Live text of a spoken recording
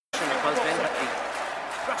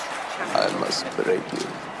I must break you.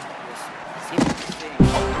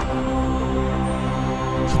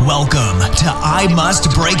 Welcome to I Must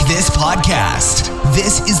Break This podcast.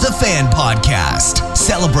 This is the Fan Podcast,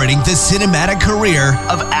 celebrating the cinematic career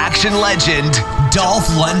of action legend Dolph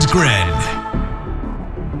Lundgren.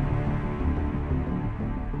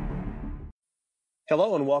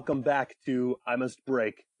 Hello and welcome back to I Must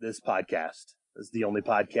Break This podcast. This is the only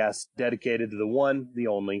podcast dedicated to the one, the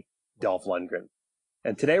only, Dolph Lundgren.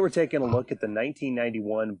 And today we're taking a look at the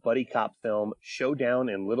 1991 buddy cop film Showdown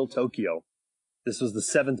in Little Tokyo. This was the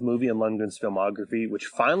seventh movie in Lundgren's filmography, which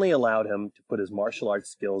finally allowed him to put his martial arts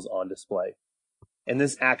skills on display. In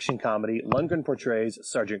this action comedy, Lundgren portrays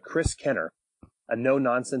Sergeant Chris Kenner, a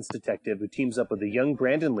no-nonsense detective who teams up with the young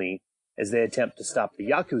Brandon Lee as they attempt to stop the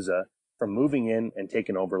Yakuza from moving in and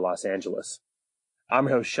taking over Los Angeles. I'm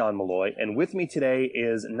your host, Sean Malloy, and with me today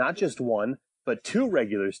is not just one, but two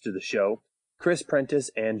regulars to the show, Chris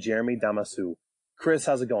Prentice and Jeremy Damasu. Chris,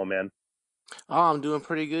 how's it going, man? Oh, I'm doing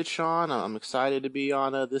pretty good, Sean. I'm excited to be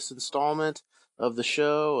on this installment of the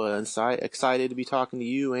show. Excited to be talking to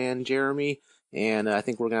you and Jeremy, and I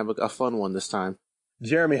think we're going to have a fun one this time.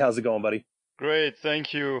 Jeremy, how's it going, buddy? Great,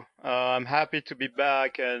 thank you. I'm happy to be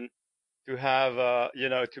back and to have,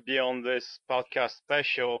 to be on this podcast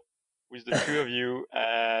special with the two of you.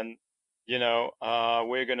 And,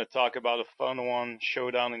 we're going to talk about a fun one,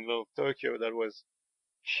 Showdown in Little Tokyo, that was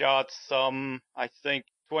shot I think,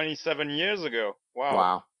 27 years ago.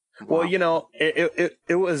 Wow. Well,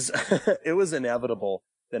 it was it was inevitable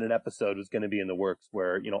that an episode was going to be in the works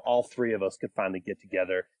where, all three of us could finally get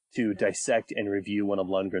together to dissect and review one of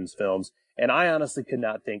Lundgren's films. And I honestly could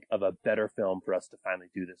not think of a better film for us to finally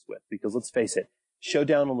do this with, because let's face it,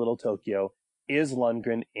 Showdown in Little Tokyo is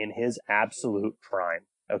Lundgren in his absolute prime.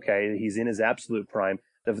 Okay, he's in his absolute prime.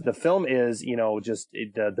 The film is, just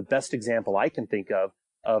the best example I can think of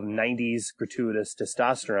 90s gratuitous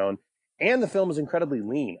testosterone, and the film is incredibly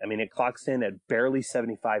lean. I mean, it clocks in at barely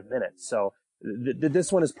 75 minutes. So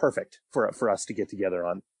this one is perfect for us to get together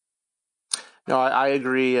on. No, I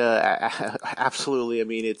agree. Absolutely. I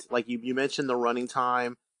mean, it's like you mentioned the running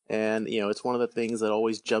time, and, it's one of the things that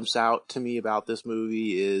always jumps out to me about this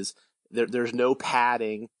movie is there's no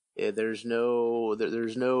padding. There's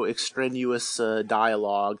no extraneous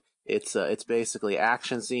dialogue. It's basically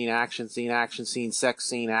action scene, action scene, action scene, sex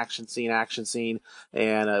scene, action scene, action scene,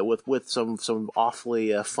 and with some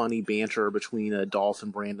awfully funny banter between Dolph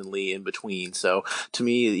and Brandon Lee in between. So to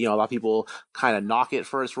me, a lot of people kind of knock it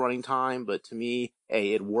for its running time, but to me,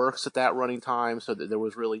 it works at that running time, so that there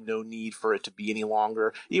was really no need for it to be any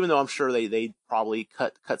longer. Even though I'm sure they probably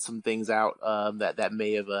cut some things out that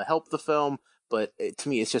may have helped the film. But to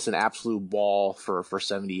me, it's just an absolute ball for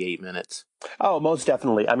 78 minutes. Oh, most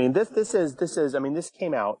definitely. I mean, this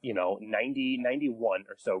came out, 90, 91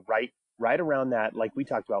 or so, right around that, like we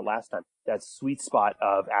talked about last time, that sweet spot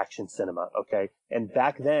of action cinema. Okay. And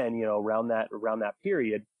back then, around that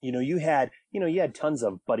period, you had tons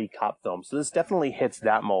of buddy cop films. So this definitely hits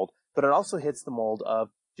that mold, but it also hits the mold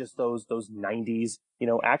of just those 90s,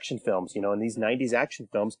 action films, and these 90s action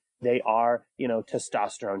films, they are,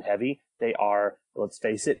 testosterone heavy. They are, let's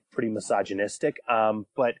face it, pretty misogynistic.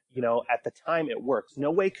 But, at the time it works.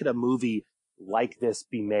 No way could a movie like this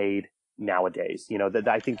be made nowadays.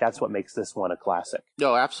 I think that's what makes this one a classic.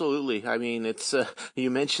 No, absolutely. I mean, it's,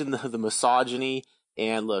 you mentioned the misogyny,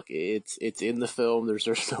 and look, it's in the film.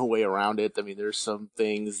 There's no way around it. I mean, there's some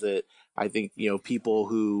things that I think, people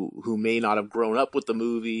who may not have grown up with the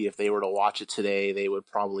movie, if they were to watch it today, they would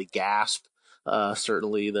probably gasp.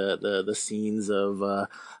 Certainly the scenes of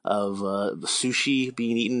sushi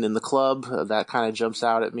being eaten in the club, that kind of jumps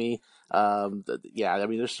out at me. I mean,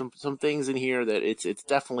 there's some things in here that it's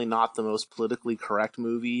definitely not the most politically correct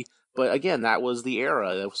movie, but again, that was the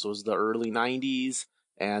era. This was the early 90s,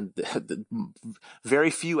 and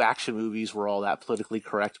very few action movies were all that politically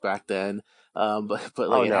correct back then.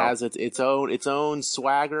 It has its own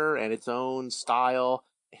swagger and its own style.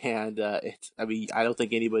 And I don't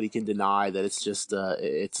think anybody can deny that it's just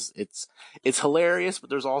it's hilarious, but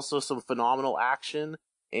there's also some phenomenal action,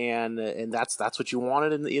 and that's what you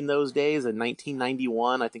wanted in those days. In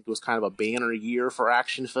 1991, I think it was kind of a banner year for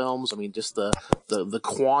action films. I mean, just the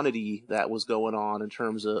quantity that was going on in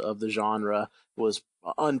terms of the genre was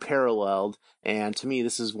unparalleled, and to me,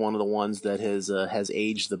 this is one of the ones that has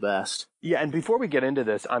aged the best. Yeah, and before we get into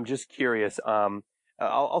this, I'm just curious.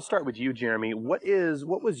 I'll start with you, Jeremy. What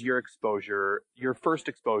was your first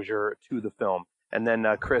exposure to the film? And then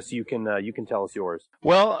Chris, you can tell us yours.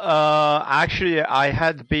 Well, actually, I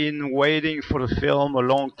had been waiting for the film a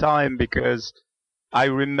long time, because I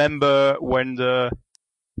remember when the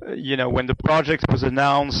when the project was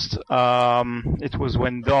announced, it was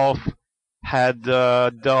when Dolph had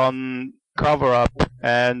done Cover Up,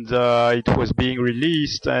 and it was being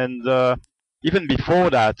released. And even before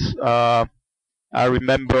that, I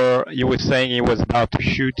remember he was saying he was about to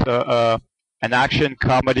shoot an action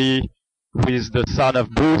comedy with the son of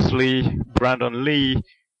Bruce Lee, Brandon Lee,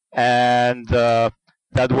 and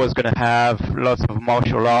that was going to have lots of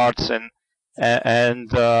martial arts. And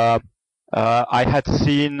I had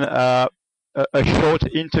seen a short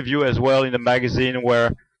interview as well in the magazine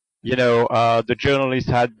where, the journalist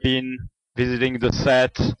had been visiting the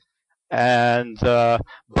set, and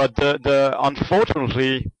but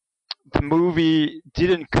unfortunately, the movie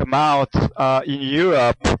didn't come out in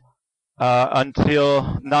Europe until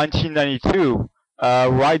 1992,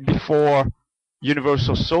 right before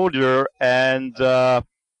Universal Soldier, and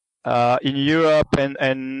in Europe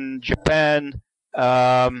and Japan,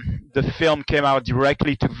 the film came out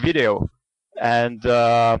directly to video, and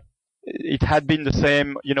it had been the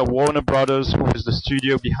same. Warner Brothers, who was the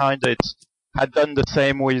studio behind it, had done the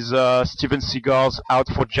same with Steven Seagal's Out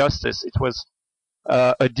for Justice. It was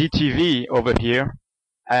a DTV over here,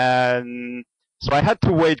 and so I had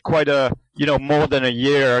to wait quite more than a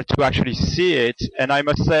year to actually see it. And I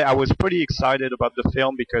must say I was pretty excited about the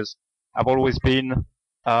film because I've always been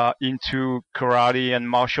into karate and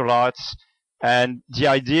martial arts, and the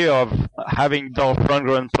idea of having Dolph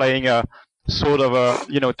Lundgren playing a sort of a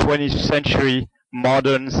 20th century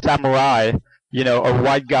modern samurai, a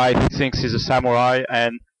white guy who thinks he's a samurai,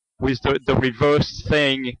 and with the reverse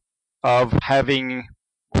thing of having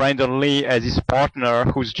Brandon Lee as his partner,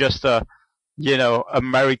 who's just a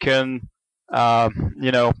American,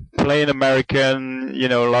 plain American,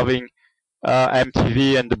 loving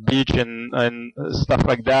MTV and the beach and stuff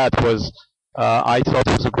like that, was I thought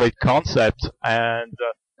was a great concept. And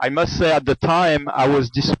I must say at the time I was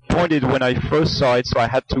disappointed when I first saw it, so I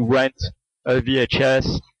had to rent a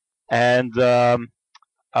VHS. And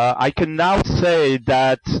I can now say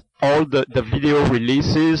that all the video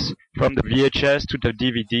releases from the VHS to the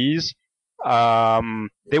DVDs,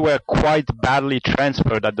 they were quite badly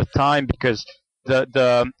transferred at the time because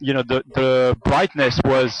the brightness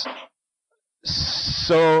was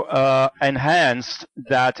so enhanced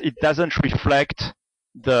that it doesn't reflect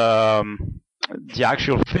the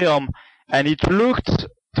actual film, and it looked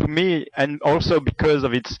to me, and also because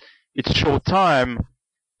of its short time,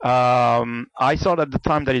 I thought at the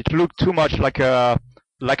time that it looked too much like a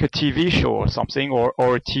TV show or something, or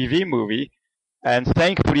a TV movie. And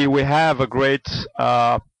thankfully we have a great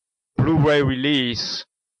Blu-ray release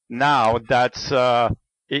now that's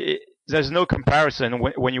there's no comparison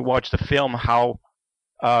when you watch the film how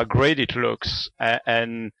great it looks,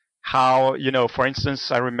 and how, for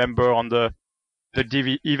instance, I remember on the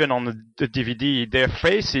DVD, even on the DVD, their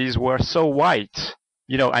faces were so white,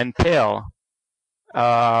 and pale,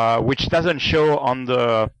 which doesn't show on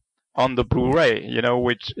the Blu-ray,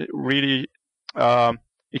 which really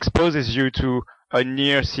exposes you to a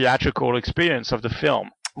near theatrical experience of the film.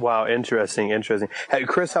 Wow, interesting. Hey,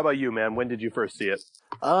 Chris, how about you, man? When did you first see it?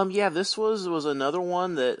 Yeah, this was another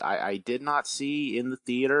one that I did not see in the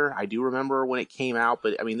theater. I do remember when it came out,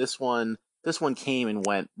 but I mean, this one came and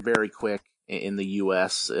went very quick in the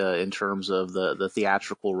U.S. In terms of the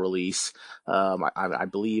theatrical release. I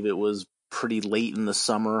believe it was pretty late in the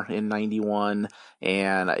summer in '91,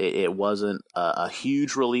 and it wasn't a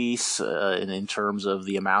huge release in terms of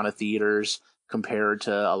the amount of theaters compared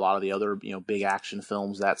to a lot of the other big action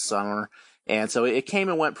films that summer. And so it came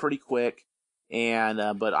and went pretty quick.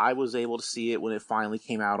 And but I was able to see it when it finally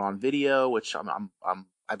came out on video, which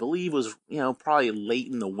I believe was probably late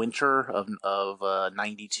in the winter of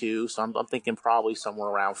 '92. So I'm thinking probably somewhere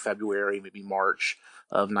around February, maybe March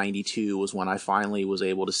of '92 was when I finally was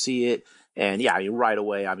able to see it. And yeah, right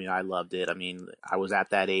away, I loved it. I was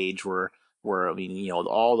at that age where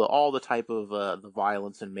all the type of the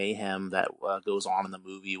violence and mayhem that goes on in the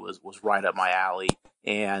movie was right up my alley.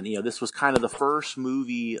 And this was kind of the first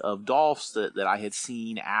movie of Dolph's that I had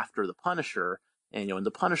seen after The Punisher. And and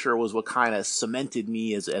The Punisher was what kind of cemented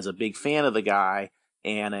me as a big fan of the guy.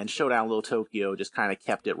 And Showdown Little Tokyo just kind of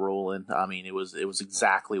kept it rolling. It was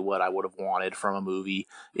exactly what I would have wanted from a movie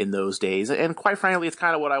in those days. And quite frankly, it's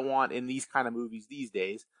kind of what I want in these kind of movies these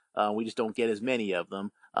days. We just don't get as many of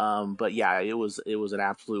them. But yeah, it was an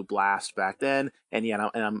absolute blast back then. And yeah,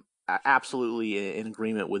 and I'm absolutely in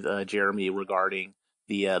agreement with Jeremy regarding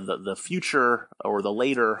the future or the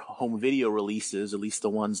later home video releases, at least the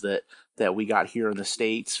ones that we got here in the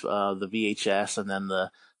States, the VHS, and then the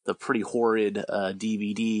pretty horrid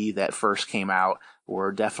DVD that first came out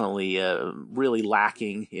were definitely really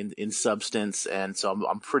lacking in substance, and so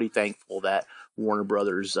I'm pretty thankful that Warner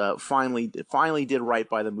Brothers finally did right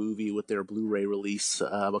by the movie with their Blu-ray release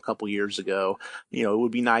a couple years ago. You know, it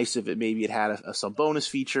would be nice if it had some bonus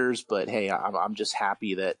features, but hey, I'm just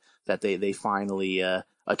happy that they finally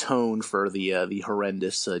atoned for the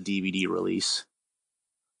horrendous DVD release.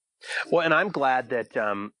 Well, and I'm glad that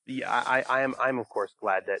I'm of course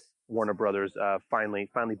glad that Warner Brothers finally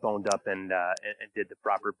boned up and did the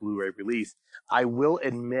proper Blu-ray release. I will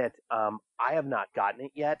admit I have not gotten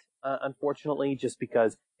it yet, unfortunately, just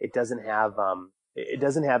because it doesn't have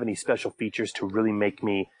any special features to really make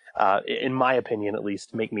me, in my opinion at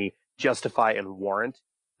least, make me justify and warrant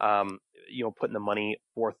putting the money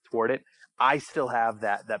forth toward it. I still have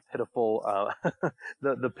that pitiful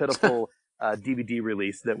the pitiful DVD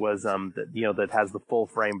release that was that has the full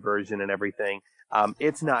frame version and everything.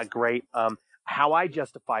 It's not great. How I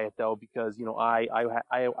justify it though, because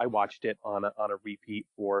I watched it on a repeat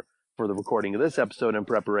for the recording of this episode in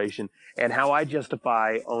preparation, and how I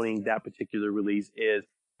justify owning that particular release is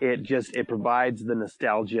it provides the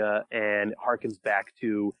nostalgia and harkens back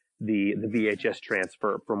to the VHS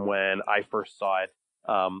transfer from when I first saw it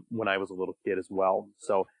when I was a little kid as well.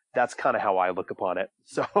 So that's kind of how I look upon it.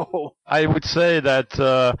 So I would say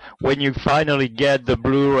that when you finally get the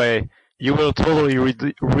Blu-ray, you will totally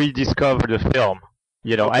rediscover the film.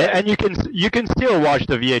 Okay. And you can still watch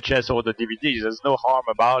the VHS or the DVDs. There's no harm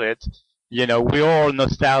about it. We're all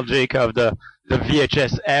nostalgic of the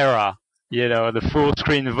VHS era. The full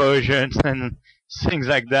screen versions and things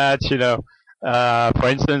like that. For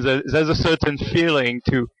instance, there's a certain feeling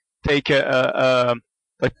to take a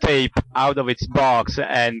tape out of its box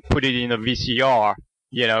and put it in a VCR,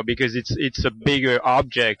 because it's a bigger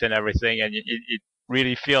object and everything, and it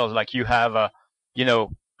really feels like you have a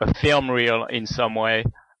film reel in some way.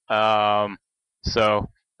 So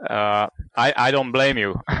I don't blame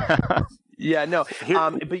you. Yeah, no.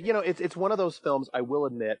 But it's one of those films, I will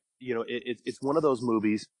admit, it's one of those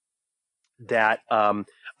movies that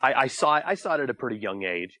I saw it at a pretty young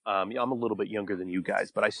age. I'm a little bit younger than you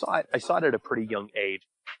guys, but I saw it at a pretty young age.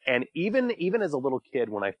 And even as a little kid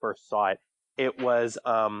when I first saw it, it was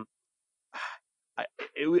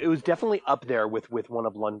it was definitely up there with one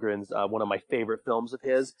of Lundgren's one of my favorite films of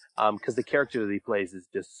his, because the character that he plays is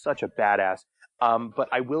just such a badass. But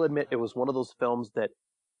I will admit it was one of those films that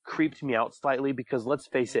creeped me out slightly, because let's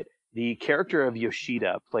face it, the character of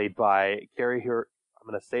Yoshida, played by I'm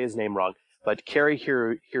going to say his name wrong, but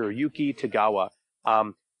Hiroyuki Tagawa,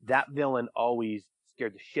 that villain always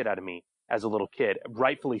scared the shit out of me as a little kid,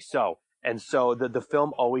 rightfully so. And so the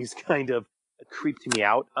film always kind of creeped me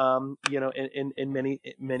out, in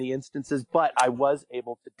many instances, but I was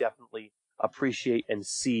able to definitely appreciate and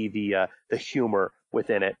see the humor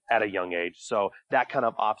within it at a young age. So that kind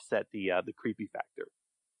of offset the creepy factor.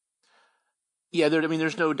 Yeah,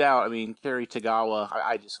 there's no doubt. I mean, Cary Tagawa.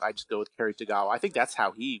 I just go with Cary Tagawa. I think that's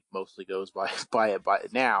how he mostly goes by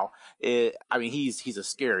it now. He's a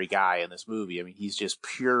scary guy in this movie. I mean, he's just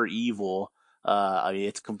pure evil.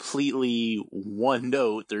 It's completely one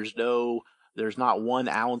note. There's not 1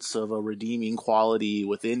 ounce of a redeeming quality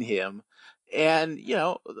within him. And,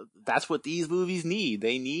 that's what these movies need.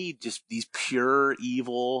 They need just these pure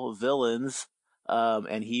evil villains.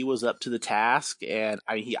 And he was up to the task, and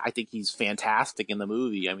I think he's fantastic in the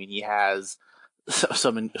movie. I mean, he has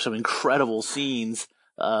some incredible scenes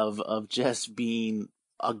of just being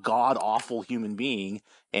a god awful human being,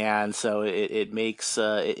 and so it makes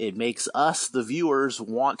us, the viewers,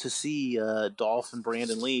 want to see Dolph and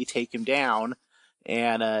Brandon Lee take him down,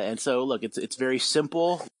 and so look, it's very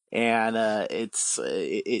simple. And it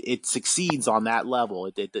succeeds on that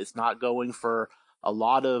level. It's not going for a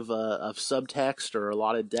lot of subtext or a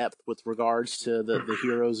lot of depth with regards to the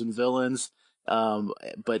heroes and villains.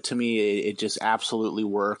 But to me, it just absolutely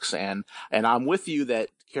works. And I'm with you that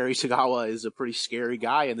Cary Tagawa is a pretty scary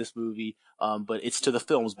guy in this movie. But it's to the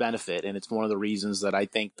film's benefit, and it's one of the reasons that I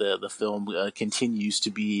think the film continues to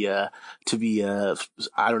be I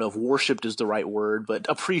don't know if worshipped is the right word, but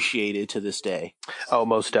appreciated to this day. Oh,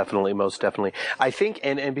 most definitely. I think,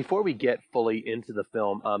 and before we get fully into the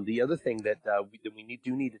film, the other thing that we need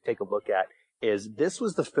to take a look at is this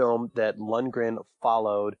was the film that Lundgren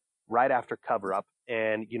followed right after Cover Up,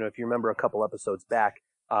 and if you remember a couple episodes back,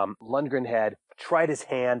 Lundgren had tried his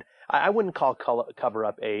hand. I wouldn't call Cover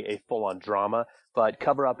Up a full-on drama, but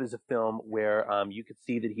Cover Up is a film where you could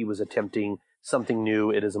see that he was attempting something new.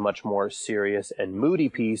 It is a much more serious and moody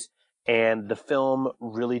piece, and the film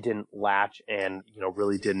really didn't latch and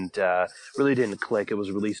really didn't click. It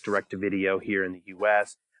was released direct to video here in the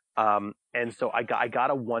U.S. And so I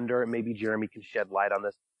gotta wonder, maybe Jeremy can shed light on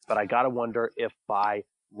this, but I gotta wonder if by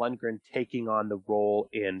Lundgren taking on the role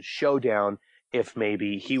in Showdown, if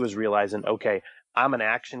maybe he was realizing, okay, I'm an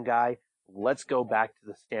action guy. Let's go back to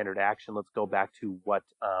the standard action. Let's go back to what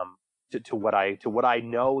I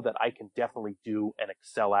know that I can definitely do and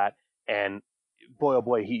excel at. And boy, oh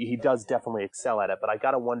boy, he does definitely excel at it. But I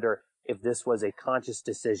gotta wonder if this was a conscious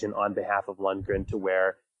decision on behalf of Lundgren to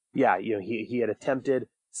where, yeah, he had attempted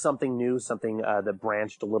something new, something that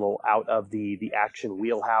branched a little out of the action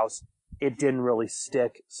wheelhouse. It didn't really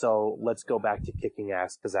stick, so let's go back to kicking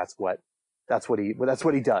ass because that's what he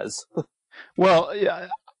does. Well, yeah,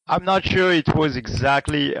 I'm not sure it was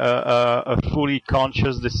exactly a fully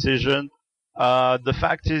conscious decision. The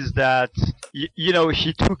fact is that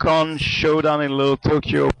he took on Showdown in Little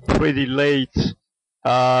Tokyo pretty late.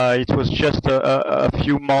 It was just a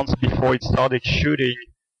few months before it started shooting.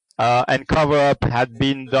 And Cover Up had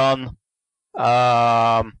been done.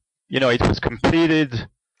 It was completed.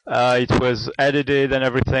 It was edited and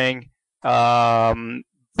everything.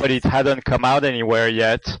 But it hadn't come out anywhere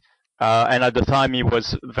yet. And at the time, he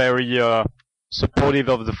was very supportive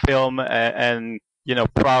of the film and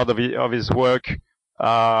proud of his work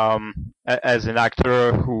as an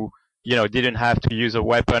actor who didn't have to use a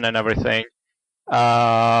weapon and everything.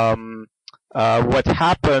 What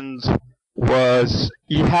happened was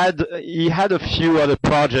he had a few other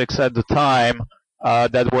projects at the time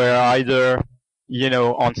that were either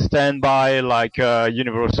on standby, like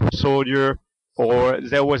Universal Soldier, or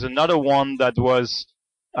there was another one that was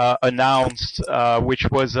announced, which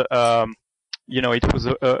was it was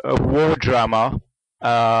a war drama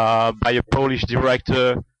by a Polish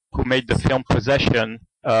director who made the film Possession,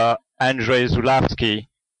 Andrzej Zulawski,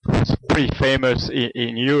 who's pretty famous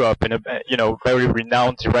in Europe and a very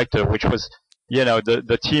renowned director, which was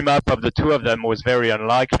the team up of the two of them was very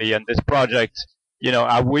unlikely. And this project,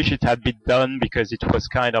 I wish it had been done because it was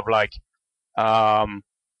kind of like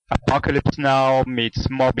Apocalypse Now meets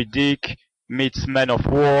Moby Dick meets Men of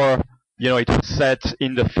War. It was set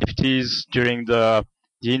in the 50s during the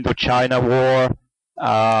Indochina War.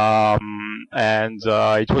 And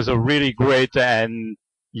it was a really great and,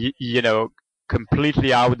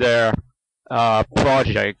 completely out there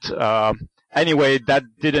project. Anyway, that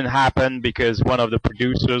didn't happen because one of the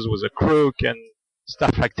producers was a crook and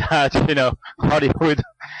stuff like that, Hollywood.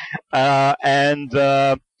 What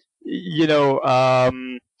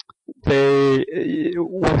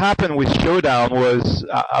happened with Showdown was,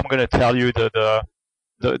 I'm going to tell you the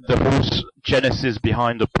whole genesis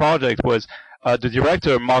behind the project was the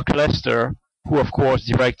director, Mark Lester, who of course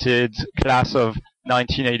directed Class of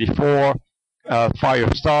 1984,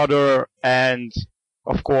 Firestarter, and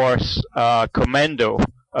of course Commando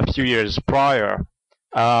a few years prior.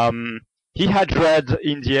 He had read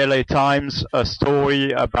in the LA Times a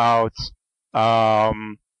story about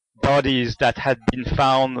bodies that had been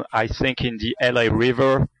found, I think, in the LA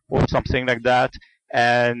River or something like that,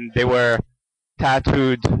 and they were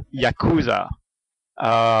tattooed Yakuza.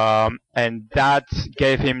 And that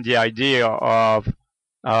gave him the idea of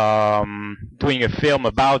doing a film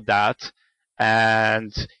about that.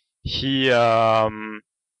 And he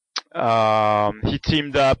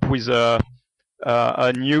teamed up with a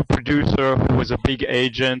new producer who was a big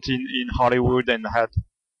agent in Hollywood and had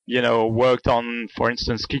worked on, for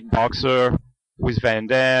instance, Kickboxer with Van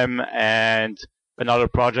Damme and another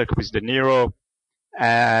project with De Niro.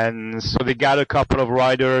 And so they got a couple of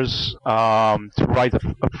writers to write a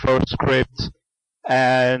first script.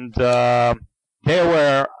 And there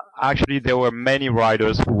were many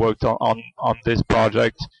writers who worked on this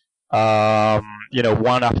project,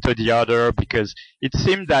 one after the other, because it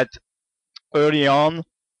seemed that early on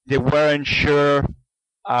they weren't sure.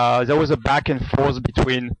 There was a back and forth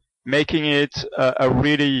between making it a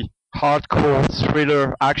really hardcore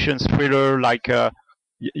thriller, action thriller, like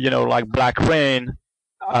like Black Rain,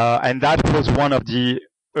 and that was one of the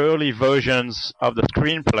early versions of the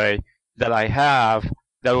screenplay that I have.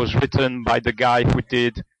 That was written by the guy who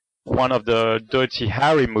did one of the Dirty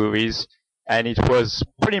Harry movies, and it was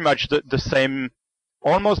pretty much the same,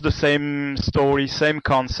 almost the same story, same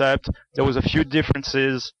concept. There was a few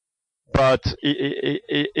differences, but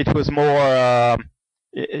it was more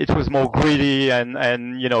gritty and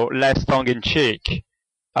less tongue in cheek.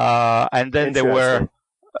 And then there were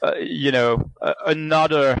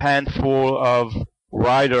another handful of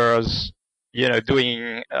writers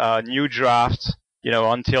doing new drafts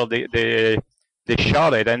until they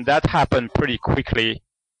shot it, and that happened pretty quickly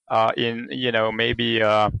in maybe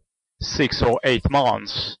 6 or 8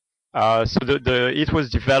 months. So it was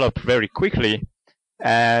developed very quickly.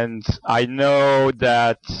 And I know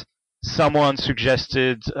that someone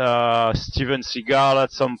suggested Steven Seagal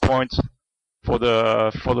at some point for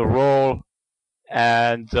the role,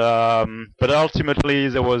 and but ultimately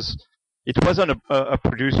it wasn't a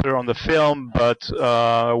producer on the film, but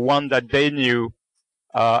one that they knew.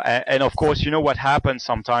 And of course, you know what happens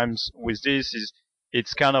sometimes with this is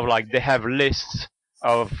it's kind of like they have lists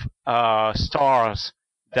of stars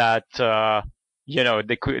that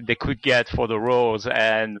they could get for the roles,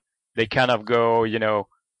 and they kind of go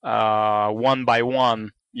one by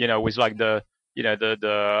one, with like the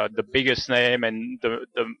biggest name and the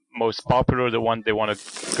most popular, the one they want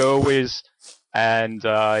to go with, and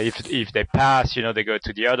if they pass, they go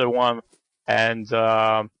to the other one, and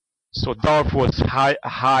so Dolph was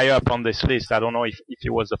high up on this list. I don't know if he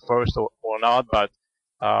was the first or not, but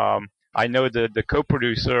I know the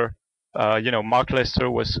co-producer, Mark Lester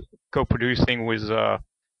was co-producing with the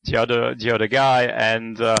other guy,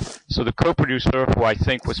 and so the co-producer, who I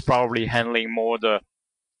think was probably handling more the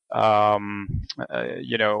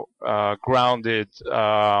grounded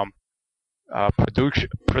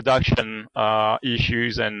production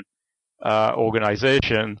issues and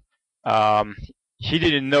organization. He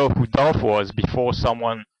didn't know who Dolph was before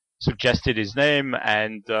someone suggested his name,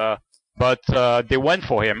 and but they went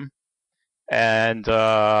for him, and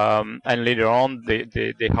later on they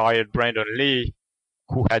hired Brandon Lee,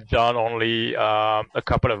 who had done only a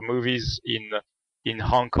couple of movies in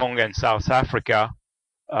Hong Kong and South Africa.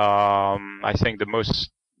 I think the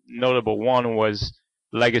most notable one was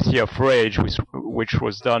Legacy of Rage, which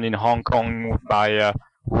was done in Hong Kong by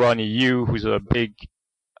Ronnie Yu, who's a big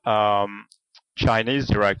Chinese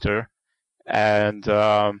director, and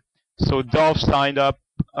so Dolph signed up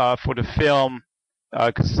for the film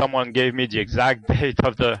because someone gave me the exact date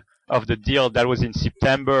of the deal. That was in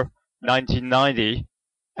September 1990,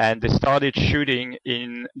 and they started shooting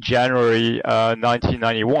in January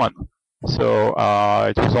 1991. So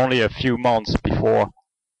it was only a few months before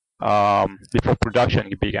production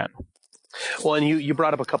began. Well, and you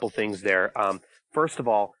brought up a couple things there. First of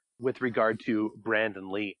all, with regard to Brandon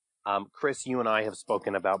Lee. Chris, you and I have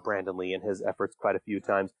spoken about Brandon Lee and his efforts quite a few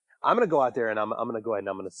times. I'm going to go out there and I'm going to go ahead and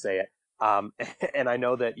I'm going to say it. And I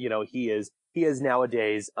know that, he is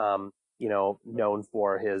nowadays, known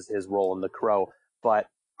for his role in The Crow, but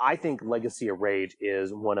I think Legacy of Rage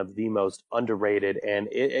is one of the most underrated, and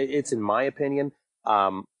it's, in my opinion,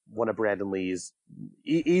 one of Brandon Lee's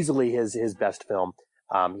easily his best film.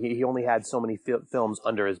 He only had so many films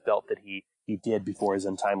under his belt that he did before his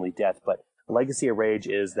untimely death, but Legacy of Rage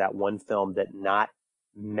is that one film that not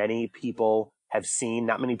many people have seen,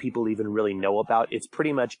 not many people even really know about. It's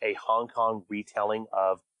pretty much a Hong Kong retelling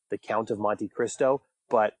of The Count of Monte Cristo.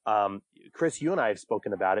 But Chris, you and I have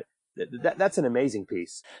spoken about it. That's an amazing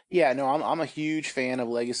piece. Yeah, no, I'm a huge fan of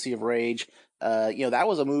Legacy of Rage. That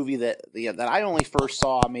was a movie that I only first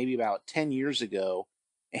saw maybe about 10 years ago,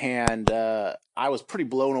 and I was pretty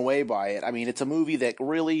blown away by it. I mean, it's a movie that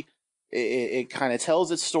really it kind of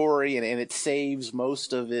tells its story, and it saves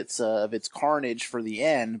most of its carnage for the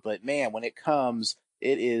end. But man, when it comes,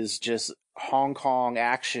 it is just Hong Kong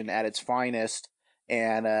action at its finest.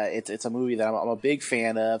 And it's a movie that I'm a big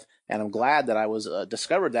fan of, and I'm glad that I was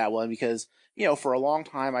discovered that one, because for a long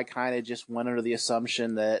time I kind of just went under the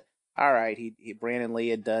assumption that, all right, Brandon Lee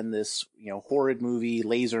had done this horrid movie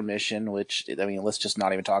Laser Mission, which, I mean, let's just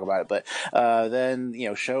not even talk about it. But then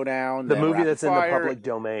Showdown, the movie that's in the public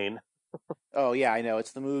domain. Oh yeah, I know.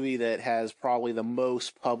 It's the movie that has probably the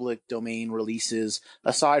most public domain releases,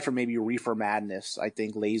 aside from maybe Reefer Madness. I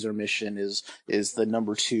think Laser Mission is the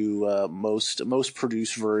number 2 most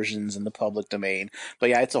produced versions in the public domain. But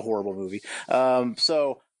yeah, it's a horrible movie.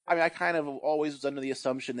 So I mean, I kind of always was under the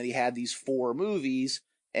assumption that he had these 4 movies,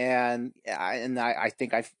 and I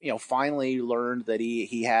think I finally learned that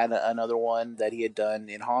he had another one that he had done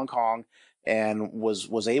in Hong Kong, and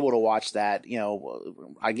was able to watch that,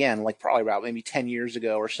 again, like probably about maybe 10 years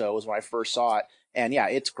ago or so was when I first saw it. And yeah,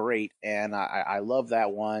 it's great. And I love that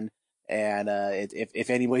one. And if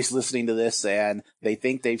anybody's listening to this and they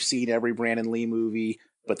think they've seen every Brandon Lee movie,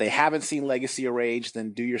 but they haven't seen Legacy of Rage,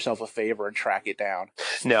 then do yourself a favor and track it down.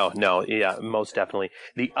 No, yeah, most definitely.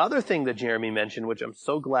 The other thing that Jeremy mentioned, which I'm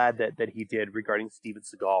so glad that he did regarding Steven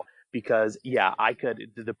Seagal, because yeah,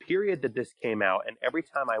 the period that this came out, and every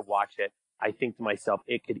time I watch it, I think to myself,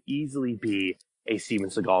 it could easily be a Steven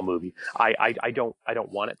Seagal movie. I don't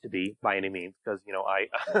want it to be by any means, because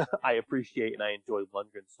I appreciate and I enjoy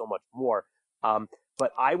Lundgren so much more.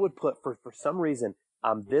 But I would put for some reason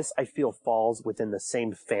this, I feel, falls within the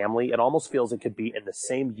same family. It almost feels it could be in the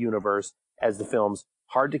same universe as the films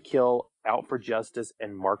Hard to Kill, Out for Justice,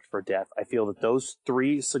 and Marked for Death. I feel that those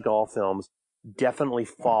 3 Seagal films definitely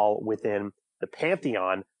fall within the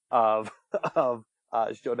pantheon of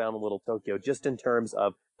Showdown in Little Tokyo, just in terms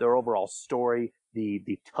of their overall story,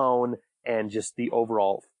 the tone, and just the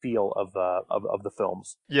overall feel of the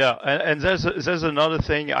films. Yeah, and there's another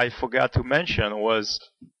thing I forgot to mention was,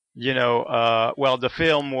 well, the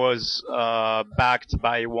film was backed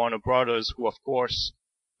by Warner Brothers, who of course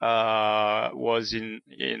was in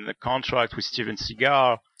a contract with Steven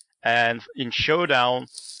Seagal, and in Showdown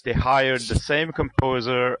they hired the same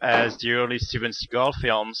composer as the early Steven Seagal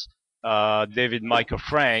films, David Michael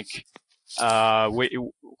Frank,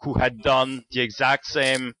 who had done the exact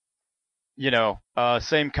same,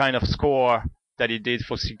 same kind of score that he did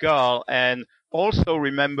for Seagal. And also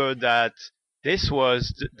remember that this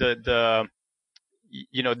was the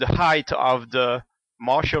height of the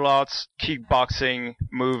martial arts kickboxing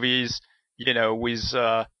movies, with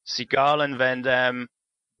Seagal and Van Damme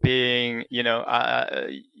being,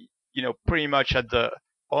 pretty much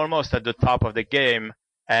almost at the top of the game,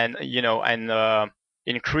 and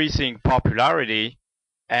increasing popularity.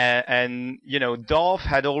 And Dolph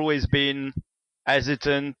had always been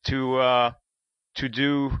hesitant to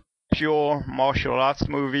do pure martial arts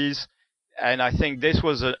movies, and I think this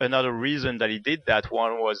was another reason that he did that.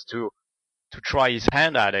 One was to try his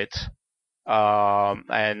hand at it,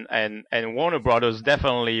 and Warner Brothers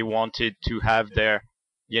definitely wanted to have their,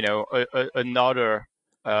 another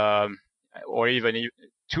or even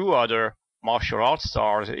two other martial arts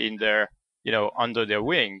stars in their, under their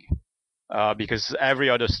wing. Because every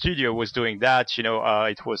other studio was doing that.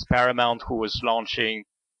 It was Paramount who was launching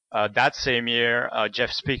that same year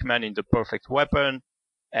Jeff Speakman in The Perfect Weapon.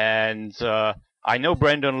 And I know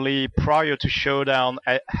Brandon Lee, prior to Showdown,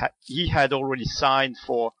 he had already signed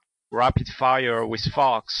for Rapid Fire with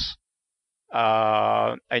Fox.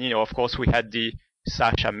 And, of course, we had the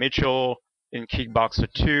Sasha Mitchell in Kickboxer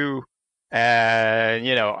 2. And,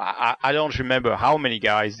 I don't remember how many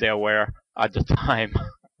guys there were at the time.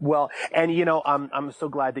 Well, and I'm so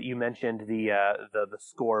glad that you mentioned the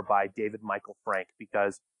score by David Michael Frank,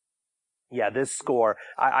 because this score,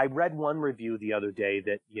 I read one review the other day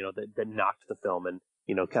that that knocked the film, and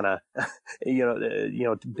kind of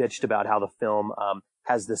bitched about how the film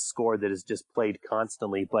has this score that is just played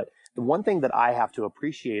constantly. But the one thing that I have to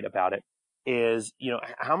appreciate about it is,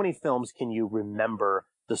 how many films can you remember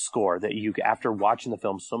the score that you, after watching the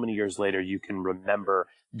film so many years later, you can remember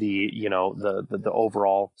the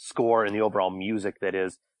overall score and the overall music that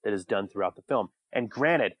is done throughout the film. And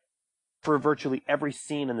granted, for virtually every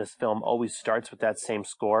scene in this film always starts with that same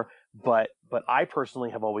score, but I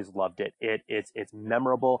personally have always loved it. It's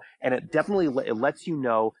memorable, and it definitely it lets you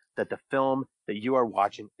know that the film that you are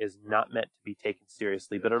watching is not meant to be taken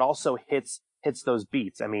seriously, but it also hits those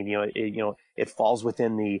beats. I mean, it falls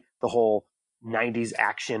within the whole 90s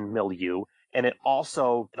action milieu, and it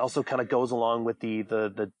also kind of goes along with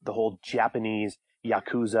the whole Japanese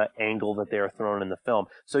Yakuza angle that they are throwing in the film.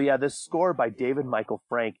 So yeah, this score by David Michael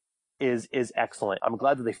Frank is excellent. I'm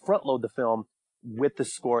glad that they front load the film with the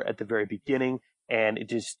score at the very beginning, and it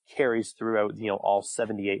just carries throughout, all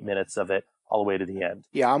 78 minutes of it all the way to the end.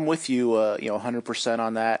 Yeah, I'm with you, 100%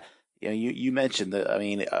 on that. You mentioned that. I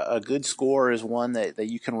mean, a good score is one that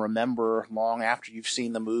you can remember long after you've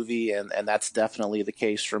seen the movie, and that's definitely the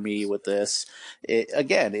case for me with this.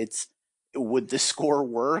 Would this score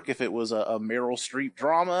work if it was a Meryl Streep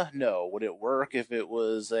drama? No. Would it work if it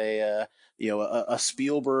was a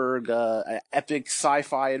Spielberg epic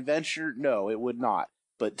sci-fi adventure? No, it would not.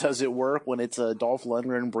 But does it work when it's a Dolph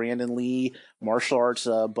Lundgren, Brandon Lee martial arts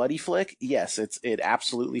buddy flick? Yes, it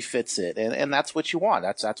absolutely fits it, and that's what you want.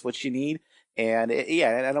 That's what you need. And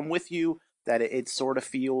and I'm with you that it sort of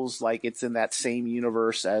feels like it's in that same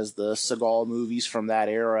universe as the Seagal movies from that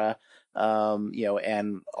era.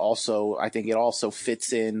 And also I think it also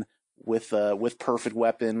fits in with Perfect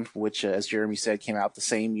Weapon, which, as Jeremy said, came out the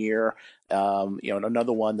same year.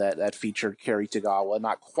 Another one that featured Cary Tagawa,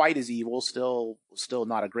 not quite as evil, still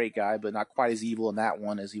not a great guy, but not quite as evil in that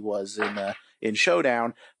one as he was in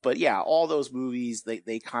Showdown. But yeah, all those movies,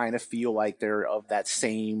 they kind of feel like they're of that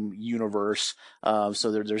same universe.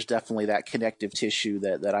 So there's definitely that connective tissue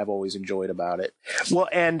that I've always enjoyed about it. Well,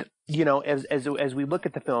 and as we look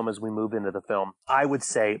at the film, as we move into the film, I would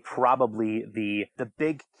say probably the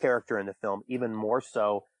big character in the film, even more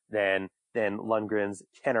so than Lundgren's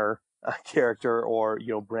Kenner character, or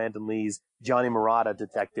Brandon Lee's Johnny Murata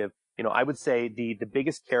detective. I would say the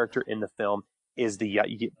biggest character in the film is the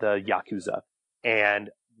Yakuza. And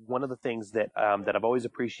one of the things that I've always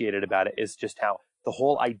appreciated about it is just how the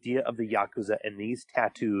whole idea of the Yakuza and these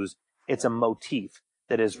tattoos, it's a motif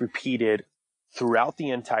that is repeated throughout the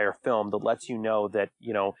entire film that lets you know that,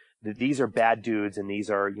 these are bad dudes, and these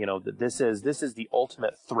are, this is the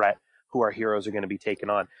ultimate threat who our heroes are going to be taking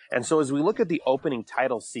on. And so as we look at the opening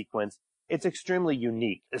title sequence, it's extremely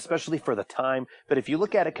unique, especially for the time. But if you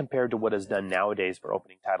look at it compared to what is done nowadays for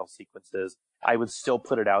opening title sequences, I would still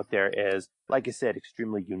put it out there as, like I said,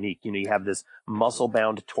 extremely unique. You have this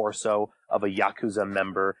muscle-bound torso of a Yakuza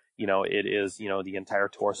member. It is, the entire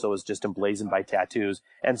torso is just emblazoned by tattoos.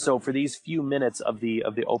 And so for these few minutes of the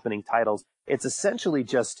opening titles, it's essentially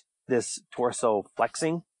just this torso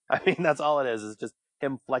flexing. I mean, that's all it is just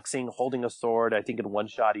him flexing, holding a sword. I think in one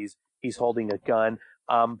shot he's holding a gun.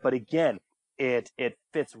 But again, it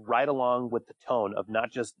fits right along with the tone of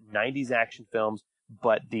not just 90s action films,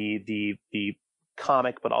 but the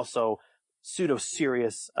comic, but also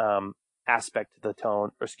pseudo-serious aspect to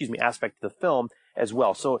the film as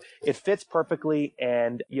well. So it fits perfectly.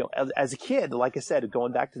 And, as a kid, like I said,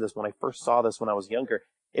 going back to this, when I first saw this when I was younger,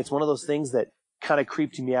 it's one of those things that kind of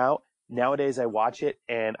creeped me out. Nowadays I watch it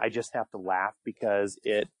and I just have to laugh because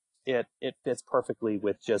it fits perfectly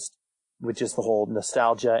with just the whole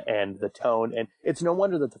nostalgia and the tone. And it's no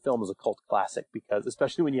wonder that the film is a cult classic, because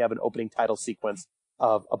especially when you have an opening title sequence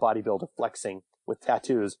of a bodybuilder flexing with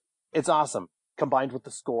tattoos, it's awesome. Combined with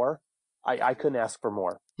the score, I couldn't ask for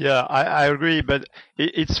more. Yeah, I agree, but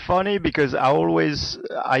it's funny because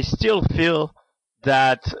I still feel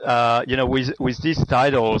that, with these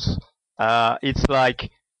titles, it's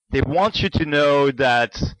like they want you to know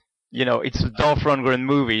that, it's a Dolph Lundgren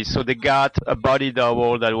movie, so they got a body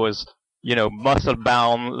double that was, muscle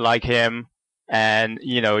bound like him, and,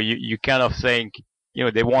 you kind of think,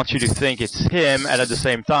 they want you to think it's him, and at the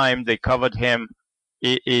same time, they covered him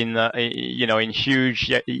in huge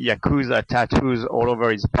Yakuza tattoos all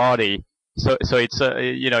over his body. So it's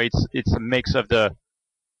a mix of the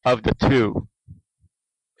two.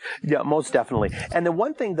 Yeah, most definitely. And the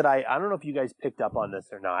one thing that I don't know if you guys picked up on this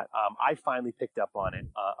or not. I finally picked up on it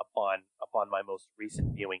upon my most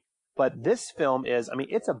recent viewing. But this film is,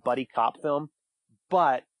 it's a buddy cop film,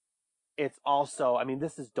 but it's also,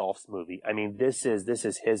 this is Dolph's movie. This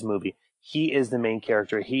is his movie. He is the main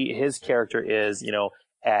character. His character is,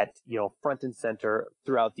 at front and center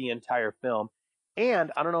throughout the entire film.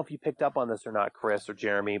 And I don't know if you picked up on this or not, Chris or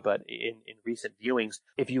Jeremy, but in recent viewings,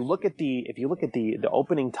 if you look at the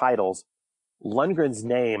opening titles, Lundgren's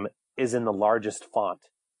name is in the largest font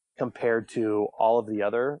compared to all of the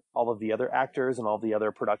other actors and all the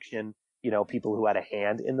other production, people who had a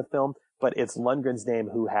hand in the film. But it's Lundgren's name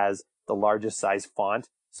who has the largest size font.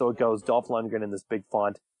 So it goes Dolph Lundgren in this big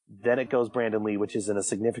font. Then it goes Brandon Lee, which is in a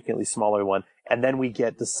significantly smaller one. And then we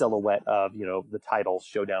get the silhouette of, the title,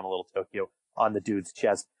 Showdown a Little Tokyo, on the dude's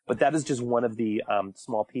chest. But that is just one of the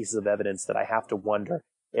small pieces of evidence that I have to wonder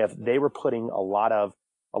if they were putting a lot of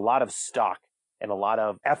stock and a lot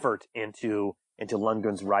of effort into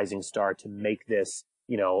Lundgren's rising star to make this,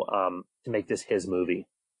 his movie.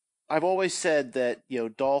 I've always said that,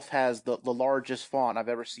 Dolph has the largest font I've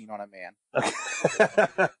ever seen on a man.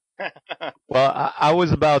 Well, I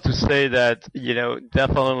was about to say that,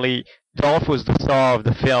 definitely Dolph was the star of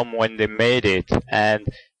the film when they made it. And,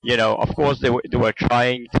 of course they were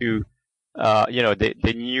trying to,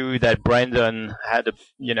 they knew that Brandon had a,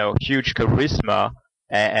 huge charisma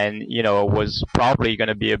and was probably going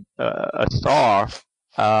to be a star.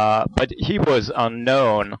 But he was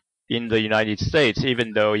unknown in the United States,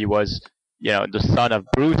 even though he was, the son of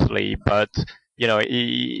Bruce Lee. But,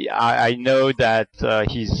 I know that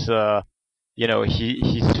his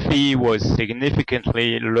fee was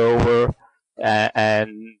significantly lower,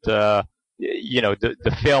 and the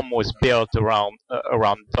film was built around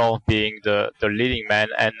Dolph being the leading man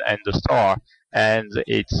and the star. And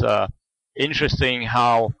it's interesting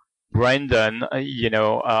how Brandon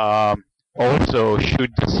also shoot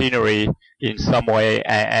the scenery in some way,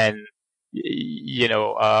 and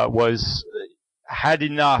had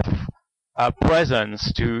enough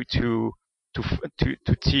presence to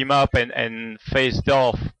team up and face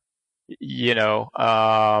Dolph,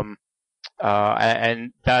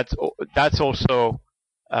 and that's also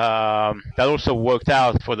that also worked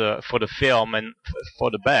out for the film and for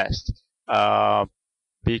the best,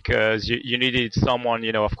 because you needed someone,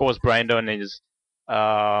 of course Brandon is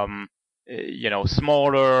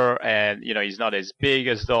smaller, and he's not as big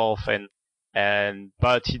as Dolph,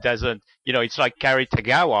 but he doesn't, it's like Cary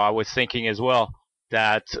Tagawa. I was thinking as well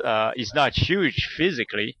that he's not huge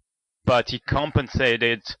physically, but he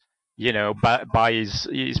compensated, by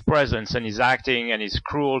his presence and his acting and his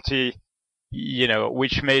cruelty,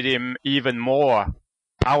 which made him even more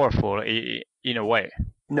powerful in a way.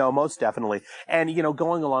 No, most definitely. And,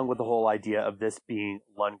 going along with the whole idea of this being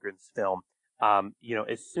Lundgren's film,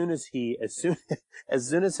 as soon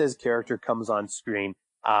as his character comes on screen,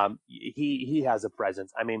 he has a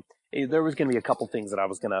presence. I mean, there was going to be a couple things that I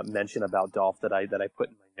was going to mention about Dolph that I put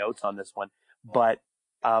in my notes on this one. But,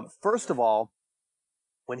 first of all,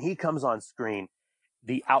 when he comes on screen,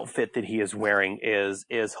 the outfit that he is wearing is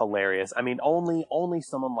hilarious. I mean, only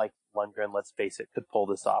someone like Lundgren, let's face it, could pull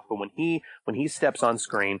this off. But when he steps on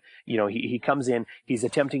screen, he comes in, he's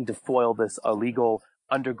attempting to foil this illegal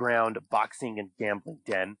underground boxing and gambling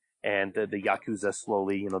den, and the Yakuza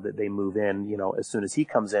slowly, they move in, as soon as he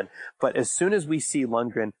comes in. But as soon as we see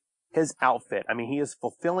Lundgren, his outfit, I mean, he is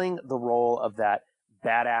fulfilling the role of that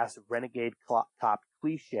badass renegade cop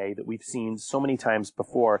cliche that we've seen so many times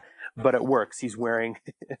before, but it works. He's wearing,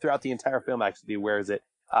 throughout the entire film, actually, he wears it.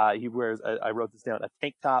 He wears, I wrote this down, a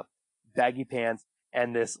tank top, baggy pants,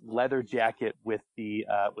 and this leather jacket with the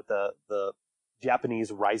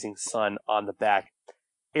Japanese rising sun on the back.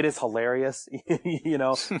 It is hilarious,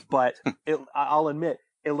 but I'll admit,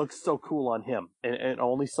 it looks so cool on him, and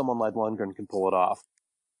only someone like Lundgren can pull it off.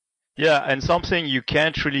 Yeah, and something you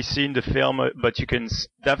can't really see in the film, but you can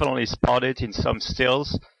definitely spot it in some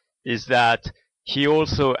stills, is that he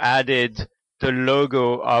also added the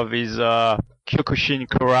logo of his Kyokushin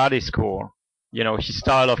karate school. His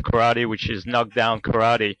style of karate, which is knockdown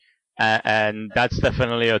karate, and that's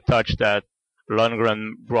definitely a touch that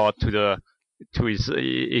Lundgren brought to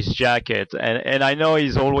his jacket. And I know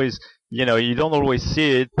he's always, you don't always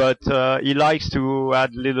see it, but he likes to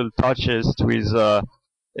add little touches to his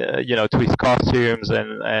to his costumes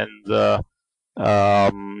and to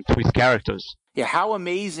his characters. Yeah, how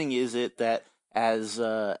amazing is it that as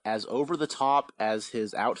over the top as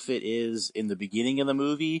his outfit is in the beginning of the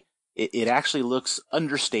movie, it actually looks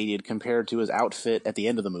understated compared to his outfit at the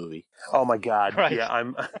end of the movie. Oh my God! Right.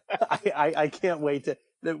 Yeah, I can't wait to.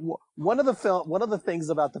 One of the things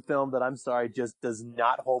about the film that I'm sorry just does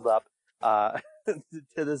not hold up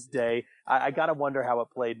to this day. I gotta wonder how it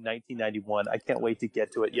played in 1991. I can't wait to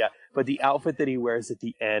get to it. Yeah, but the outfit that he wears at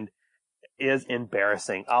the end is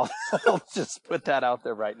embarrassing. I'll just put that out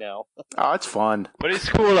there right now. Oh, it's fun, but it's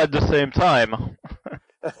cool at the same time.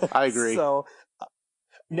 I agree. So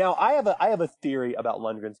now I have a theory about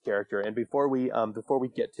Lundgren's character, and before we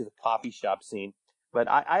get to the coffee shop scene, but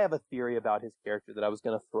I have a theory about his character that I was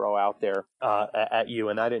going to throw out there at you,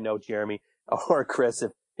 and I didn't know, Jeremy or Chris,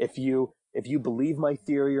 if you believe my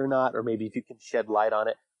theory or not, or maybe if you can shed light on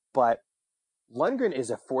it. But Lundgren is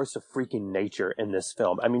a force of freaking nature in this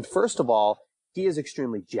film. I mean, first of all, he is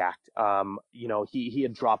extremely jacked. He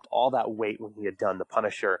had dropped all that weight when he had done The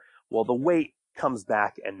Punisher. Well, the weight comes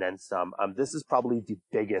back and then some. This is probably the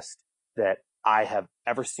biggest that I have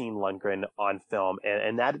ever seen Lundgren on film,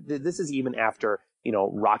 and this is even after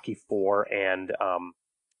Rocky IV and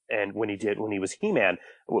when he was He-Man.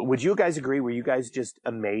 Would you guys agree? Were you guys just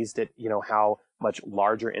amazed at how much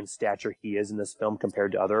larger in stature he is in this film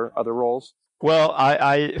compared to other roles? Well,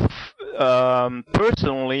 I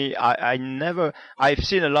personally, I've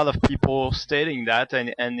seen a lot of people stating that,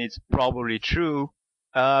 and it's probably true,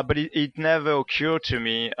 but it never occurred to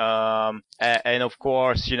me. And of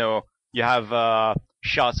course, you have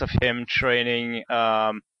shots of him training,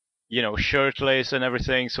 shirtless and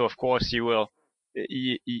everything. So of course he will,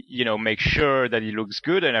 make sure that he looks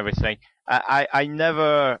good and everything. I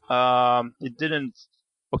never, it didn't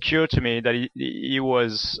occur to me that he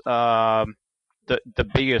was the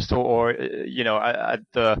biggest, or at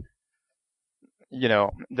the,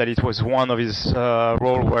 that it was one of his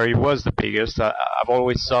role where he was the biggest. I've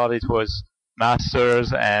always thought it was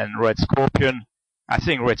Masters and Red Scorpion. I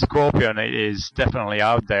think Red Scorpion is definitely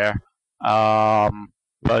out there.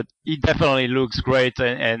 But he definitely looks great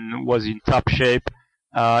and was in top shape,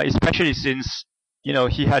 especially since,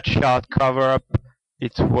 he had shot Cover Up.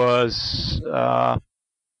 It was,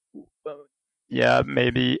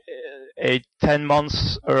 maybe 8-10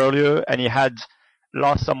 months earlier, and he had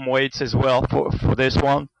lost some weight as well for this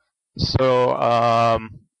one. So,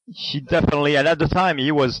 he definitely, and at the time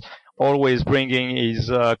he was always bringing his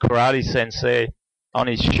karate sensei on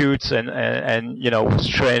his shoots and was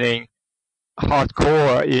training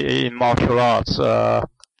hardcore in martial arts,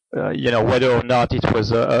 whether or not it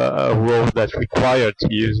was a role that required to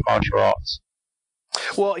use martial arts.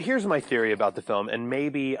 Well, here's my theory about the film, and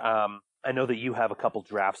maybe I know that you have a couple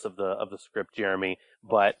drafts of the script, Jeremy,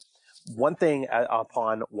 but one thing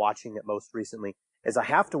upon watching it most recently is I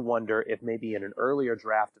have to wonder if maybe in an earlier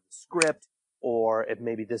draft of the script, or if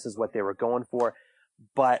maybe this is what they were going for,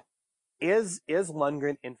 but is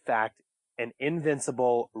Lundgren in fact an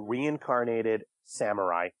invincible reincarnated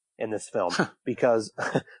samurai in this film? Because,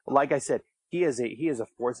 like I said, he is a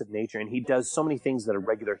force of nature, and he does so many things that a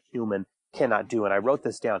regular human cannot do. And I wrote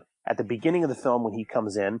this down at the beginning of the film when he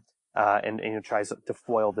comes in and tries to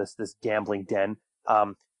foil this gambling den.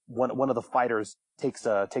 One of the fighters takes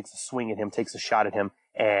a swing at him, takes a shot at him,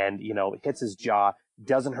 and hits his jaw.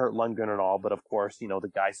 Doesn't hurt Lundgren at all, but of course,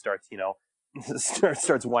 the guy starts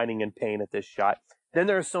starts whining in pain at this shot. Then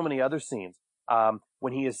there are so many other scenes.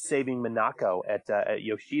 When he is saving Minako at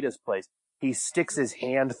Yoshida's place, he sticks his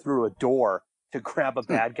hand through a door to grab a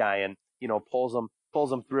bad guy and pulls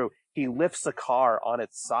him through. He lifts a car on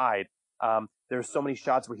its side. There's so many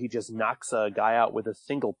shots where he just knocks a guy out with a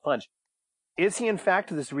single punch. Is he in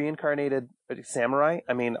fact this reincarnated samurai?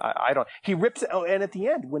 I mean, I don't. He rips. Oh, and at the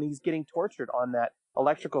end, when he's getting tortured on that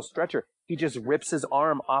electrical stretcher, he just rips his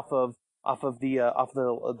arm off of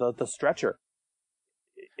the stretcher.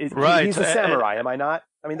 Right. He's a samurai, am I not?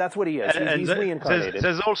 I mean, that's what he is. He's reincarnated.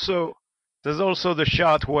 There's also the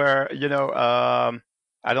shot where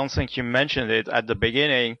I don't think you mentioned it at the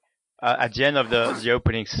beginning, at the end of the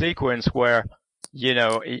opening sequence, where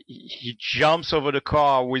he jumps over the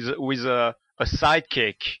car with a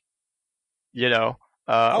sidekick,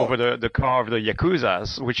 over the car of the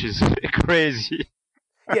Yakuzas, which is crazy.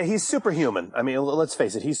 Yeah, he's superhuman. I mean, let's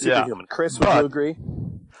face it, he's superhuman. Yeah. Chris, would you agree?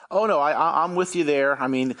 Oh no, I'm with you there. I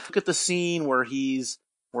mean, look at the scene where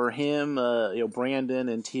him, Brandon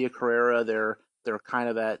and Tia Carrera, they're kind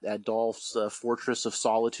of at Dolph's Fortress of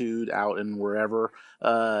Solitude out in wherever,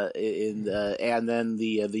 and then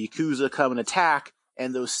the Yakuza come and attack,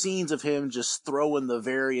 and those scenes of him just throwing the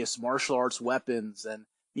various martial arts weapons, and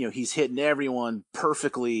he's hitting everyone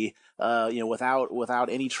perfectly, without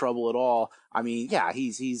any trouble at all. I mean, yeah,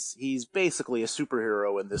 he's basically a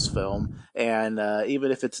superhero in this film, and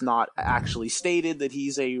even if it's not actually stated that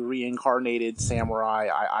he's a reincarnated samurai,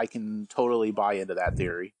 I can totally buy into that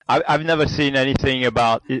theory. I've never seen anything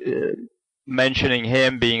about mentioning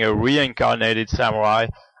him being a reincarnated samurai,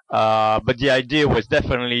 but the idea was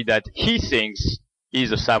definitely that he thinks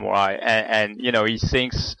he's a samurai, and he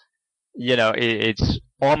thinks, it's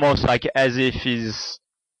almost like as if he's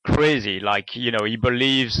crazy, like he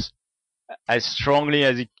believes as strongly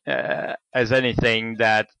as anything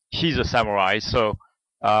that he's a samurai. So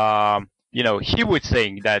he would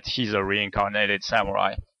think that he's a reincarnated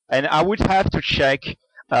samurai. And I would have to check.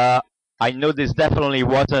 I know this definitely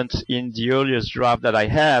wasn't in the earliest draft that I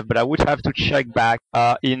have, but I would have to check back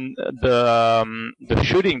in the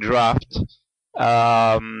shooting draft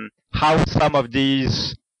how some of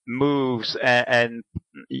these moves and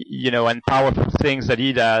powerful things that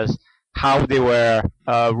he does, how they were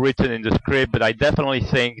written in the script. But I definitely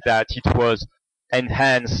think that it was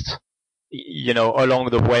enhanced, along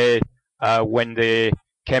the way when they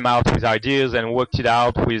came out with ideas and worked it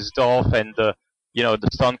out with Dolph and the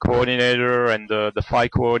stunt coordinator and the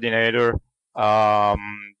fight coordinator.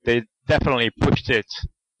 They definitely pushed it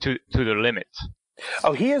to the limit.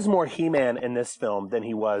 Oh, he is more He-Man in this film than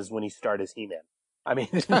he was when he started as He-Man. I mean,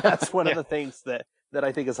 that's one of the things that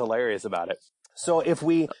I think is hilarious about it. So if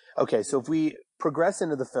we progress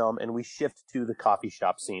into the film and we shift to the coffee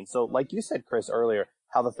shop scene. So like you said, Chris, earlier,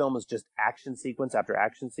 how the film is just action sequence after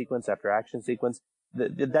action sequence after action sequence.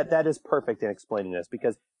 That is perfect in explaining this,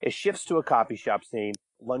 because it shifts to a coffee shop scene.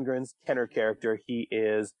 Lundgren's Kenner character, he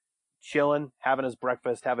is chilling, having his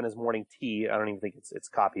breakfast, having his morning tea. I don't even think it's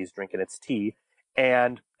coffee he's drinking, it's tea.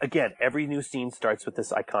 And again, every new scene starts with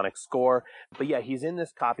this iconic score. But yeah, he's in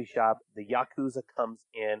this coffee shop. The Yakuza comes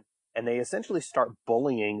in, and they essentially start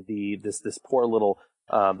bullying this poor little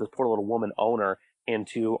woman owner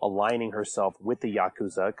into aligning herself with the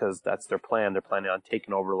Yakuza, because that's their plan. They're planning on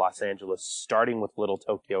taking over Los Angeles, starting with Little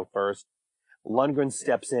Tokyo first. Lundgren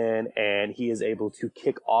steps in, and he is able to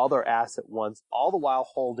kick all their ass at once, all the while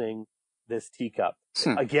holding this teacup.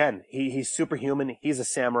 Again, he's superhuman. He's a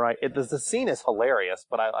samurai. The scene is hilarious,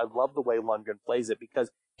 but I love the way Lundgren plays it,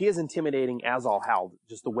 because he is intimidating as all hell.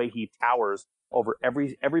 Just the way he towers over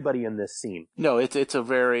everybody in this scene. No, it's a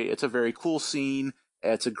very cool scene.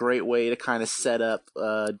 It's a great way to kind of set up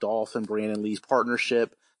Dolph and Brandon Lee's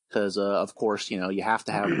partnership, because of course you have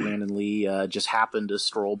to have Brandon Lee just happen to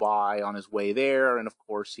stroll by on his way there, and of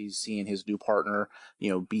course he's seeing his new partner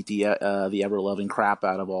beat the ever loving crap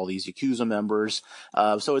out of all these Yakuza members.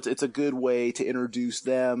 So it's a good way to introduce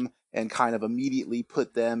them and kind of immediately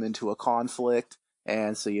put them into a conflict.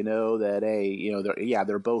 And so that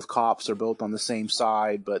they're both cops, they're both on the same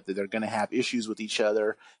side, but they're going to have issues with each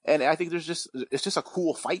other. And I think it's just a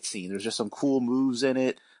cool fight scene. There's just some cool moves in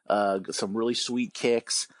it, some really sweet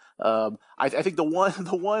kicks. I think the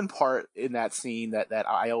one part in that scene that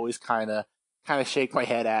I always kind of kind of shake my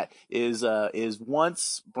head at is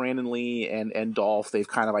once Brandon Lee and Dolph, they've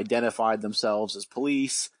kind of identified themselves as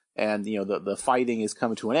police, and the fighting is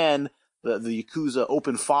coming to an end. The Yakuza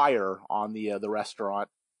open fire on the restaurant,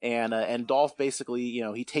 and Dolph basically,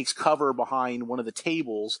 he takes cover behind one of the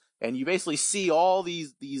tables, and you basically see all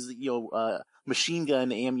these machine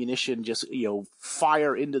gun ammunition just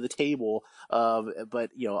fire into the table,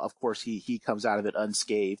 but of course he comes out of it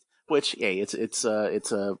unscathed. Which, hey, it's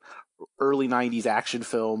a early 90s action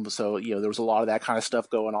film, so there was a lot of that kind of stuff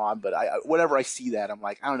going on. But whenever I see that, I'm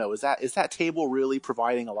like, I don't know, is that table really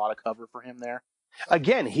providing a lot of cover for him there?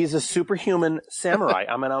 Again, he's a superhuman samurai.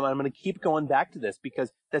 I'm going to keep going back to this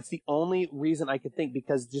because that's the only reason I could think,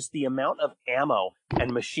 because just the amount of ammo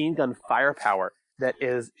and machine gun firepower that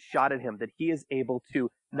is shot at him, that he is able to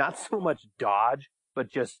not so much dodge, but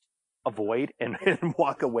just avoid and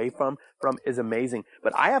walk away from is amazing.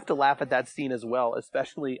 But I have to laugh at that scene as well,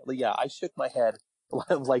 especially, I shook my head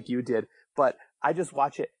like you did, but I just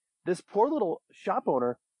watch it. This poor little shop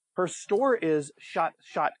owner, her store is shot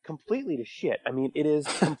completely to shit. I mean, it is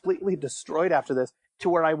completely destroyed after this, to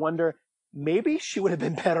where I wonder, maybe she would have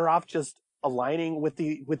been better off just aligning with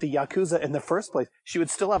the Yakuza in the first place. She would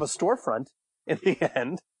still have a storefront in the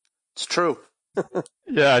end. It's true.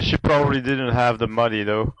 Yeah, she probably didn't have the money,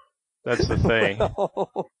 though. That's the thing.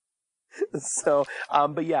 So,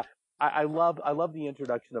 but yeah, I love the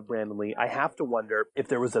introduction of Brandon Lee. I have to wonder if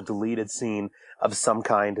there was a deleted scene of some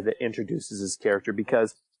kind that introduces his character,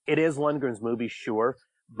 because it is Lundgren's movie, sure,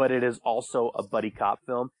 but it is also a buddy cop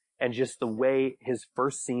film. And just the way his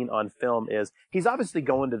first scene on film is, he's obviously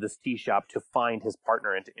going to this tea shop to find his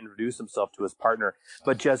partner and to introduce himself to his partner.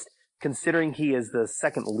 But just considering he is the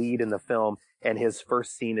second lead in the film, and his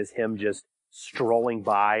first scene is him just strolling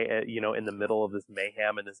by, in the middle of this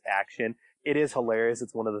mayhem and this action, it is hilarious.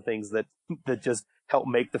 It's one of the things that just help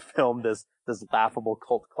make the film this laughable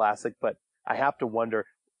cult classic. But I have to wonder,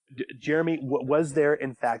 Jeremy, was there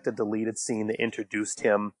in fact a deleted scene that introduced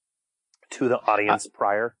him to the audience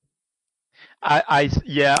prior? I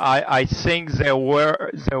think there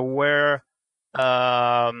were.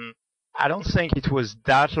 I don't think it was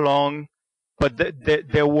that long, but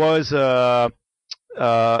there was there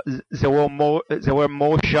were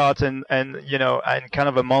more shots and kind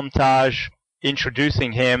of a montage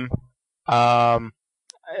introducing him,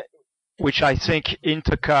 which I think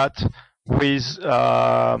intercut with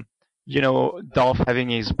Dolph having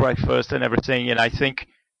his breakfast and everything. And I think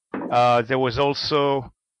there was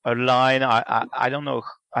also a line, I don't know,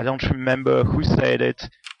 I don't remember who said it.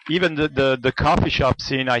 Even the coffee shop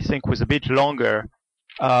scene, I think, was a bit longer.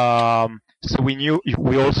 So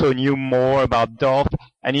we also knew more about Dolph,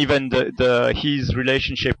 and even his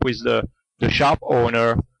relationship with the shop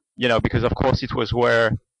owner, because of course it was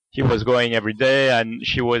where he was going every day, and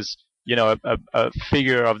she was, a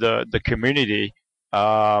figure of the community.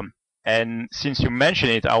 And since you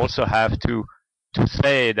mentioned it, I also have to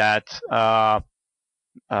say that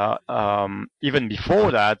even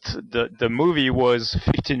before that, the movie was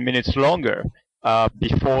 15 minutes longer.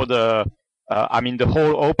 Before the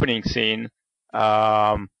whole opening scene,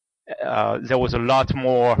 there was a lot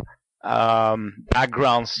more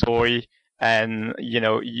background story, and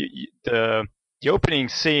the opening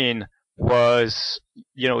scene was,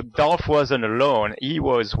 Dolph wasn't alone. He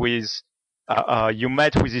was with you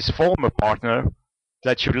met with his former partner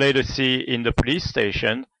that you later see in the police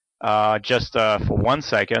station, just for 1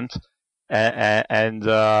 second, and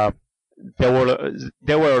there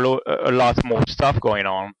were a lot more stuff going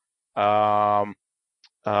on.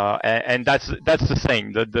 And that's the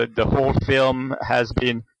thing. The whole film has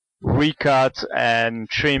been recut and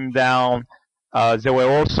trimmed down. There were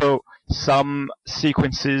also some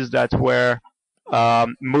sequences that were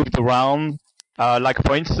moved around. Like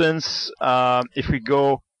for instance, if we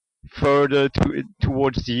go further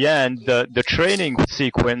towards the end, the training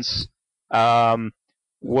sequence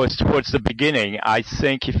was towards the beginning. I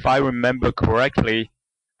think, if I remember correctly,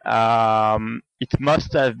 it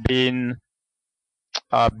must have been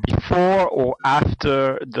before or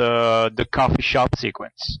after the coffee shop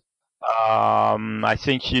sequence. I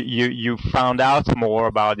think you found out more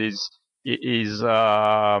about his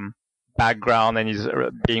background and his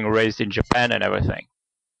being raised in Japan and everything.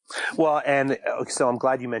 Well, and so I'm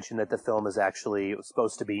glad you mentioned that the film is actually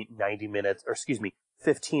supposed to be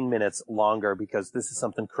 15 minutes longer, because this is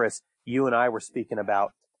something, Chris, you and I were speaking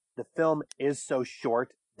about. The film is so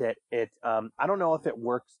short that it, I don't know if it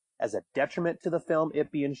works as a detriment to the film,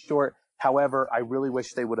 it being short. However, I really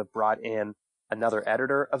wish they would have brought in another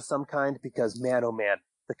editor of some kind, because man, oh man,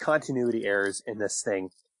 the continuity errors in this thing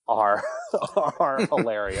are are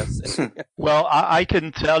hilarious. Well, I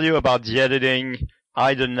can tell you about the editing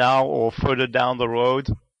either now or further down the road,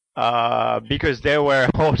 because there were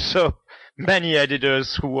also many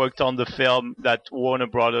editors who worked on the film that Warner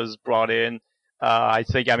Brothers brought in. I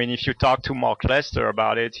think, I mean, if you talk to Mark Lester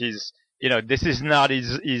about it, this is not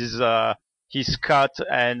his cut,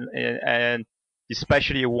 and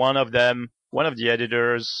especially one of the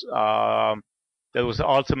editors, that was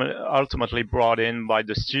ultimately brought in by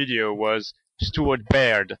the studio was Stuart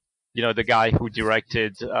Baird, the guy who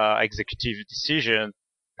directed Executive Decision,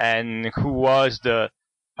 and who was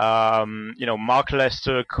Mark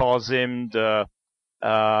Lester calls him the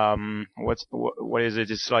what is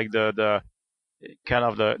it? It's like the kind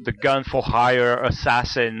of the gun for hire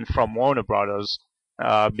assassin from Warner Brothers,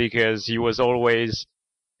 because he was always,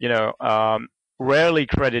 rarely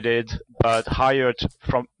credited, but hired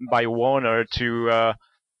by Warner to,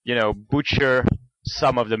 butcher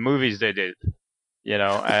some of the movies they did,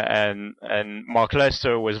 and Mark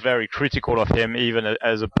Lester was very critical of him even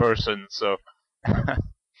as a person. So,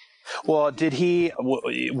 well, did he,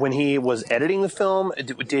 when he was editing the film,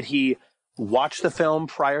 did he watch the film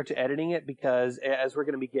prior to editing it? Because as we're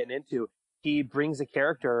going to be getting into, he brings a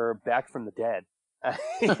character back from the dead,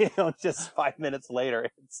 just 5 minutes later.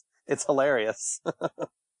 It's hilarious.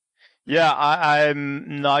 Yeah,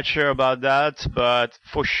 I'm not sure about that, but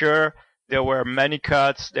for sure there were many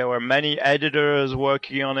cuts, there were many editors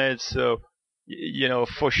working on it, so,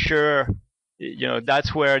 for sure,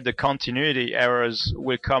 that's where the continuity errors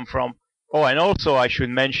will come from. Oh, and also I should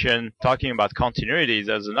mention, talking about continuities,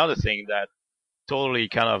 there's another thing that totally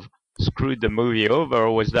kind of screwed the movie over,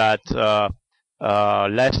 was that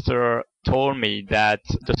Lester told me that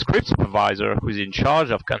the script supervisor who's in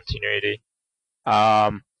charge of continuity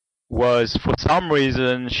was, for some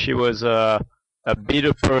reason, she was a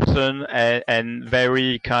bitter person and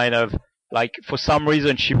very kind of like, for some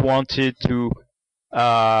reason she wanted to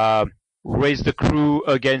raise the crew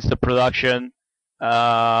against the production.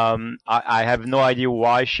 I have no idea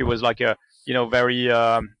why. She was like a very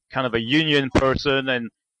kind of a union person,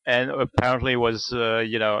 and apparently was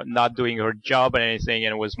not doing her job and anything,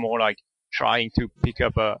 and was more like trying to pick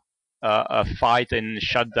up a fight and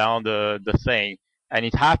shut down the thing. And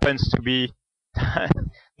it happens to be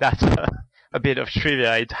that's a bit of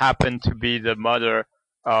trivia. It happened to be the mother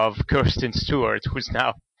of Kirsten Stewart, who's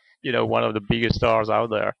now one of the biggest stars out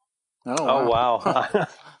there. Oh wow.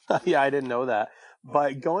 Yeah, I didn't know that.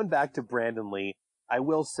 But going back to Brandon Lee, I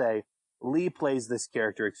will say Lee plays this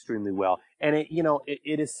character extremely well. And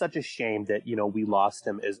it is such a shame that, we lost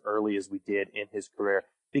him as early as we did in his career,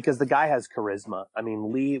 because the guy has charisma. I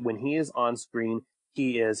mean, Lee, when he is on screen,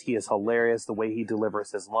 he is hilarious. The way he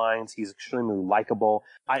delivers his lines, he's extremely likable.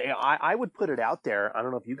 I would put it out there. I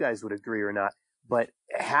don't know if you guys would agree or not, but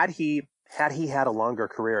had he had a longer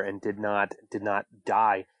career and did not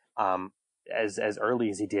die, as early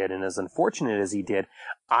as he did and as unfortunate as he did,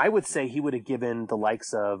 I would say he would have given the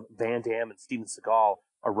likes of Van Damme and Steven Seagal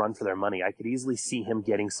a run for their money. I could easily see him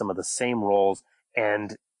getting some of the same roles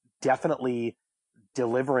and definitely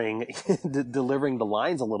delivering the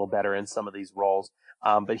lines a little better in some of these roles.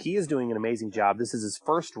 But he is doing an amazing job. This is his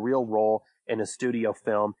first real role in a studio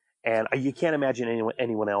film, and you can't imagine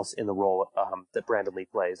anyone else in the role that Brandon Lee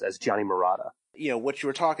plays as Johnny Murata. What you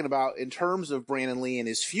were talking about in terms of Brandon Lee and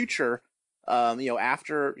his future,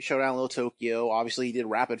 after Showdown in Little Tokyo, obviously he did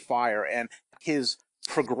Rapid Fire, and his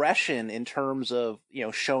progression in terms of,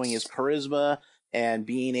 showing his charisma and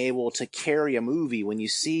being able to carry a movie. When you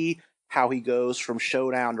see how he goes from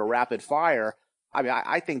Showdown to Rapid Fire, I mean,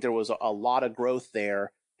 I think there was a lot of growth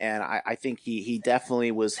there, and I think he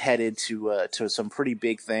definitely was headed to some pretty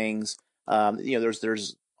big things.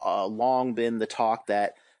 There's long been the talk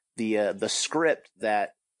that the script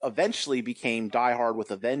that eventually became Die Hard with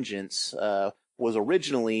a Vengeance was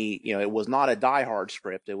originally, it was not a Die Hard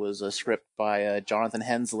script. It was a script by Jonathan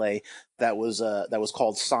Hensleigh that was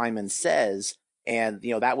called Simon Says, and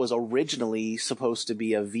that was originally supposed to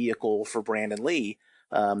be a vehicle for Brandon Lee.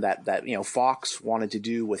 That Fox wanted to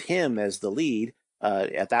do with him as the lead.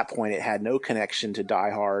 At that point, it had no connection to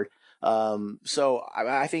Die Hard. So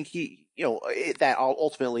I think that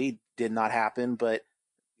ultimately did not happen, but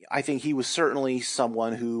I think he was certainly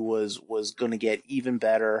someone who was going to get even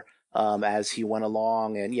better as he went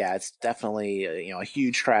along. And yeah, it's definitely a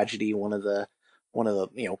huge tragedy. One of the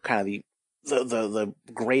kind of the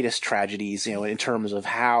greatest tragedies in terms of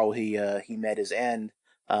how he met his end.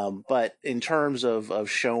 But in terms of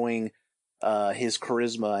showing his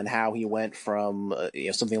charisma and how he went from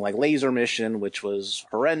something like Laser Mission, which was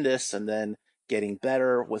horrendous, and then getting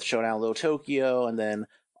better with Showdown in Little Tokyo, and then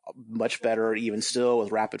much better even still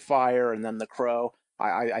with Rapid Fire and then The Crow.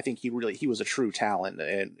 I think he was a true talent,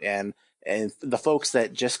 and the folks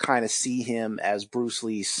that just kind of see him as Bruce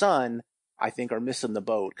Lee's son, I think, are missing the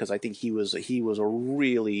boat, because I think he was a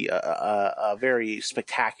really a very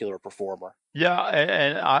spectacular performer. Yeah,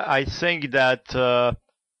 and I think that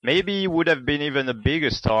maybe he would have been even a bigger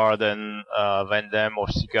star than Van Damme or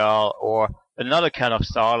Seagal or another kind of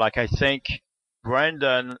star. Like, I think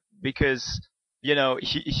Brandon, because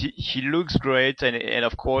he looks great, and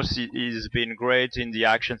of course he's been great in the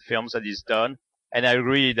action films that he's done. And I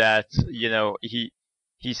agree that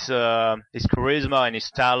his charisma and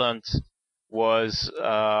his talent was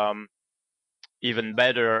even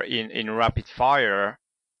better in Rapid Fire.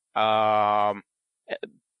 But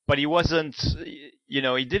he wasn't,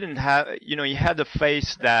 he didn't have, he had a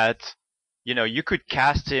face that, you could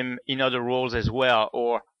cast him in other roles as well,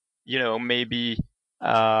 or, maybe,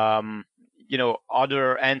 other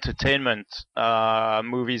entertainment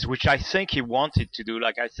movies, which I think he wanted to do.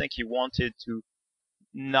 Like, I think he wanted to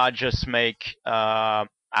not just make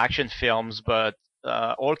action films, but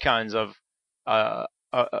all kinds of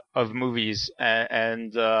movies.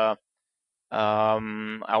 And I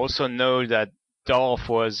also know that Dolph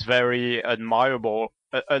was very admiring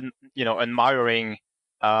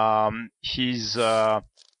his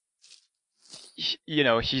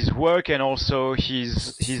his work and also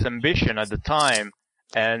his ambition at the time.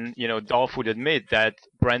 And Dolph would admit that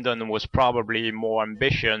Brandon was probably more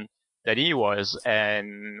ambitious than he was,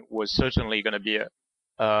 and was certainly going to be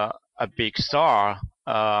a big star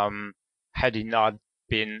had he not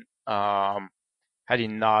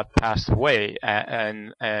passed away.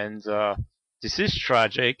 And this is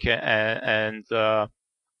tragic. And I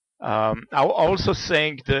also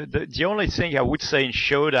think the only thing I would say in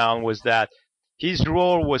Showdown was that his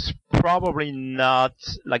role was probably not,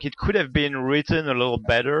 like, it could have been written a little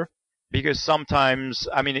better, because sometimes,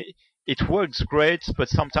 I mean, it works great, but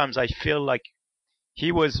sometimes I feel like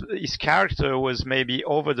his character was maybe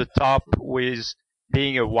over the top with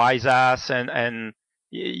being a wise ass and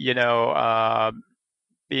being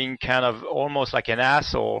kind of almost like an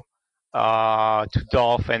asshole to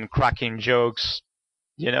Dolph, and cracking jokes,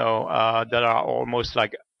 that are almost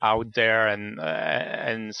like out there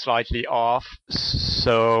and slightly off.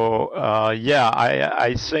 So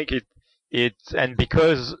I think it and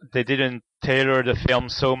because they didn't tailor the film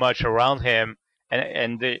so much around him,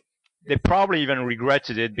 and they probably even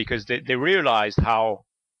regretted it, because they realized how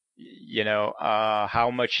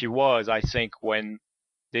much he was, I think, when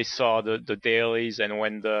they saw the dailies and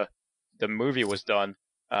when the movie was done.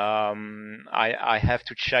 I have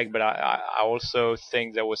to check, but I also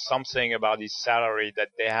think there was something about his salary that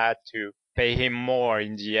they had to pay him more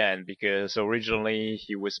in the end, because originally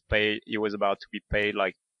he was about to be paid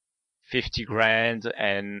like 50 grand,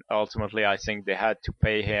 and ultimately I think they had to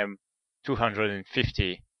pay him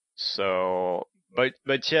 250. So,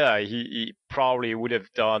 but yeah, he probably would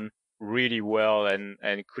have done really well and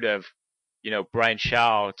could have, branched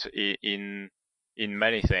out in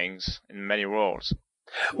many things, in many roles.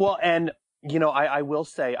 Well, and, I will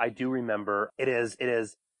say, I do remember it is,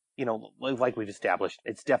 like we've established,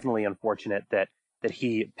 it's definitely unfortunate that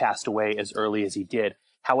he passed away as early as he did.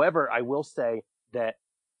 However, I will say that,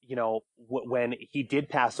 when he did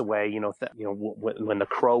pass away, when The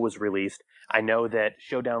Crow was released, I know that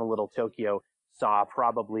Showdown in Little Tokyo saw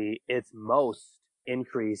probably its most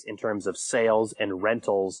increase in terms of sales and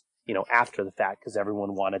rentals, after the fact, because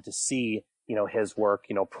everyone wanted to see, his work,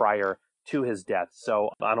 prior to his death. So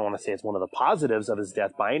I don't want to say it's one of the positives of his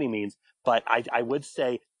death by any means, but I would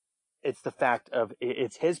say it's the fact of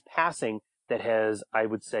it's his passing that has, I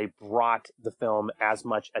would say, brought the film as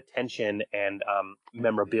much attention and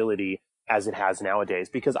memorability as it has nowadays.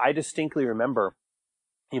 Because I distinctly remember,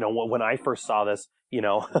 when I first saw this,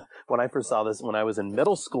 when I was in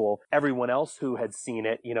middle school, everyone else who had seen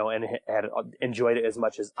it, and had enjoyed it as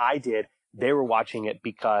much as I did, they were watching it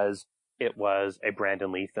because it was a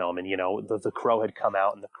Brandon Lee film, and the Crow had come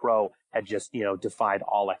out, and the Crow had just defied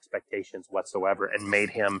all expectations whatsoever, and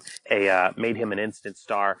made him an instant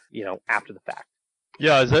star, after the fact.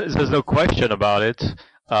 Yeah, there's no question about it.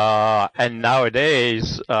 And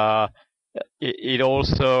nowadays, it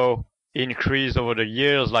also increased over the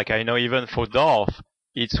years. Like, I know even for Dolph,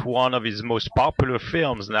 it's one of his most popular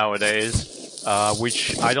films nowadays,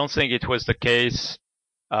 which I don't think it was the case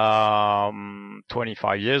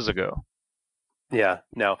 25 years ago. Yeah,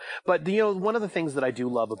 no. But, one of the things that I do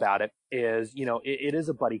love about it is, it is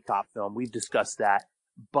a buddy cop film. We've discussed that.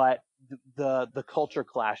 But the culture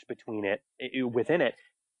clash within it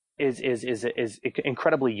is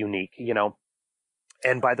incredibly unique,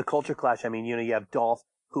 And by the culture clash, I mean, you have Dolph,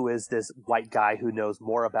 who is this white guy who knows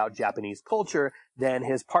more about Japanese culture than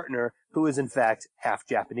his partner, who is in fact half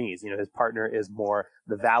Japanese. His partner is more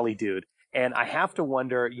the Valley dude. And I have to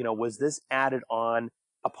wonder, was this added on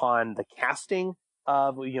upon the casting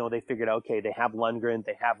of, they figured, okay, they have Lundgren,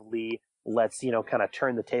 they have Lee, let's, kind of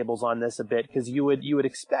turn the tables on this a bit, because you would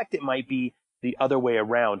expect it might be the other way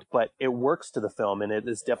around, but it works to the film, and it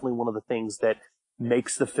is definitely one of the things that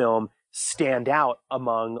makes the film stand out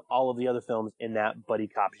among all of the other films in that buddy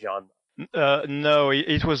cop genre. No,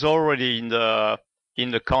 it was already in the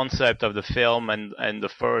concept of the film and the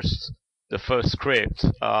first script.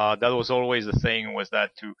 That was always the thing, was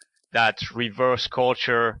that reverse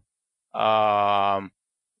culture,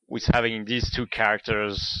 with having these two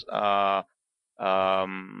characters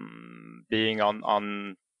being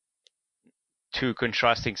on two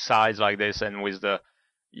contrasting sides like this, and with the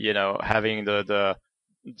having the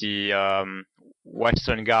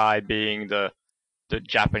Western guy being the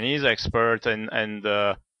Japanese expert, and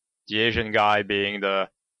the Asian guy being the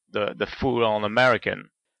full-on American.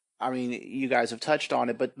 I mean, you guys have touched on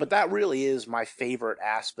it, but that really is my favorite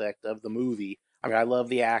aspect of the movie. I mean, I love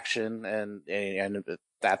the action, and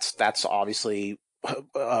that's obviously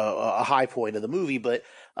a high point of the movie, but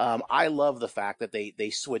I love the fact that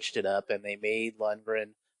they switched it up and they made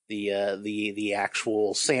Lundgren the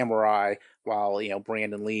actual samurai, while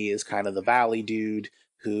Brandon Lee is kind of the Valley dude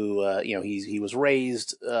who he was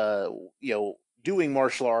raised doing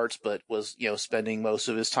martial arts, but was spending most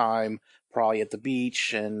of his time probably at the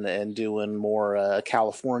beach and doing more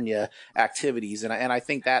California activities, and I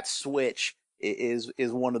think that switch is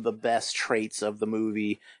one of the best traits of the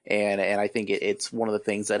movie, and I think it's one of the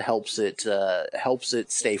things that helps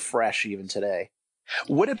it stay fresh even today.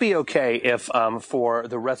 Would it be okay if, for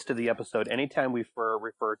the rest of the episode, anytime we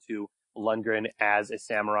refer to Lundgren as a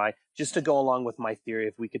samurai, just to go along with my theory,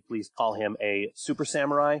 if we could please call him a super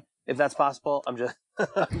samurai, if that's possible? I'm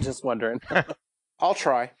just wondering. I'll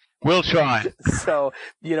try. We'll try. So,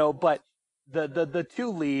 but the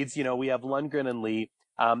two leads, we have Lundgren and Lee.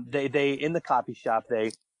 They in the copy shop,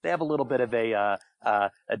 they have a little bit of a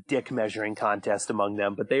dick measuring contest among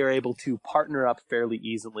them, but they are able to partner up fairly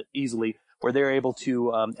easily, where they're able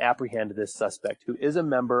to apprehend this suspect, who is a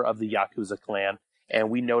member of the Yakuza clan. And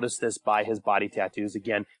we notice this by his body tattoos,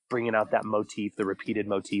 again, bringing out that motif, the repeated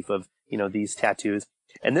motif of, these tattoos.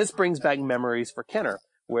 And this brings back memories for Kenner,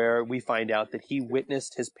 where we find out that he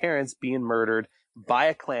witnessed his parents being murdered by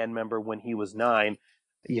a clan member when he was 9.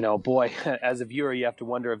 Boy, as a viewer, you have to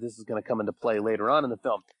wonder if this is going to come into play later on in the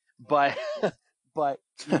film. But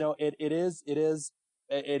it is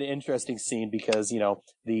an interesting scene, because,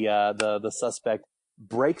 the suspect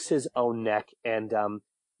breaks his own neck, and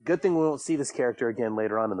good thing we won't see this character again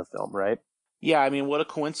later on in the film, right? Yeah, I mean, what a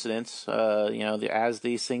coincidence. As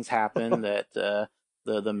these things happen, that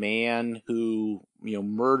the man who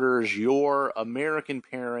murders your American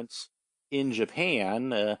parents in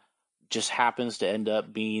Japan just happens to end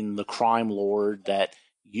up being the crime lord that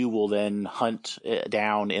you will then hunt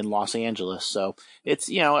down in Los Angeles. So it's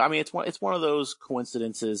it's one of those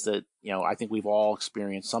coincidences that I think we've all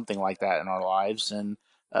experienced something like that in our lives, and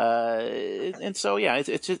so yeah,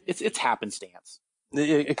 it's happenstance.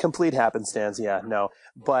 A complete happenstance, yeah, no.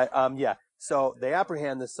 But, so they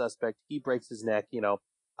apprehend the suspect, he breaks his neck,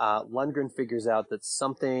 Lundgren figures out that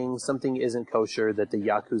something isn't kosher, that the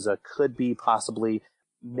Yakuza could be possibly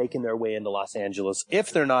making their way into Los Angeles,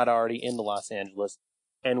 if they're not already into Los Angeles.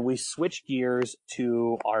 And we switch gears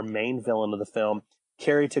to our main villain of the film,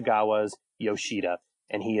 Cary Tagawa's Yoshida,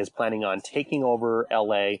 and he is planning on taking over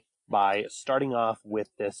LA by starting off with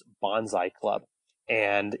this bonsai club.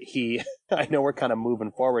 And I know we're kind of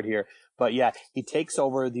moving forward here, but yeah, he takes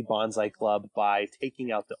over the bonsai club by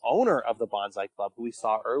taking out the owner of the bonsai club, who we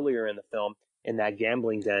saw earlier in the film in that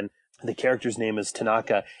gambling den. The character's name is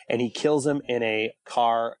Tanaka, and he kills him in a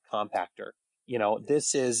car compactor.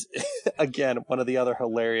 This is, again, one of the other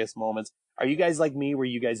hilarious moments. Are you guys like me, where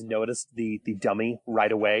you guys noticed the dummy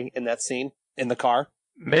right away in that scene in the car?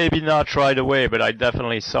 Maybe not right away, but I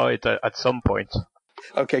definitely saw it at some point.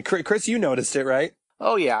 Okay, Chris, you noticed it, right?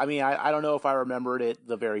 Oh yeah, I mean, I don't know if I remembered it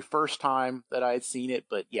the very first time that I had seen it,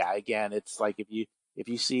 but yeah, again, it's like if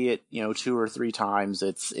you see it, 2 or 3 times,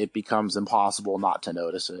 it becomes impossible not to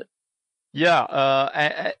notice it.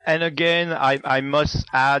 Yeah, and again, I must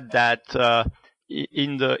add that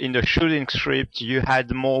in the shooting script, you had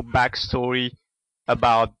more backstory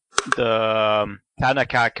about the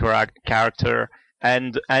Tanaka character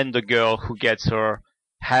and the girl who gets her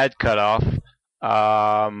head cut off.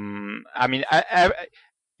 I mean,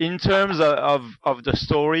 in terms of the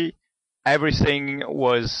story, everything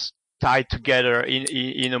was tied together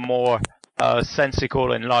in a more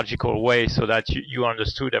sensical and logical way, so that you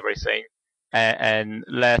understood everything, and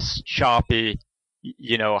less choppy,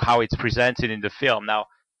 how it's presented in the film. Now,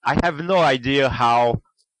 I have no idea how,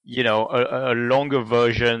 a longer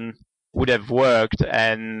version would have worked,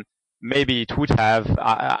 and maybe it would have.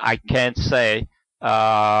 I can't say.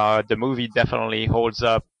 The movie definitely holds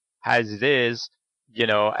up as it is,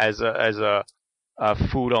 as a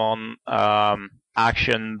full-on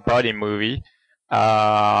action buddy movie.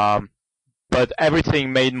 But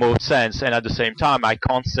everything made more sense, and at the same time, I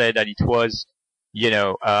can't say that it was,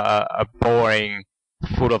 a boring,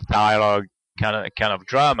 full of dialogue kind of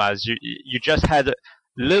dramas. You just had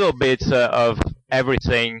little bits of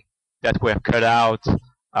everything that were cut out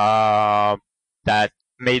that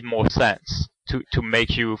made more sense to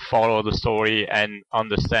make you follow the story and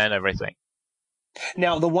understand everything.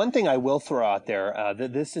 Now, the one thing I will throw out there,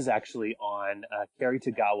 this is actually on Cary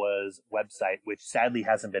Tagawa's website, which sadly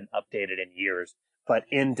hasn't been updated in years. But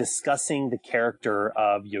in discussing the character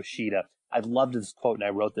of Yoshida, I loved this quote, and I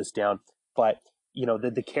wrote this down. But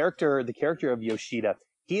the character of Yoshida,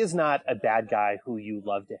 he is not a bad guy who you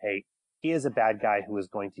love to hate. He is a bad guy who is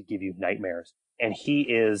going to give you nightmares. And he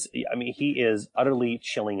is utterly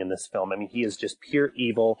chilling in this film. I mean, he is just pure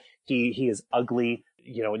evil. He is ugly,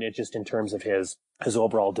 and it just in terms of his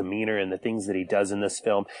overall demeanor and the things that he does in this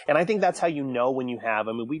film. And I think that's how you know when you have,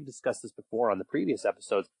 we've discussed this before on the previous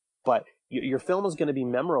episodes, but your film is going to be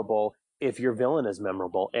memorable if your villain is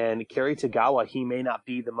memorable. And Cary Tagawa, he may not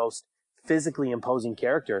be the most physically imposing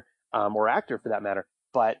character, or actor for that matter,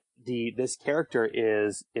 but this character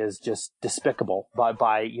is just despicable by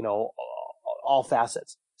all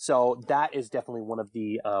facets. So that is definitely one of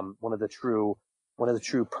the true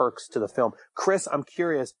perks to the film. Chris, I'm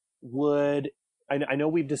curious, I know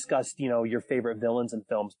we've discussed, your favorite villains in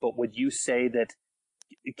films, but would you say that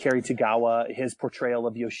Cary Tagawa, his portrayal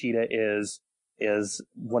of Yoshida is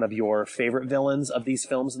one of your favorite villains of these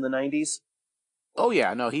films in the 90s? Oh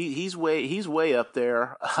yeah, no, he's way up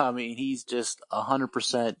there. I mean, he's just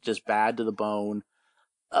 100% just bad to the bone.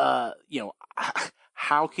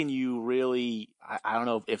 How can you really, I don't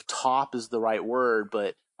know if top is the right word,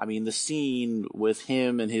 but I mean, the scene with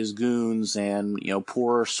him and his goons and,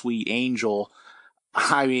 poor sweet Angel,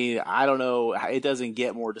 I mean, I don't know, it doesn't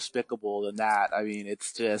get more despicable than that. I mean,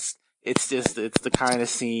 it's the kind of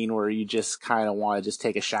scene where you just kind of want to just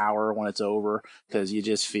take a shower when it's over, because you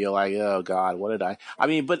just feel like, oh God, what did I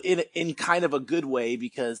mean, but in kind of a good way,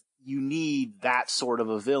 because you need that sort of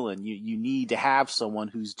a villain. You need to have someone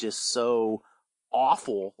who's just so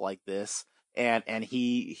awful like this, and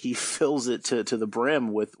he fills it to the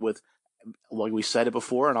brim with like we said it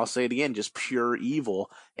before, and I'll say it again, just pure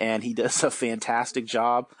evil. And he does a fantastic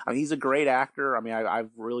job. I mean, he's a great actor. I mean,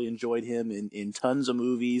 I've really enjoyed him in tons of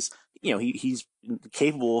movies. He's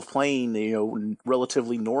capable of playing,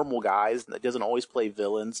 relatively normal guys. That doesn't always play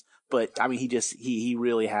villains, but I mean, he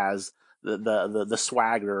really has the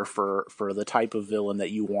swagger for the type of villain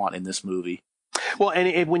that you want in this movie. Well,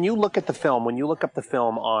 and when you look up the film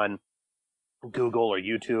on Google or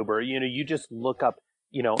YouTube, or you just look up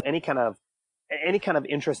any kind of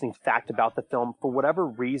interesting fact about the film, for whatever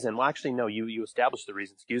reason. Well, actually, no, you established the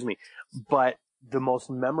reason. Excuse me, but the most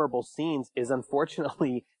memorable scenes is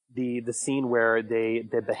unfortunately the scene where they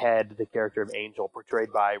behead the character of Angel,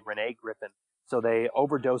 portrayed by Renee Griffin. So they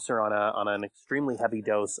overdose her on an extremely heavy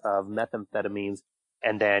dose of methamphetamines,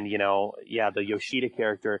 and then the Yoshida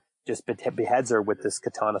character just beheads her with this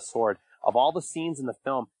katana sword. Of all the scenes in the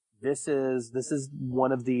film, this is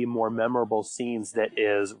one of the more memorable scenes that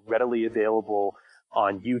is readily available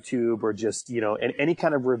on YouTube, or just in any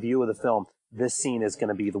kind of review of the film. This scene is going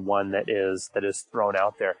to be the one that is thrown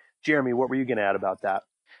out there. Jeremy, what were you going to add about that?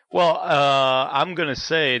 Well, I'm going to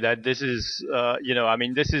say that this is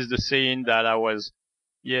this is the scene that I was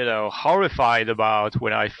horrified about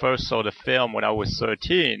when I first saw the film when I was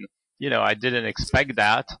 13. I didn't expect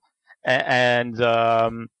that. And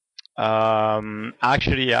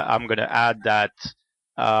actually, I'm going to add that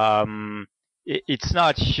it's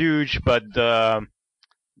not huge, but the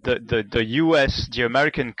the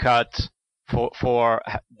American cut for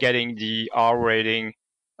getting the R rating,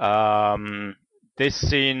 this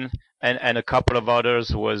scene and a couple of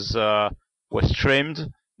others was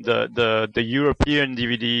trimmed. The European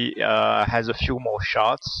DVD has a few more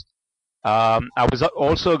shots. I was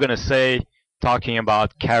also going to say, talking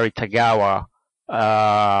about Cary Tagawa,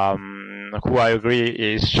 who I agree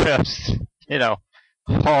is just,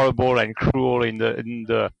 horrible and cruel in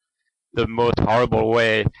the most horrible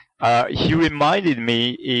way. He reminded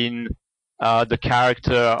me in the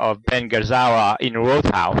character of Ben Gazzara in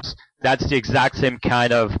Roadhouse. That's the exact same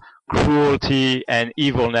kind of cruelty and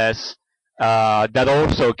evilness that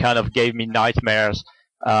also kind of gave me nightmares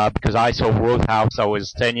because I saw Roadhouse. I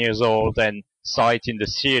was 10 years old and saw it in the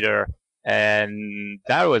theater, and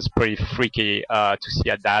that was pretty freaky to see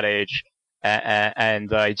at that age.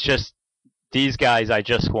 And it's just these guys. I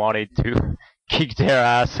just wanted to kick their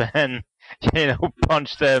ass and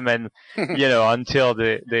punch them, and until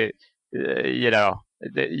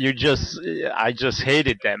I just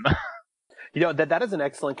hated them. That is an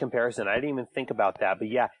excellent comparison. I didn't even think about that, but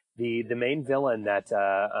yeah, the main villain that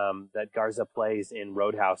Garza plays in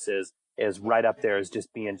Roadhouse is right up there as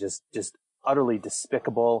just being just utterly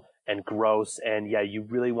despicable and gross. And yeah, you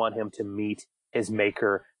really want him to meet his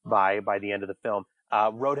maker by the end of the film.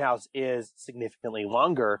 Roadhouse is significantly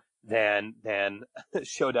longer than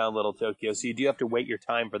Showdown Little Tokyo, so you do have to wait your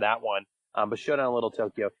time for that one. But Showdown Little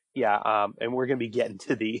Tokyo, yeah, and we're gonna be getting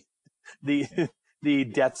to the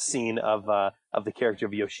death scene of the character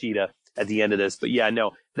of Yoshida at the end of this. But yeah,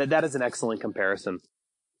 no, that is an excellent comparison.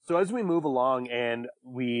 So as we move along and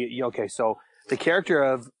so the character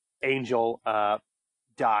of Angel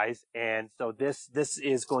dies, and so this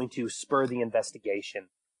is going to spur the investigation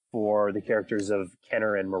for the characters of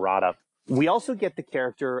Kenner and Murata. We also get the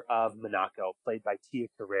character of Minako, played by Tia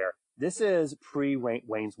Carrere. This is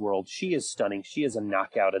pre-Wayne's World. She is stunning. She is a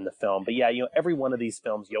knockout in the film. But yeah, every one of these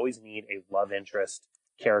films, you always need a love interest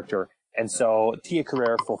character. And so Tia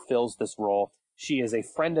Carrere fulfills this role. She is a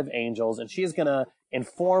friend of Angel's, and she is going to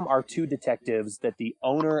inform our two detectives that the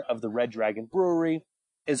owner of the Red Dragon Brewery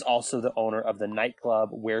is also the owner of the nightclub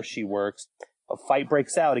where she works. A fight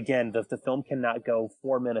breaks out. Again, the film cannot go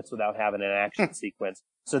 4 minutes without having an action sequence.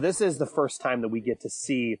 So this is the first time that we get to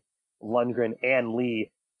see Lundgren and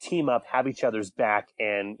Lee team up, have each other's back,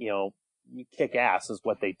 and, kick ass is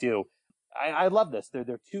what they do. I love this. They're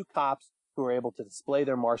two cops who are able to display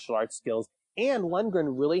their martial arts skills. And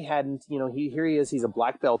Lundgren really hadn't, here he is, he's a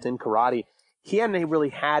black belt in karate. He hadn't really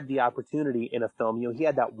had the opportunity in a film. He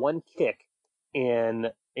had that one kick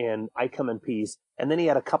in I Come in Peace, and then he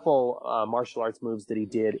had a couple martial arts moves that he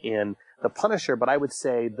did in The Punisher, but I would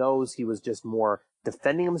say those he was just more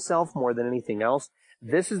defending himself more than anything else.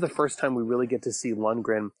 This is the first time we really get to see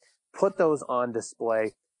Lundgren put those on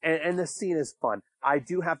display, and this scene is fun. I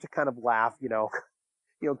do have to kind of laugh,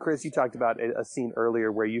 Chris, you talked about a scene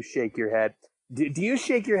earlier where you shake your head. Do you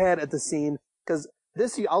shake your head at the scene? Because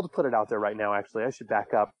I'll put it out there right now, actually. I should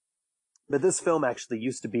back up. But this film actually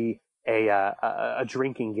used to be a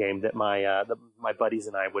drinking game that my buddies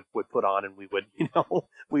and I would put on, and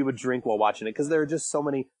we would drink while watching it, because there are just so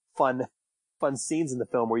many fun scenes in the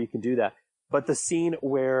film where you can do that. But the scene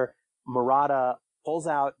where Murata pulls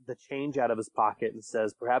out the change out of his pocket and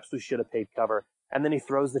says, "Perhaps we should have paid cover," and then he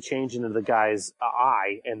throws the change into the guy's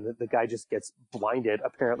eye, and the guy just gets blinded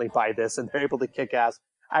apparently by this, and they're able to kick ass.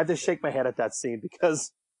 I have to shake my head at that scene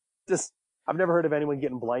because I've never heard of anyone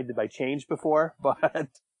getting blinded by change before, but.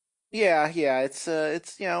 Yeah, it's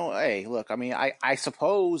hey, look, I mean, I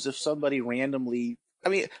suppose if somebody randomly, I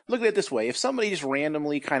mean, look at it this way, if somebody just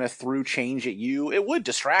randomly kind of threw change at you, it would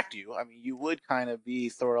distract you. I mean, you would kind of be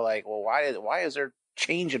sort of like, well, why is there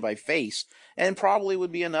change in my face? And probably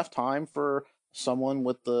would be enough time for someone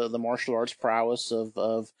with the martial arts prowess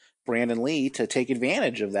of Brandon Lee to take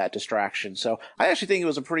advantage of that distraction. So I actually think it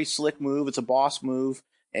was a pretty slick move. It's a boss move,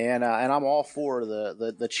 and I'm all for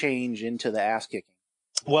the change into the ass kicking.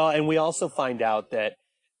 Well, and we also find out that,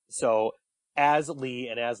 so as Lee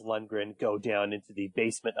and as Lundgren go down into the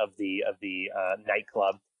basement of the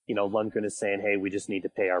nightclub, Lundgren is saying, "Hey, we just need to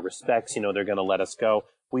pay our respects. They're going to let us go."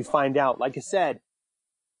 We find out, like I said,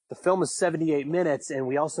 the film is 78 minutes, and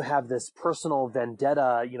we also have this personal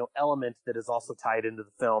vendetta, element that is also tied into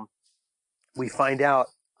the film. We find out,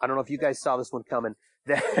 I don't know if you guys saw this one coming,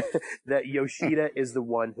 that Yoshida is the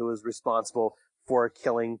one who is responsible for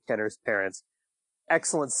killing Kenner's parents.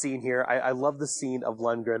 Excellent scene here. I love the scene of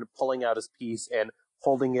Lundgren pulling out his piece and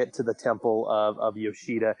holding it to the temple of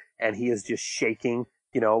Yoshida, and he is just shaking,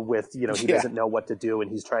 he doesn't know what to do, and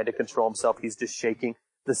he's trying to control himself. He's just shaking.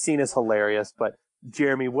 The scene is hilarious, but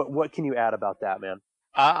Jeremy, what can you add about that, man?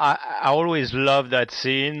 I always love that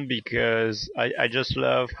scene because I just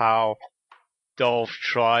love how Dolph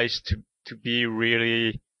tries to be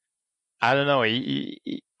really, I don't know,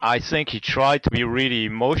 I think he tried to be really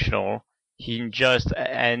emotional. He's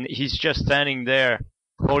just standing there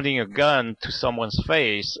holding a gun to someone's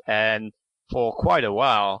face, and for quite a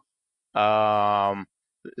while. So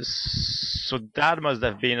that must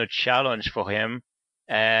have been a challenge for him.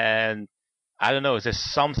 And I don't know, there's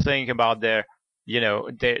something about their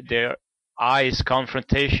eyes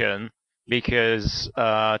confrontation, because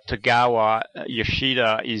Tagawa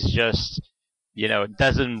Yoshida is just,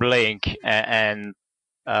 doesn't blink, and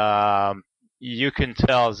you can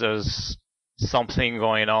tell there's something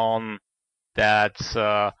going on that's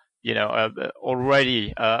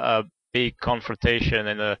already a big confrontation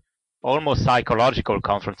and a almost psychological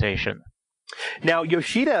confrontation. Now,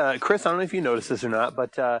 Yoshida, Chris, I don't know if you noticed this or not,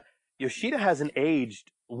 but Yoshida hasn't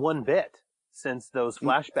aged one bit since those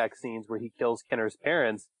flashback scenes where he kills Kenner's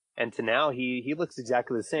parents, and to now he looks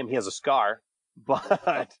exactly the same. He has a scar,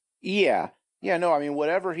 but Yeah. Yeah, no, I mean,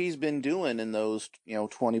 whatever he's been doing in those,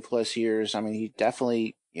 20 plus years, I mean, he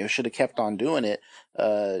definitely, should have kept on doing it.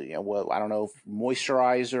 I don't know,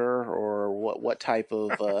 moisturizer or what type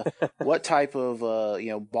of,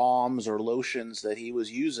 balms or lotions that he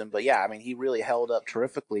was using. But yeah, I mean, he really held up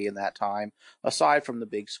terrifically in that time, aside from the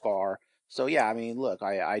big scar. So yeah, I mean, look,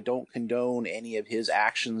 I don't condone any of his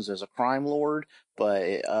actions as a crime lord,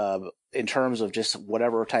 but in terms of just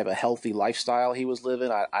whatever type of healthy lifestyle he was living,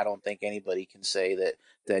 I don't think anybody can say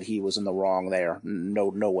that he was in the wrong there.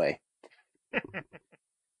 No way.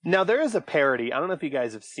 Now there is a parody. I don't know if you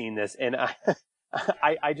guys have seen this, and I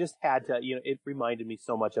just had to, it reminded me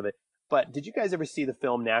so much of it. But did you guys ever see the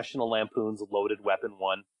film National Lampoon's Loaded Weapon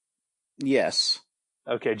 1? Yes.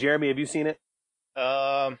 Okay, Jeremy, have you seen it?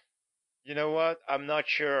 You know what? I'm not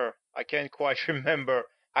sure. I can't quite remember.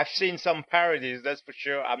 I've seen some parodies, that's for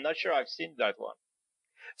sure. I'm not sure I've seen that one.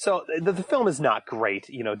 So the film is not great,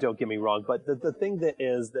 don't get me wrong, but the thing that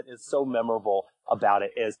is so memorable about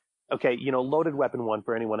it is, okay, Loaded Weapon 1,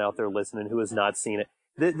 for anyone out there listening who has not seen it,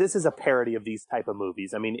 this is a parody of these type of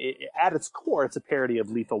movies. I mean, at its core, it's a parody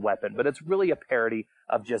of Lethal Weapon, but it's really a parody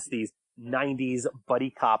of just these 90s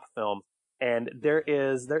buddy cop films. And there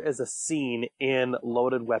is a scene in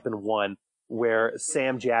Loaded Weapon 1 where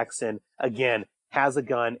Sam Jackson, again, has a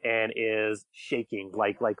gun and is shaking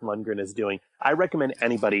like Lundgren is doing. I recommend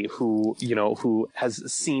anybody who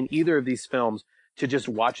has seen either of these films to just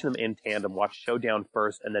watch them in tandem, watch Showdown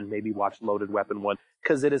first and then maybe watch Loaded Weapon 1,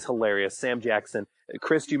 because it is hilarious. Sam Jackson.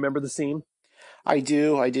 Chris, do you remember the scene? I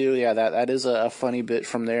do. Yeah, that is a funny bit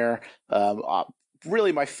from there.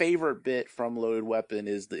 Really, my favorite bit from Loaded Weapon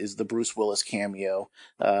is the Bruce Willis cameo.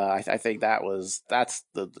 I think that's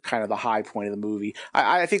the kind of the high point of the movie.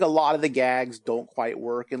 I think a lot of the gags don't quite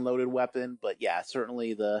work in Loaded Weapon, but yeah,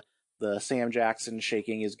 certainly the Sam Jackson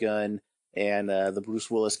shaking his gun and the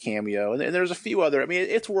Bruce Willis cameo, and there's a few other. I mean,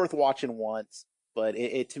 it's worth watching once, but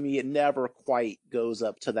it to me it never quite goes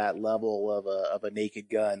up to that level of a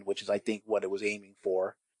Naked Gun, which is I think what it was aiming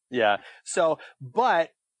for. Yeah. So,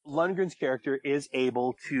 but Lundgren's character is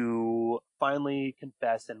able to finally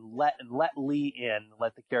confess and let Lee in,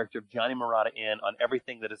 let the character of Johnny Murata in on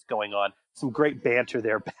everything that is going on. Some great banter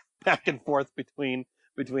there, back and forth between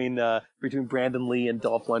Brandon Lee and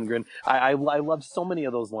Dolph Lundgren. I love so many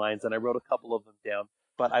of those lines, and I wrote a couple of them down.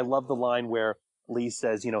 But I love the line where Lee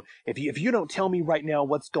says, if you don't tell me right now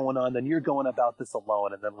what's going on, then you're going about this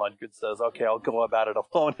alone. And then Lundgren says, okay, I'll go about it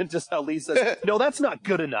alone. And just how Lee says, no, that's not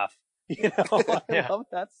good enough. I love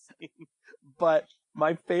that scene. But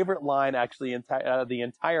my favorite line, actually, the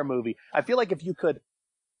entire movie, I feel like if you could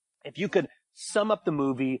sum up the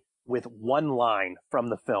movie with one line from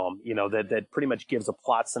the film, that pretty much gives a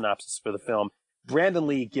plot synopsis for the film, Brandon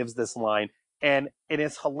Lee gives this line, and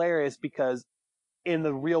it's hilarious because in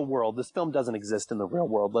the real world, this film doesn't exist in the real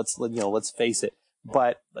world. Let's face it.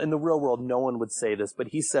 But in the real world, no one would say this. But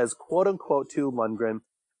he says, quote unquote, to Lundgren,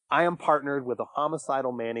 I am partnered with a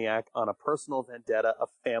homicidal maniac on a personal vendetta of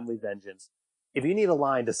family vengeance. If you need a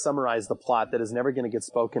line to summarize the plot that is never going to get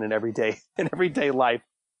spoken in everyday life,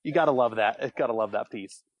 you gotta love that. Gotta love that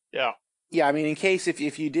piece. Yeah. Yeah, I mean, in case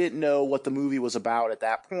if you didn't know what the movie was about at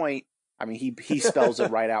that point, I mean, he spells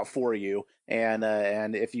it right out for you. And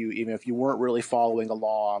if you weren't really following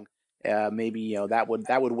along, maybe that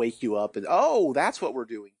would wake you up and that's what we're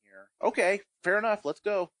doing here. Okay, fair enough. Let's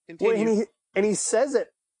go. Continue. Well, and he says it.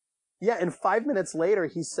 Yeah, and 5 minutes later,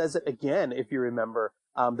 he says it again, if you remember.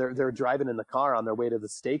 They're driving in the car on their way to the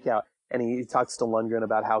stakeout, and he talks to Lundgren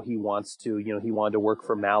about how he wants to, he wanted to work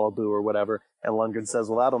for Malibu or whatever. And Lundgren says,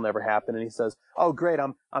 well, that'll never happen. And he says, oh, great,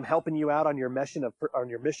 I'm helping you out on your mission of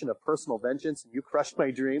personal vengeance, and you crushed my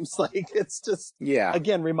dreams. Like, it's just,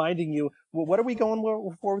 again, reminding you, well, what are we going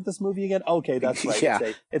for with this movie again? Okay, that's right.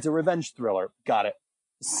 Yeah. It's a revenge thriller. Got it.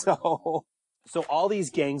 So all these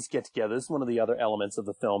gangs get together. This is one of the other elements of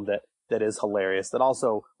the film that is hilarious, that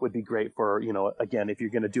also would be great for, again, if you're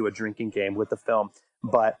going to do a drinking game with the film.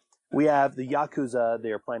 But we have the Yakuza.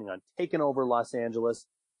 They are planning on taking over Los Angeles.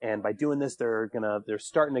 And by doing this, they're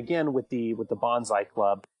starting again with the Bonsai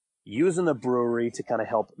Club, using the brewery to kind of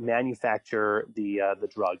help manufacture the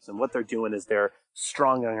drugs. And what they're doing is they're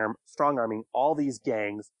strong arming all these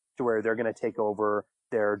gangs to where they're going to take over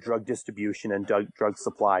their drug distribution and drug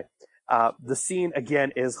supply. The scene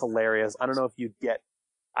again is hilarious. I don't know if you'd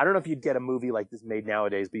get a movie like this made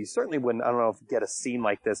nowadays, but you certainly wouldn't. I don't know if you'd get a scene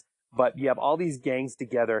like this. But you have all these gangs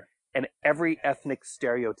together, and every ethnic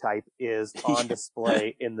stereotype is on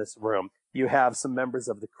display in this room. You have some members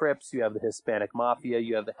of the Crips, you have the Hispanic Mafia,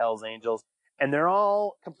 you have the Hells Angels, and they're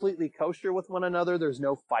all completely kosher with one another. There's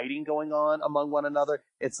no fighting going on among one another.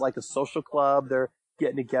 It's like a social club. They're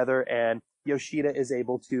getting together, and Yoshida is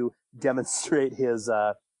able to demonstrate his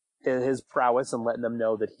prowess and letting them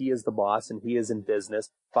know that he is the boss and he is in business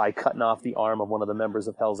by cutting off the arm of one of the members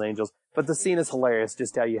of Hell's Angels. But the scene is hilarious,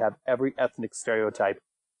 just how you have every ethnic stereotype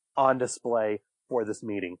on display for this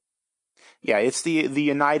meeting. Yeah, it's the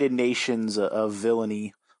United Nations of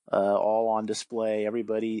villainy, all on display.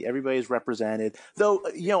 Everybody's represented. Though,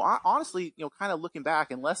 honestly, kind of looking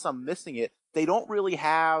back, unless I'm missing it, they don't really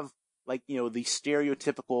have like, the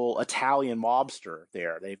stereotypical Italian mobster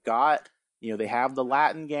there. They've got, they have the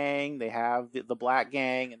Latin gang, they have the black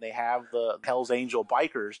gang, and they have the Hell's Angel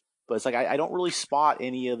bikers. But it's like I don't really spot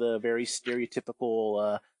any of the very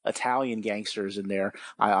stereotypical Italian gangsters in there.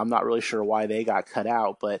 I'm not really sure why they got cut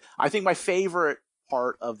out. But I think my favorite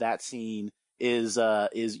part of that scene is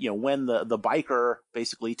when the biker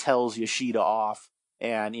basically tells Yoshida off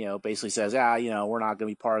and basically says, we're not going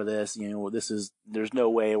to be part of this. There's no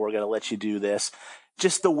way we're going to let you do this.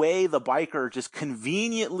 Just the way the biker just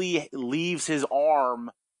conveniently leaves his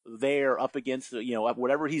arm there up against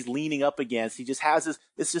whatever he's leaning up against. He just has this,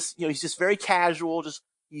 it's just, he's just very casual,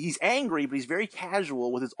 he's angry, but he's very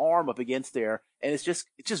casual with his arm up against there. And it's just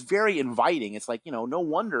very inviting. It's like, no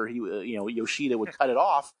wonder Yoshida would cut it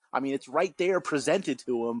off. I mean, it's right there presented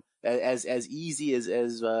to him as easy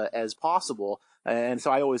as possible. And so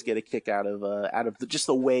I always get a kick out of just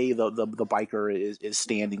the way the biker is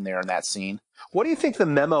standing there in that scene. What do you think the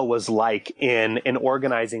memo was like in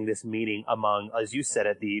organizing this meeting among, as you said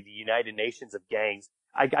it, the United Nations of gangs?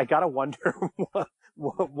 I gotta wonder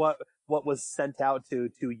what was sent out to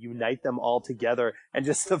unite them all together, and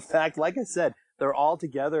just the fact, like I said, they're all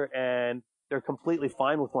together and they're completely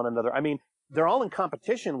fine with one another. I mean, they're all in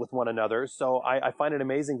competition with one another, so I find it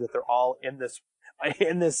amazing that they're all in this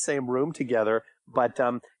same room together. But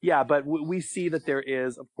but we see that there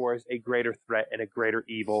is, of course, a greater threat and a greater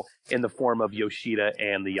evil in the form of Yoshida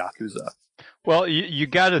and the Yakuza. Well, you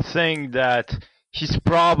got to think that he's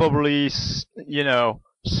probably,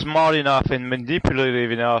 smart enough and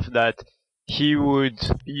manipulative enough that he would,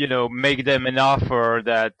 make them an offer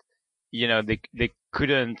that, they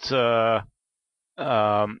couldn't,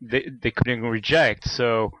 they couldn't reject.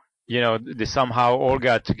 So, they somehow all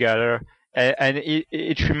got together. And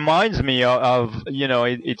it reminds me of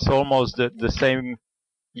it's almost the same,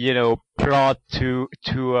 plot to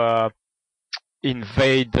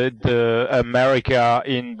invade the America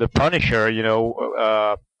in The Punisher,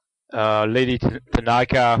 Lady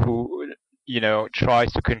Tanaka, who,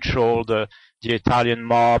 tries to control the Italian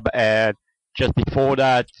mob. And just before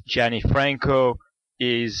that, Gianni Franco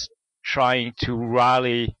is trying to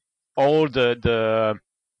rally all the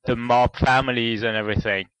mob families and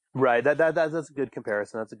everything. Right. That's a good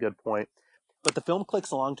comparison. That's a good point. But the film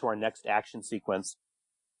clicks along to our next action sequence,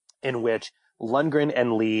 in which Lundgren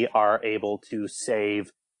and Lee are able to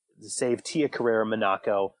save Tia Carrere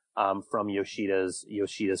Minako from Yoshida's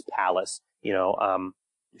palace.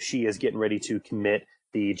 She is getting ready to commit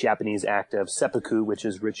the Japanese act of seppuku, which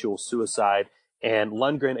is ritual suicide. And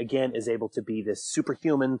Lundgren again is able to be this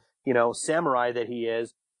superhuman, samurai that he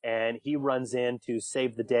is, and he runs in to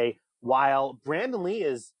save the day, while Brandon Lee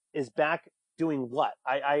is back doing what?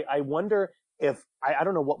 I wonder if, I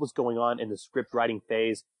don't know what was going on in the script writing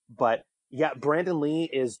phase, but yeah, Brandon Lee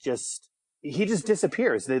he just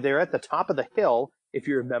disappears. They're at the top of the hill, if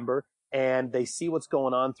you remember, and they see what's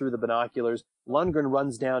going on through the binoculars. Lundgren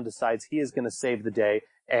runs down, decides he is going to save the day.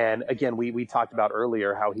 And again, we talked about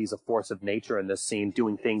earlier how he's a force of nature in this scene,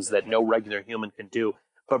 doing things that no regular human can do.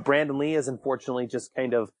 But Brandon Lee is unfortunately just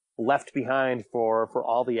kind of left behind for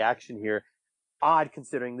all the action here. Odd,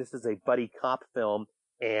 considering this is a buddy cop film,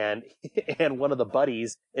 and one of the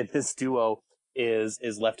buddies in this duo is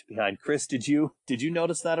left behind. Chris, did you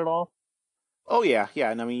notice that at all? Oh yeah,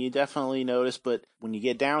 and I mean you definitely notice, but when you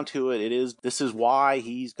get down to it, this is why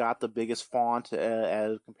he's got the biggest font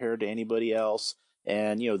as compared to anybody else,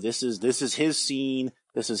 and this is his scene,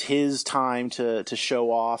 this is his time to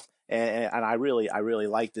show off. And I really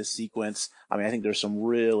like this sequence. I mean, I think there's some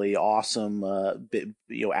really awesome,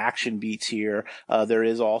 action beats here. There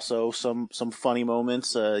is also some funny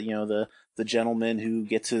moments. The gentleman who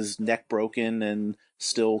gets his neck broken and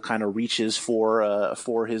still kind of reaches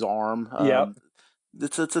for his arm. Yep.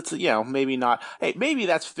 It's maybe not. Hey, maybe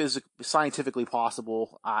that's scientifically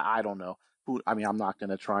possible. I don't know. I mean, I'm not going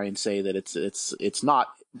to try and say that it's not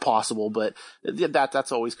possible, but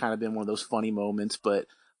that's always kind of been one of those funny moments. But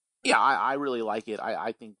yeah, I really like it.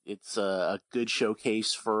 I think it's a good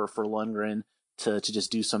showcase for Lundgren to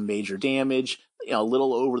just do some major damage. A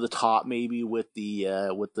little over the top maybe with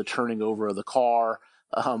the turning over of the car.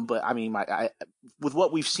 But I mean, with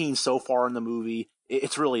what we've seen so far in the movie,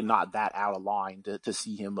 it's really not that out of line to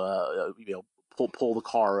see him, pull the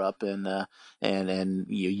car up and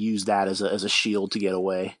use that as a shield to get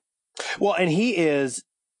away. Well, and he is,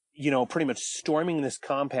 pretty much storming this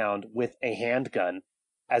compound with a handgun,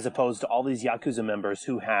 as opposed to all these Yakuza members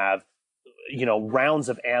who have, rounds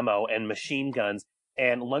of ammo and machine guns.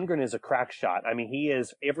 And Lundgren is a crack shot. I mean,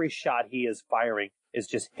 every shot he is firing is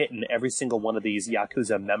just hitting every single one of these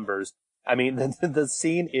Yakuza members. I mean, the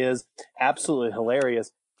scene is absolutely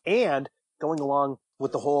hilarious. And going along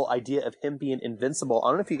with the whole idea of him being invincible, I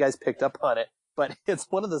don't know if you guys picked up on it, but it's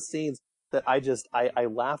one of the scenes that I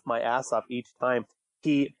laugh my ass off each time.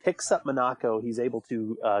 He picks up Minako. He's able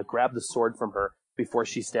to grab the sword from her before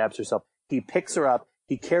she stabs herself. He picks her up,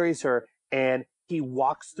 he carries her, and he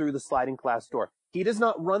walks through the sliding glass door. He does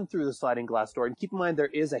not run through the sliding glass door. And keep in mind, there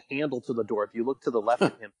is a handle to the door. If you look to the left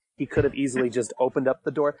of him, he could have easily just opened up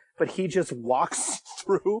the door, but he just walks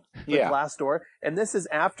through the glass door. And this is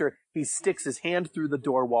after he sticks his hand through the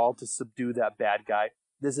door wall to subdue that bad guy.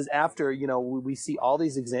 This is after, we see all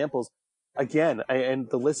these examples. Again, and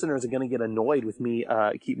the listeners are going to get annoyed with me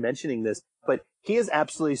keep mentioning this, but he is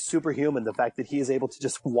absolutely superhuman, the fact that he is able to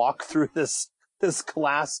just walk through this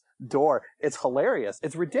glass door. It's hilarious.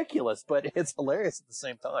 It's ridiculous, but it's hilarious at the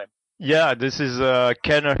same time. Yeah, this is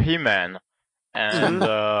Kenner He-Man. And,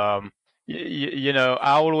 I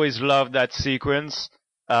always love that sequence.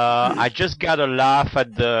 I just got a laugh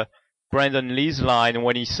at the Brandon Lee's line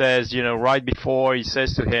when he says, right before he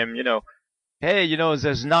says to him, hey,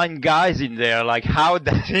 there's 9 guys in there. Like, how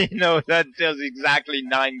does he know that there's exactly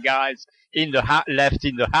 9 guys left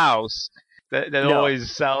in the house? That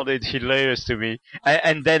always sounded hilarious to me.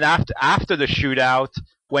 And then after the shootout,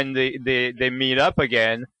 when they meet up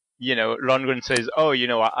again, Lundgren says, "Oh,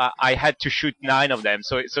 I had to shoot 9 of them."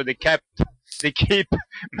 So they keep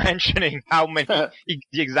mentioning how many,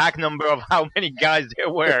 the exact number of how many guys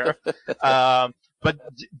there were. But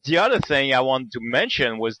the other thing I wanted to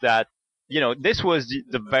mention was that, this was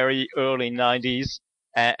the very early 90s,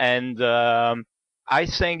 and I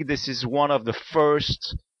think this is one of the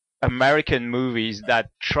first American movies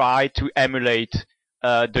that try to emulate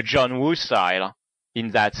the John Woo style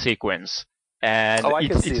in that sequence. And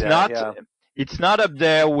it's not up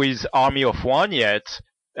there with Army of One yet,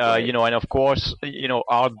 right. And of course,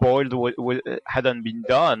 Hard Boiled hadn't been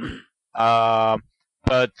done,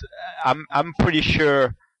 but I'm pretty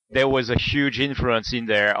sure there was a huge influence in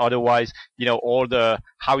there. Otherwise, all the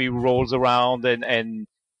how he rolls around and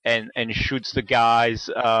shoots the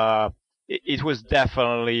guys. It was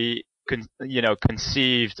definitely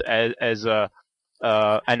conceived as an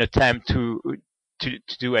attempt to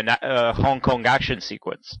do a Hong Kong action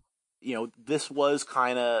sequence. This was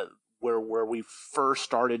kind of where we first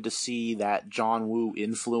started to see that John Woo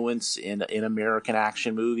influence in American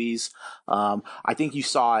action movies. I think you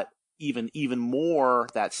saw it even more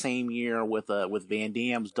that same year with Van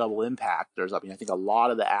Damme's Double Impact. I think a lot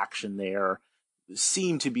of the action there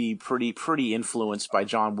seem to be pretty influenced by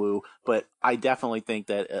John Woo, but I definitely think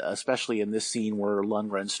that, especially in this scene where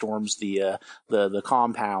Lundgren storms the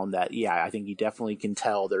compound, that I think you definitely can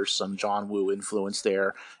tell there's some John Woo influence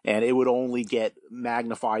there, and it would only get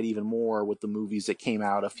magnified even more with the movies that came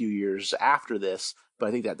out a few years after this. But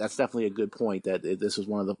I think that's definitely a good point, that this was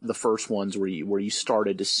one of the first ones where you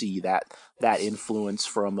started to see that influence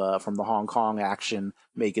from the Hong Kong action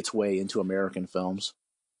make its way into American films.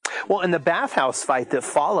 Well, and the bathhouse fight that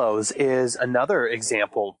follows is another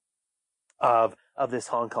example of this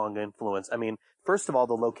Hong Kong influence. I mean, first of all,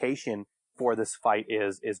 the location for this fight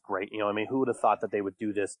is great. Who would have thought that they would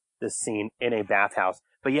do this scene in a bathhouse?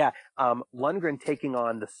 But Lundgren taking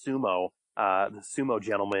on the sumo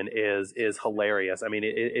gentleman is hilarious. I mean,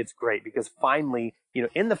 it's great because finally,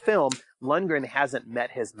 in the film, Lundgren hasn't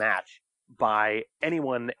met his match by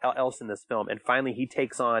anyone else in this film, and finally he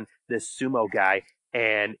takes on this sumo guy.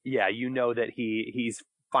 And that he's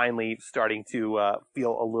finally starting to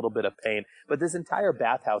feel a little bit of pain. But this entire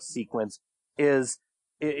bathhouse sequence is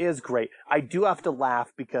great. I do have to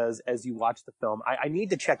laugh because as you watch the film, I need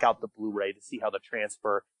to check out the Blu-ray to see how the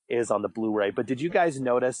transfer is on the Blu-ray. But did you guys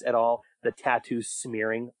notice at all the tattoo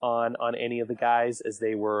smearing on any of the guys as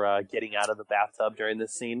they were getting out of the bathtub during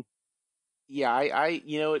this scene? Yeah,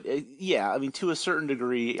 yeah. I mean, to a certain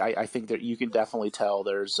degree, I think that you can definitely tell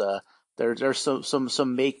there's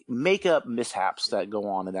some makeup mishaps that go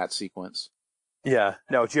on in that sequence. Yeah.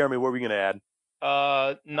 No, Jeremy, what were we going to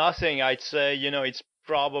add? Nothing. I'd say, it's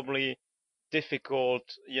probably difficult,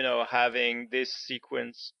 having this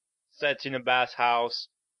sequence set in a bathhouse.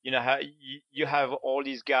 You have all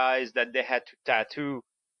these guys that they had to tattoo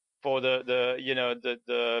for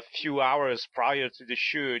the few hours prior to the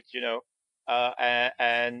shoot,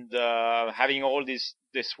 and having all this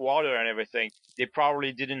water and everything. They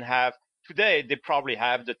probably didn't have today. They probably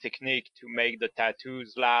have the technique to make the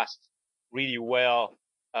tattoos last really well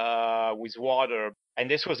with water. And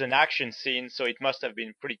this was an action scene, so it must have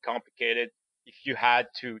been pretty complicated if you had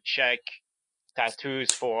to check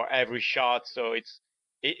tattoos for every shot. So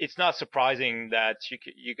it's not surprising that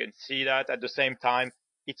you can see that. At the same time,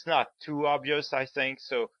 it's not too obvious, I think.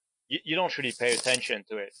 So you don't really pay attention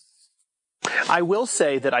to it. I will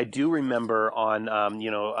say that I do remember on,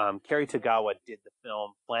 Cary Tagawa did the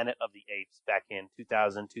film Planet of the Apes back in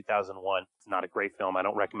 2000, 2001. It's not a great film. I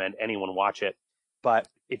don't recommend anyone watch it. But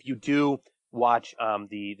if you do watch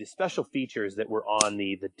the special features that were on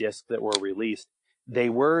the disc that were released, they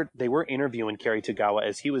were interviewing Cary Tagawa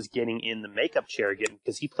as he was getting in the makeup chair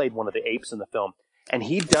because he played one of the apes in the film. And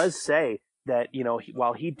he does say that,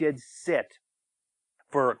 while he did sit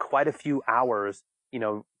for quite a few hours,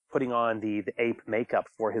 putting on the ape makeup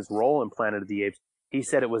for his role in Planet of the Apes, he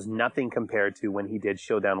said it was nothing compared to when he did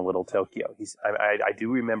Showdown in Little Tokyo. I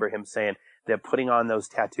do remember him saying that putting on those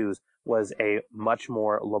tattoos was a much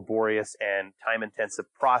more laborious and time-intensive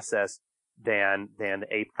process than the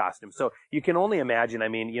ape costume. So you can only imagine, I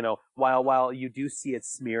mean, while you do see it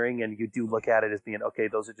smearing and you do look at it as being, okay,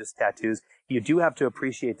 those are just tattoos, you do have to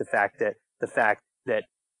appreciate the fact that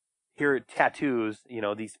here tattoos,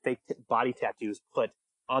 these fake body tattoos put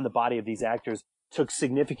on the body of these actors took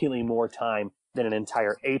significantly more time than an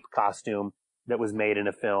entire ape costume that was made in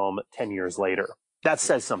a film 10 years later. That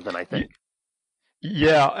says something, I think.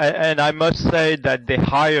 Yeah, and I must say that they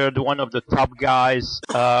hired one of the top guys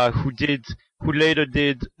who later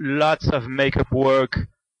did lots of makeup work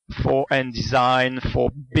and design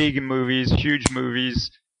for big movies, huge movies.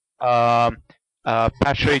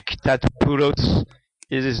 Patrick Tatopoulos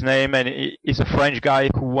is his name, and he's a French guy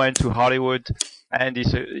who went to Hollywood, and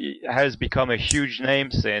he has become a huge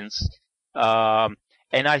name since. And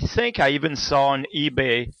I think I even saw on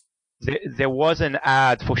eBay there was an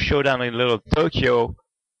ad for Showdown in Little Tokyo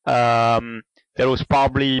that was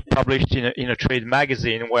probably published in a trade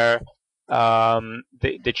magazine where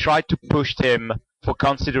they tried to push him for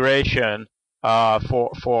consideration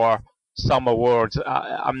for some awards.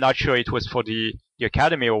 I'm not sure it was for the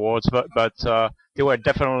Academy Awards, but they were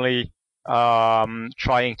definitely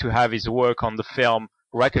trying to have his work on the film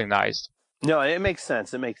recognized. No, it makes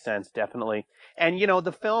sense. It makes sense, definitely. And,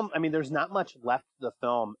 the film, I mean, there's not much left of the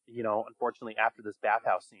film, unfortunately, after this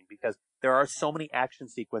bathhouse scene, because there are so many action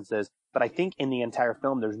sequences, but I think in the entire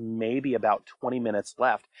film, there's maybe about 20 minutes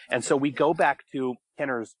left. And so we go back to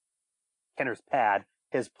Kenner's pad,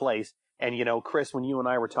 his place. And, Chris, when you and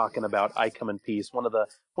I were talking about I Come in Peace, one of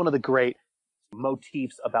the great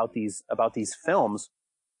motifs about these films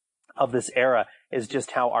of this era is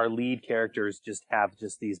just how our lead characters just have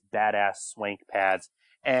just these badass swank pads.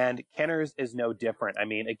 And Kenner's is no different. I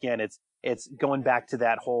mean, again, it's going back to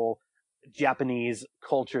that whole Japanese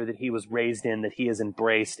culture that he was raised in, that he has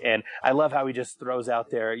embraced. And I love how he just throws out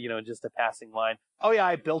there, just a passing line. Oh yeah,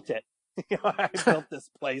 I built it. I built this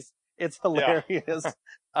place. It's hilarious.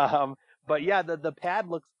 Yeah. But yeah, the pad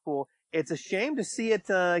looks cool. It's a shame to see it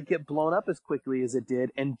get blown up as quickly as it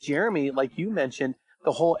did. And Jeremy, like you mentioned,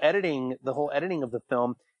 the whole editing of the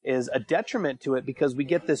film is a detriment to it because we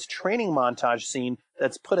get this training montage scene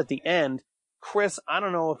that's put at the end. Chris, I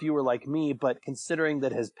don't know if you were like me, but considering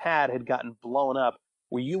that his pad had gotten blown up,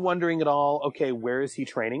 were you wondering at all, okay, where is he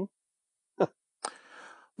training?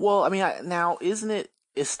 Well, I mean, now isn't it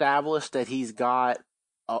established that he's got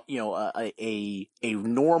a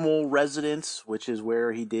normal residence, which is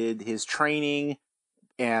where he did his training,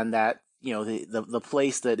 and that the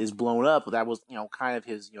place that is blown up, that was kind of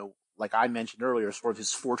his like I mentioned earlier, sort of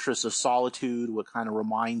his fortress of solitude, what kind of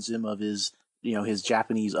reminds him of his his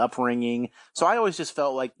Japanese upbringing. So I always just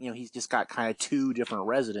felt like he's just got kind of two different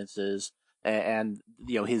residences, and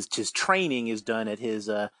his training is done at his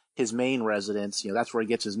main residence. That's where he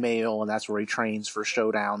gets his mail, and that's where he trains for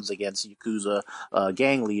showdowns against Yakuza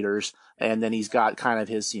gang leaders. And then he's got kind of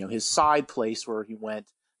his his side place where he went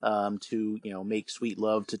to make sweet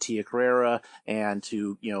love to Tia Carrera and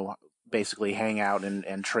to basically hang out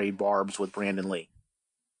and trade barbs with Brandon Lee.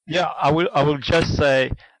 Yeah, I will just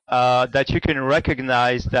say that you can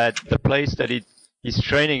recognize that the place that he's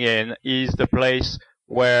training in is the place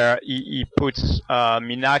where he puts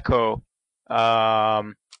Minako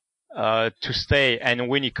to stay, and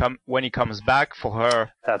when he comes back for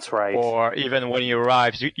her, That's right. or even when he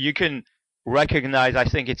arrives, you can recognize. I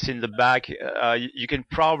think it's in the back. You can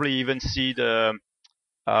probably even see the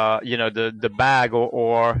the bag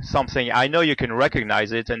or something. I know you can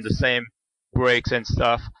recognize it, and the same breaks and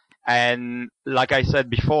stuff. And like I said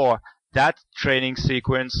before, that training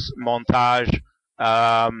sequence montage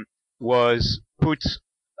was put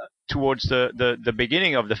towards the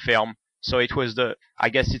beginning of the film. So it was I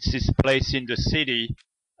guess it's his place in the city,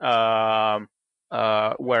 where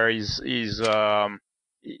he's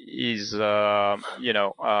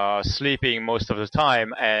sleeping most of the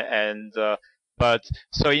time, but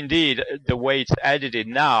so indeed the way it's edited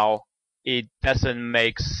now, it doesn't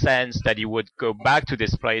make sense that he would go back to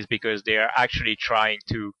this place because they are actually trying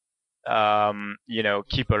to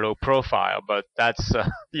keep a low profile, but that's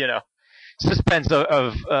suspense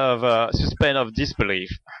of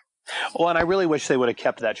disbelief. Well, and I really wish they would have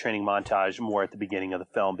kept that training montage more at the beginning of the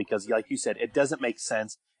film because, like you said, it doesn't make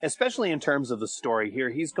sense, especially in terms of the story here.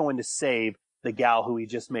 He's going to save the gal who he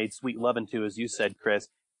just made sweet lovin' to, as you said, Chris,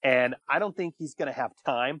 and I don't think he's going to have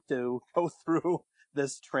time to go through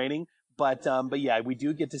this training. But yeah, we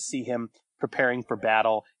do get to see him preparing for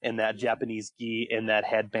battle in that Japanese gi, in that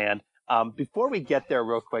headband. Before we get there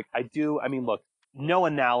real quick, look, no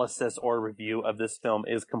analysis or review of this film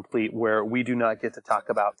is complete where we do not get to talk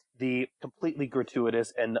about the completely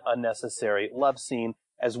gratuitous and unnecessary love scene,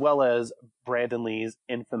 as well as Brandon Lee's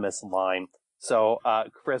infamous line. So,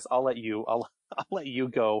 Chris, I'll let you go.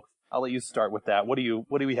 I'll let you start with that. What do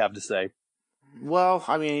we have to say? Well,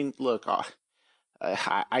 I mean, look,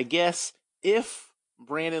 I guess if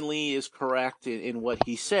Brandon Lee is correct in what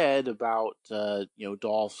he said about,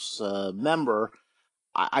 Dolph's member,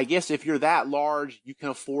 I guess if you're that large, you can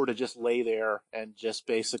afford to just lay there and just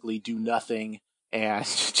basically do nothing and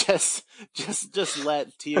just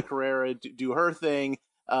let Tia Carrere do her thing.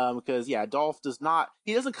 Because Dolph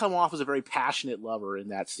doesn't come off as a very passionate lover in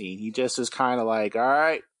that scene. He just is kind of like, all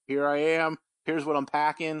right, here I am. Here's what I'm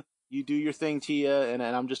packing. You do your thing, Tia, and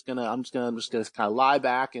I'm just gonna kind of lie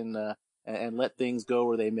back and let things go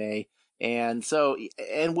where they may. And so,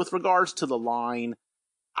 and with regards to the line,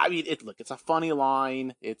 I mean, it's a funny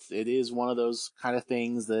line. It is one of those kind of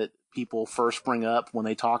things that people first bring up when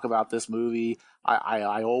they talk about this movie.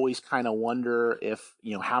 I always kind of wonder if,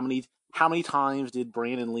 how many times did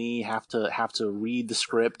Brandon Lee have to read the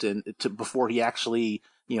script before he actually,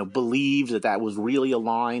 believed that was really a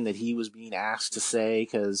line that he was being asked to say?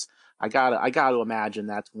 Cause I gotta imagine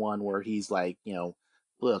that's one where he's like,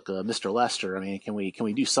 look, Mr. Lester, I mean, can we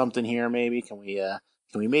do something here? Maybe can we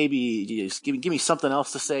maybe just give me something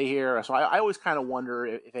else to say here? So I always kind of wonder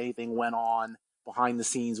if anything went on behind the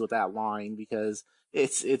scenes with that line, because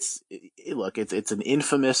it's an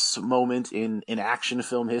infamous moment in action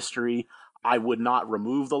film history. I would not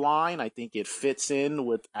remove the line. I think it fits in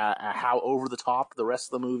with how over the top the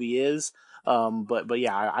rest of the movie is. But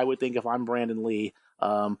yeah, I would think if I'm Brandon Lee,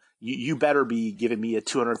 you better be giving me a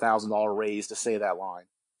 $200,000 raise to say that line.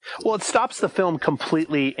 Well, it stops the film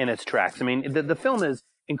completely in its tracks. I mean, the film is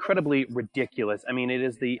incredibly ridiculous. I mean, it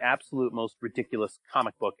is the absolute most ridiculous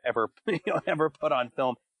comic book ever put on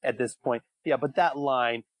film at this point. Yeah, but that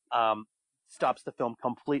line stops the film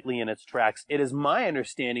completely in its tracks. It is my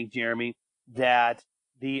understanding, Jeremy, that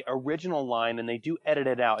the original line, and they do edit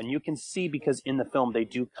it out, and you can see because in the film they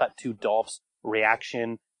do cut to Dolph's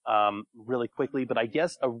reaction really quickly, but I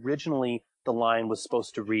guess originally the line was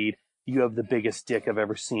supposed to read, "You have the biggest dick I've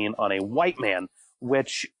ever seen on a white man,"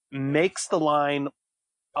 which makes the line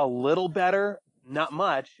a little better, not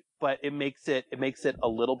much, but it makes it a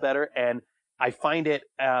little better. And I find it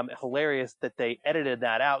hilarious that they edited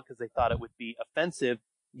that out because they thought it would be offensive,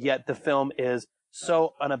 yet the film is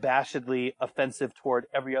so unabashedly offensive toward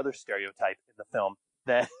every other stereotype in the film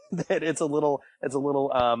that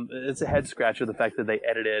it's a head scratcher, the fact that they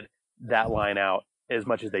edited that line out as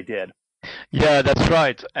much as they did. Yeah, that's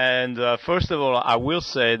right. And first of all, I will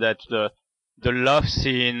say that the love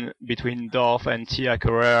scene between Dolph and Tia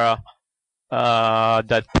Carrere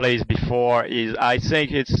that plays before I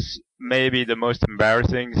think it's maybe the most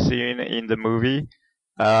embarrassing scene in the movie.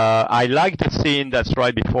 I like the scene that's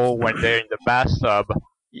right before when they're in the bathtub.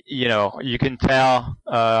 You can tell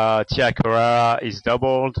Tia Carrere is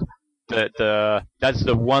doubled. That's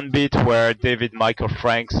the one bit where David Michael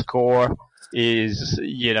Frank's score is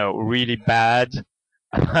really bad.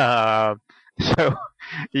 So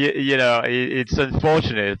it's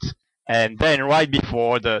unfortunate. And then right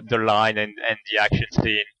before the line and the action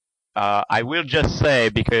scene, I will just say,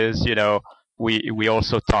 because we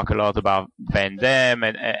also talk a lot about Van Damme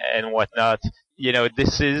and whatnot.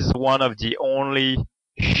 This is one of the only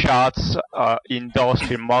shots in Dolph's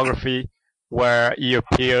filmography where he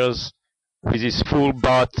appears with his full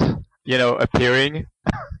butt, appearing,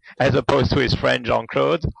 as opposed to his friend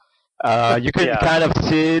Jean-Claude. You can kind of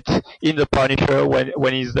see it in The Punisher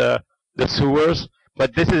when he's the sewers,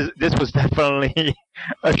 but this was definitely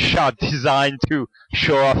a shot designed to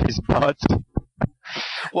show off his butt.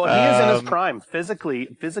 Well, he is in his prime. Physically,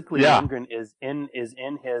 yeah. Lundgren is in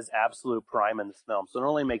his absolute prime in this film. So it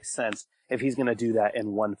only makes sense if he's going to do that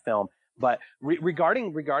in one film. But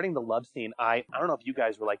regarding the love scene, I don't know if you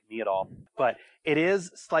guys were like me at all, but it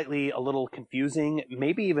is slightly a little confusing,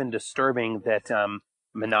 maybe even disturbing that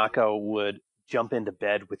Minako would jump into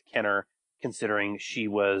bed with Kenner, considering she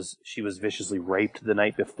was viciously raped the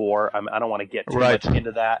night before. I don't want to get too much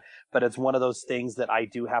into that, but it's one of those things that I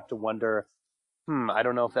do have to wonder. I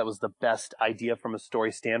don't know if that was the best idea from a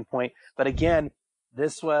story standpoint. But again,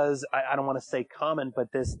 this was, I don't want to say common,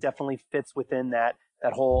 but this definitely fits within that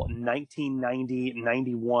whole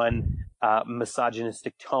 1990-91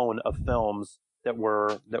 misogynistic tone of films that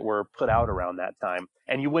were put out around that time.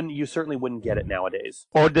 And you certainly wouldn't get it nowadays.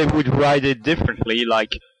 Or they would write it differently,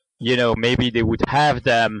 like, maybe they would have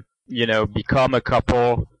them, become a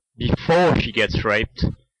couple before she gets raped,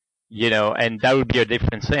 and that would be a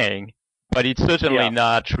different thing. But it's certainly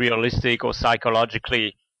not realistic or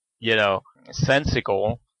psychologically,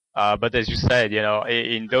 sensical. But as you said,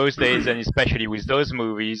 in those days, and especially with those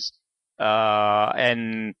movies,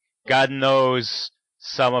 and God knows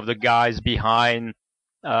some of the guys behind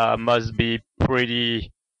must be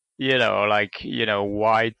pretty,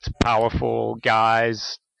 white, powerful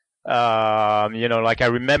guys. Like I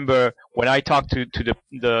remember when I talked to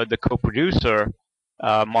the co-producer,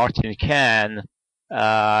 Martin Kahn.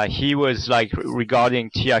 He was like,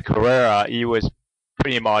 regarding Tia Carrera, he was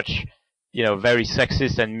pretty much, very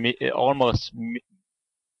sexist and almost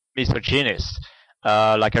misogynist.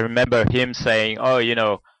 Like I remember him saying, "Oh,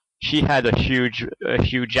 she had a huge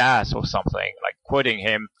ass" or something. Like quoting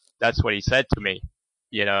him, that's what he said to me.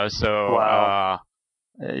 So wow.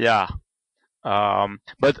 Yeah.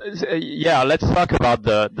 But yeah, let's talk about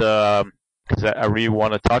the because I really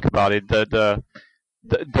want to talk about it. The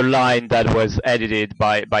line that was edited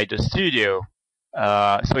by the studio.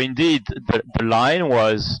 So indeed, the line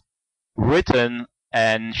was written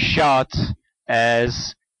and shot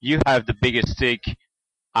as "You have the biggest dick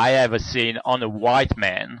I ever seen on a white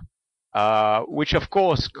man," which of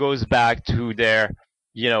course goes back to their,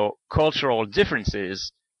 cultural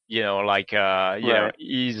differences. Like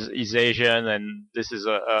he's Asian and this is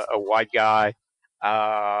a white guy.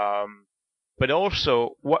 But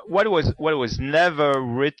also, what was never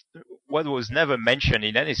mentioned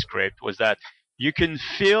in any script was that you can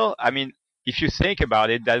feel. I mean, if you think about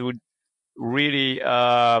it, that would really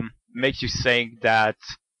make you think that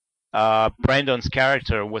Brandon's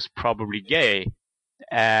character was probably gay.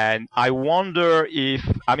 And I wonder if,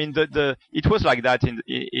 I mean, it was like that in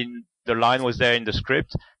the line was there in the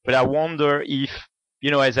script, but I wonder if,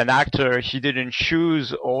 as an actor, he didn't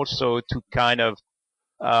choose also to kind of,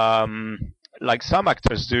 like some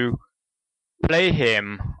actors do, play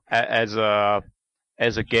him as a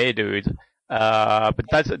gay dude. But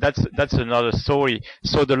that's another story.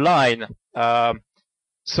 So the line,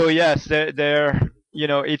 so yes, they're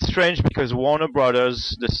it's strange because Warner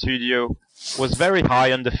Brothers, the studio, was very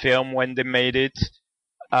high on the film when they made it.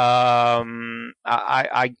 And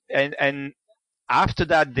after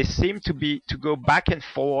that, they seem to go back and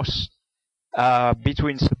forth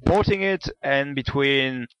between supporting it and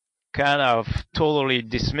between kind of totally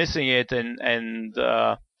dismissing it and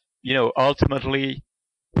ultimately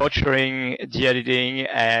butchering the editing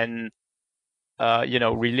and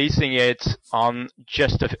releasing it on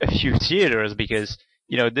just a few theaters, because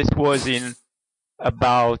this was in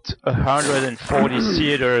about 140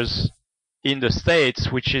 theaters in the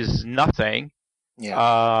States, which is nothing.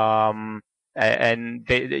 Yeah. And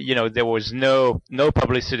they, there was no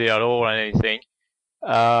publicity at all or anything.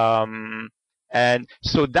 And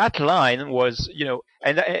so that line was,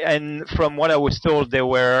 and from what I was told, there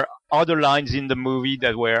were other lines in the movie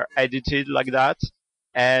that were edited like that.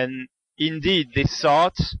 And indeed, they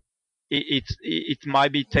thought it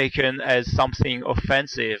might be taken as something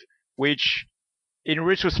offensive, which in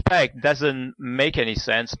retrospect doesn't make any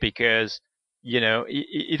sense, because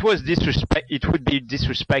it was it would be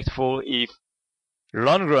disrespectful if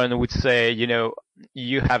Lundgren would say,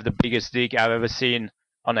 "You have the biggest dick I've ever seen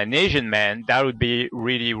on an Asian man." That would be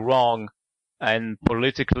really wrong and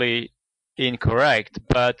politically incorrect.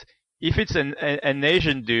 But if it's an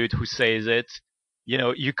Asian dude who says it,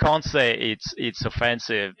 you can't say it's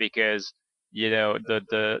offensive because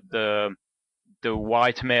the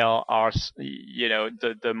white male are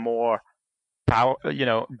the more power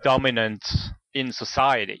dominant in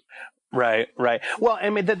society. Right. Well, I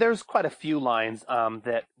mean, there's quite a few lines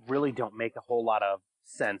that really don't make a whole lot of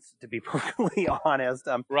sense, to be perfectly honest.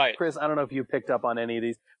 Right. Chris, I don't know if you picked up on any of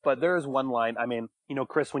these, but there is one line. I mean,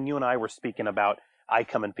 Chris, when you and I were speaking about I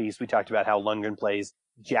Come in Peace, we talked about how Lundgren plays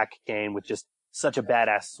Jack Kane with just such a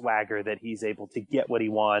badass swagger that he's able to get what he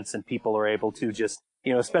wants, and people are able to just,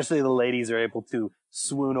 especially the ladies are able to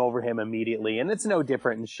swoon over him immediately. And it's no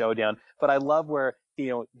different in Showdown. But I love where,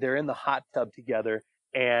 they're in the hot tub together,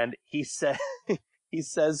 and he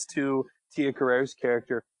says to Tia Carrere's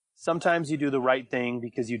character, sometimes you do the right thing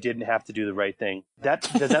because you didn't have to do the right thing.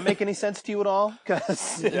 Does that make any sense to you at all?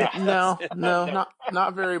 No,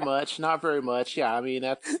 not very much. Not very much. Yeah, I mean,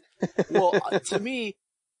 to me,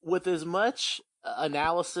 with as much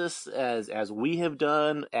analysis as we have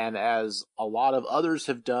done and as a lot of others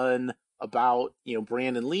have done about,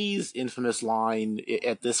 Brandon Lee's infamous line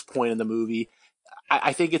at this point in the movie,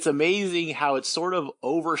 I think it's amazing how it sort of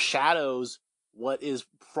overshadows what is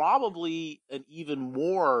probably an even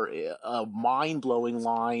more mind-blowing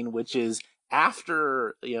line, which is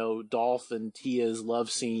after, Dolph and Tia's love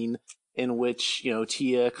scene, in which,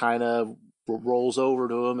 Tia kind of rolls over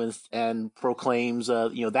to him and proclaims,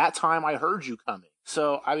 that time I heard you coming.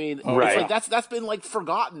 So, I mean, right. It's like that's been like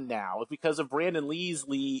forgotten now because of Brandon Lee's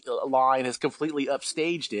line has completely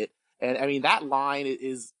upstaged it. And I mean, that line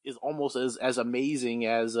is almost as amazing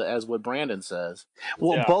as what Brandon says.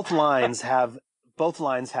 Well, yeah. Both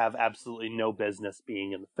lines have absolutely no business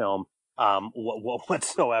being in the film,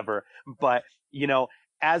 whatsoever. But,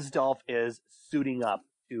 as Dolph is suiting up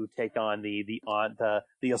to take on the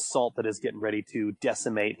assault that is getting ready to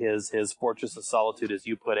decimate his Fortress of Solitude, as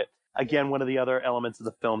you put it. Again, one of the other elements of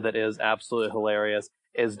the film that is absolutely hilarious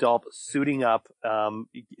is Dolph suiting up,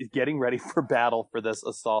 getting ready for battle for this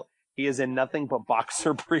assault. He is in nothing but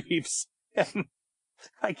boxer briefs. And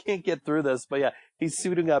I can't get through this, but yeah, he's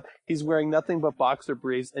suiting up. He's wearing nothing but boxer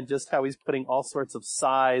briefs, and just how he's putting all sorts of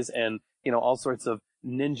sais and, all sorts of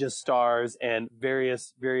ninja stars and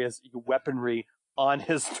various weaponry on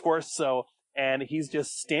his torso. And he's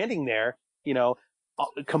just standing there,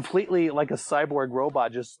 completely like a cyborg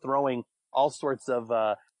robot, just throwing all sorts of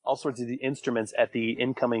the instruments at the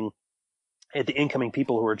incoming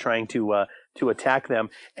people who are trying to attack them.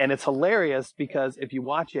 And it's hilarious because if you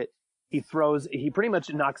watch it, he pretty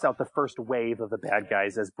much knocks out the first wave of the bad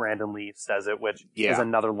guys, as Brandon Lee says it, which is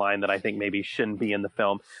another line that I think maybe shouldn't be in the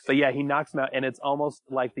film. But yeah, he knocks them out, and it's almost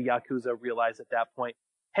like the Yakuza realize at that point,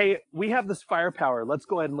 hey, we have this firepower. Let's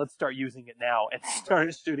go ahead and let's start using it now, and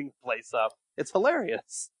start shooting the place up. It's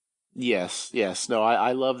hilarious. Yes. No,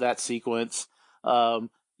 I love that sequence. The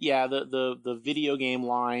video game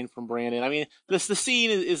line from Brandon. I mean, the scene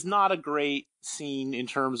is not a great scene in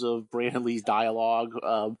terms of Brandon Lee's dialogue,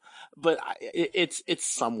 but it's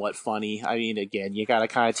somewhat funny. I mean, again, you got to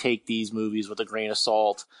kind of take these movies with a grain of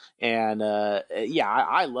salt. And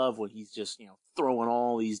I love when he's just throwing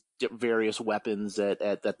all these various weapons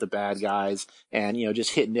at the bad guys, and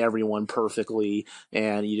just hitting everyone perfectly.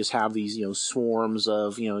 And you just have these swarms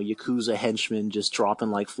of Yakuza henchmen just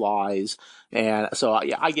dropping like flies. And so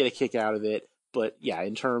I get a kick out of it. But yeah,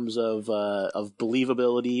 in terms of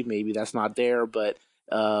believability, maybe that's not there. But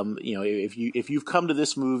if you've come to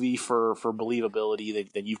this movie for believability,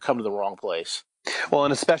 then you've come to the wrong place. Well,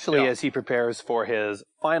 and especially as he prepares for his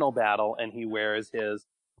final battle, and he wears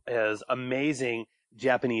his amazing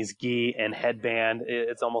Japanese gi and headband.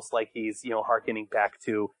 It's almost like he's hearkening back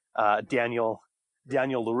to Daniel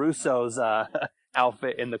LaRusso's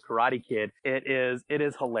outfit in The Karate Kid. It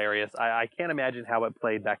is hilarious. I can't imagine how it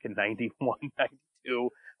played back in 91, 92,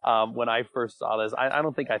 when I first saw this. I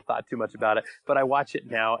don't think I thought too much about it, but I watch it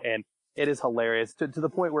now, and it is hilarious to the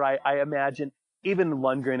point where I imagine even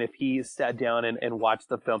Lundgren, if he sat down and watched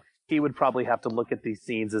the film, he would probably have to look at these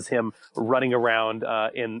scenes as him running around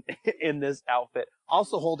in this outfit,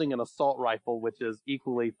 also holding an assault rifle, which is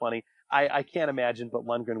equally funny. I can't imagine, but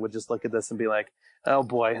Lundgren would just look at this and be like, "Oh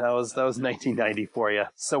boy, that was 1990 for you."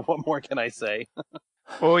 So what more can I say?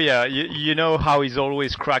 Oh yeah, you know how he's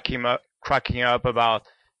always cracking up about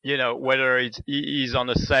whether he's on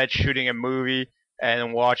a set shooting a movie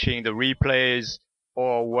and watching the replays,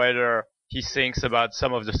 or whether he thinks about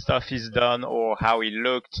some of the stuff he's done or how he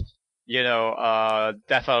looked.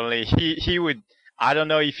 Definitely he would. I don't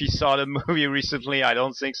know if he saw the movie recently. I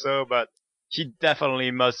don't think so, but he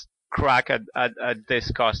definitely must crack at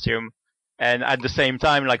this costume. And at the same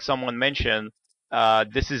time, like someone mentioned,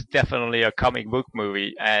 this is definitely a comic book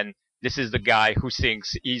movie, and this is the guy who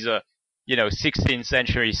thinks he's a 16th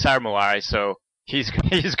century samurai, so he's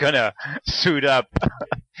gonna suit up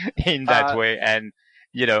in that way. And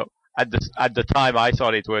at the time, I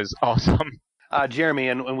thought it was awesome. Jeremy,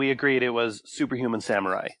 and we agreed it was Superhuman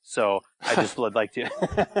Samurai. So I just would like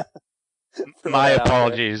to. My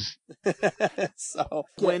apologies. So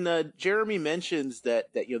when Jeremy mentions that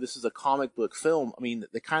this is a comic book film, I mean,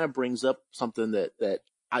 that kind of brings up something that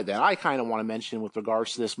I kind of want to mention with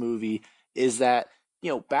regards to this movie is that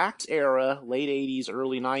back era, late 80s,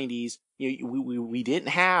 early 90s, we didn't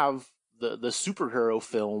have the superhero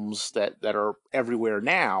films that are everywhere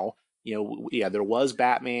now. There was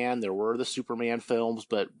Batman, there were the Superman films,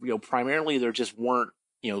 but primarily there just weren't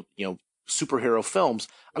superhero films.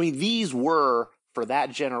 I mean, these were, for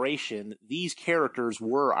that generation, these characters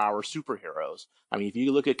were our superheroes. I mean, if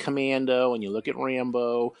you look at Commando and you look at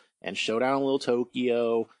Rambo and Showdown in Little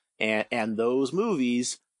Tokyo and those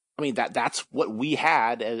movies, I mean, that's what we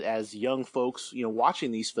had as young folks,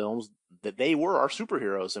 watching these films, that they were our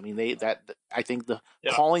superheroes. I mean, I think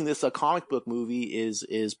calling this a comic book movie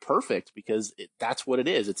is perfect, because that's what it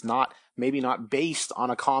is. It's maybe not based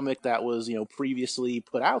on a comic that was, previously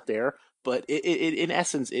put out there, but it in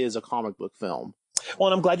essence is a comic book film. Well,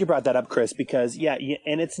 and I'm glad you brought that up, Chris, because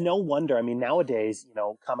and it's no wonder. I mean, nowadays,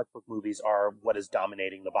 comic book movies are what is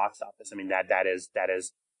dominating the box office. I mean, that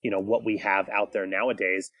is what we have out there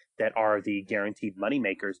nowadays that are the guaranteed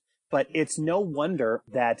moneymakers. But it's no wonder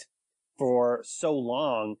that for so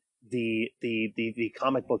long the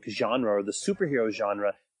comic book genre, or the superhero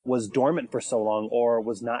genre, was dormant for so long, or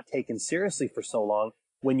was not taken seriously for so long,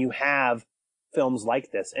 when you have films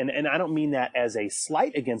like this. And I don't mean that as a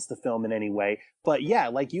slight against the film in any way, but yeah,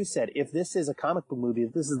 like you said, if this is a comic book movie,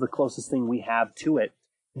 if this is the closest thing we have to it,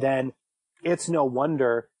 then it's no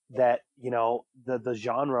wonder that, the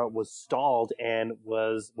genre was stalled and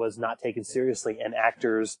was not taken seriously, and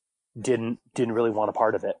actors didn't really want a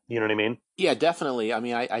part of it. You know what I mean? Yeah, definitely. I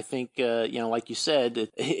mean, I think, like you said,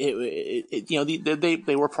 they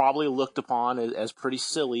were probably looked upon as pretty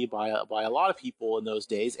silly by a lot of people in those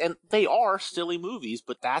days. And they are silly movies,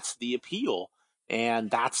 but that's the appeal. And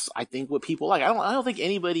that's, I think, what people like. I don't think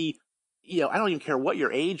anybody, I don't even care what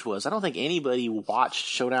your age was. I don't think anybody watched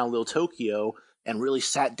Showdown in Little Tokyo and really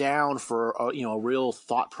sat down for, a real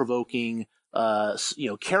thought-provoking,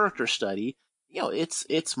 character study.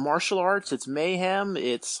 It's martial arts, it's mayhem,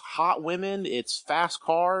 it's hot women, it's fast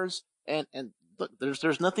cars, and look,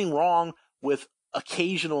 there's nothing wrong with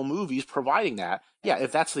occasional movies providing that. Yeah,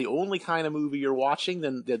 if that's the only kind of movie you're watching,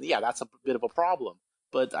 then yeah, that's a bit of a problem.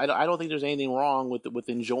 But I don't think there's anything wrong with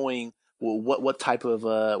enjoying what type of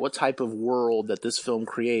world that this film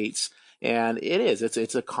creates. And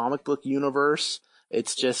it's a comic book universe.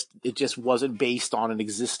 It just wasn't based on an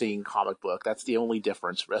existing comic book. That's the only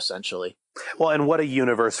difference, essentially. Well, and what a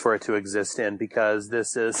universe for it to exist in, because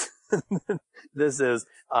this is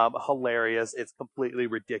hilarious. It's completely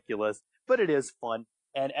ridiculous, but it is fun.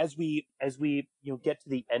 And as we get to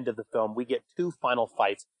the end of the film, we get two final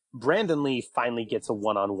fights. Brandon Lee finally gets a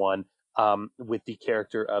one-on-one with the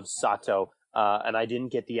character of Sato. And I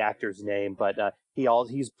didn't get the actor's name, but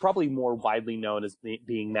he's probably more widely known as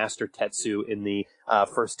being Master Tetsu in the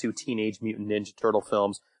first two Teenage Mutant Ninja Turtle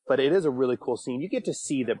films. But it is a really cool scene. You get to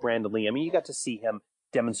see that Brandon Lee, I mean, you got to see him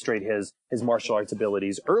demonstrate his martial arts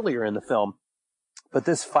abilities earlier in the film. But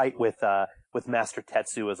this fight with Master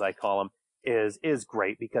Tetsu, as I call him, is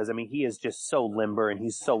great, because I mean, he is just so limber and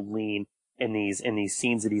he's so lean in these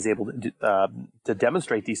scenes that he's able to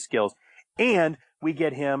demonstrate these skills. And we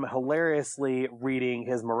get him hilariously reading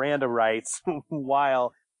his Miranda rights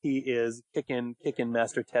while he is kicking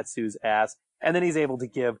Master Tetsu's ass. And then he's able to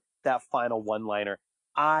give that final one-liner.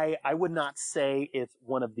 I would not say it's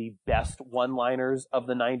one of the best one-liners of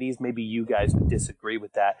the 90s. Maybe you guys would disagree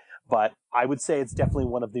with that, but I would say it's definitely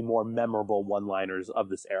one of the more memorable one-liners of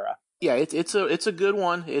this era. Yeah, it's a good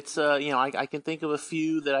one. It's I can think of a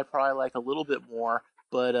few that I probably like a little bit more,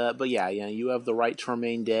 but yeah, you have the right to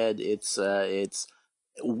remain dead. It's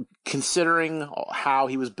considering how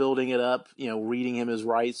he was building it up, reading him his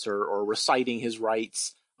rights or reciting his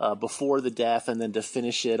rights before the death, and then to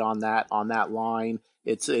finish it on that line.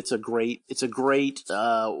 It's a great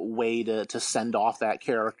way to send off that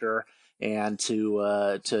character, and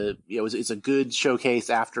it's a good showcase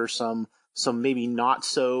after some maybe not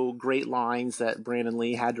so great lines that Brandon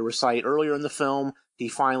Lee had to recite earlier in the film. He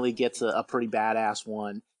finally gets a pretty badass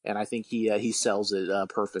one, and I think he sells it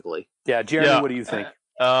perfectly. Yeah, Jeremy, what do you think?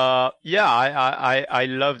 I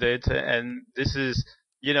loved it, and this is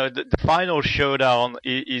the final showdown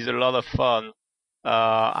is a lot of fun.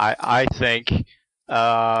 I think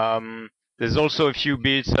There's also a few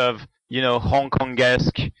bits of, Hong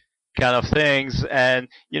Kong-esque kind of things. And,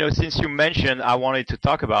 since you mentioned, I wanted to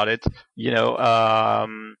talk about it. I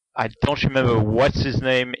don't remember what's his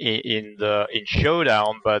name in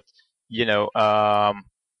Showdown, but,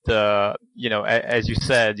 as you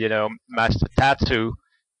said, Master Tatsu,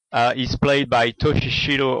 is played by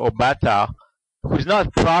Toshishiro Obata, who's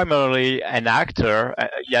not primarily an actor,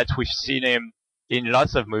 yet we've seen him in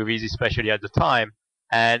lots of movies, especially at the time.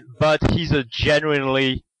 But he's a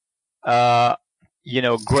genuinely, grandmaster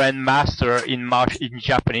in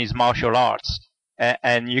Japanese martial arts.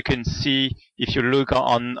 And you can see, if you look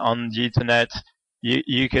on the internet,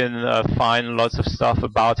 you can find lots of stuff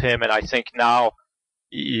about him. And I think now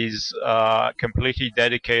he's completely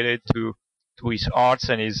dedicated to his arts,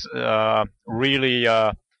 and is really,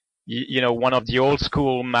 one of the old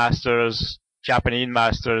school masters, Japanese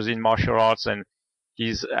masters in martial arts, and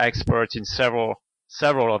he's expert in several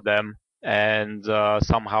of them. And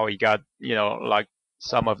somehow he got, like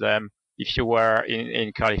some of them, if you were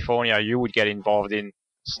in California, you would get involved in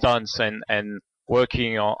stunts and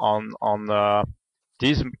working on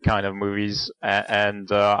these kind of movies.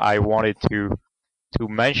 And I wanted to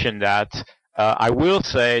mention that. I will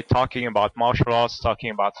say, talking about martial arts,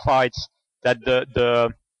 talking about fights, that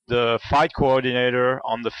the fight coordinator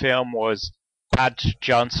on the film was Pat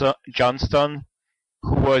Johnston,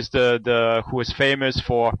 who was who was famous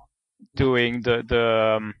for doing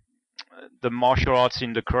the martial arts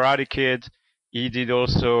in the Karate Kid. He did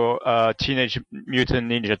also Teenage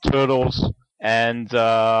Mutant Ninja Turtles, and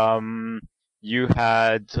you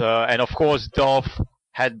had and of course Dolph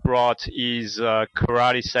had brought his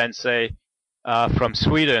karate sensei from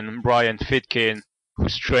Sweden, Brian Fitkin,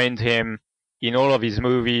 who's trained him in all of his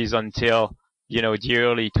movies until, the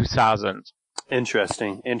early 2000s.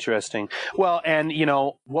 Interesting. Well, and,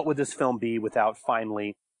 what would this film be without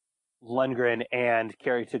finally Lundgren and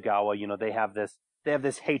Cary Tagawa? They have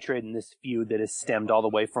this hatred and this feud that is stemmed all the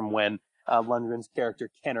way from when Lundgren's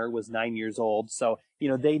character Kenner was 9 years old. So,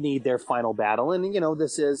 they need their final battle. And,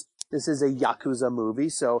 this is a Yakuza movie,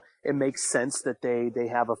 so it makes sense that they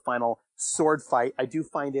have a final sword fight. I do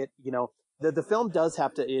find it, the film does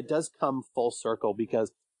come full circle,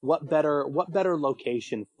 because what better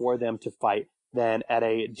location for them to fight than at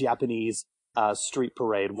a Japanese street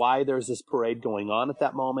parade? Why there's this parade going on at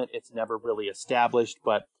that moment, it's never really established,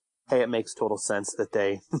 but hey, it makes total sense that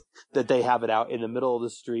they have it out in the middle of the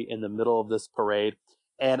street, in the middle of this parade.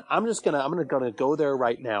 And I'm gonna go there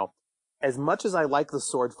right now. As much as I like the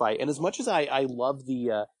sword fight, and as much as I love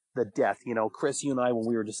the death, Chris, you and I, when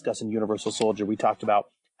we were discussing Universal Soldier, we talked about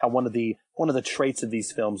how one of the traits of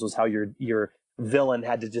these films was how your villain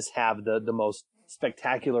had to just have the most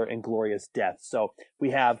spectacular and glorious death. So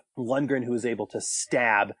we have Lundgren, who is able to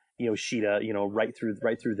stab Yoshida, right through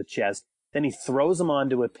the chest. Then he throws him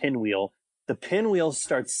onto a pinwheel. The pinwheel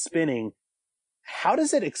starts spinning. How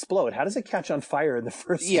does it explode? How does it catch on fire in the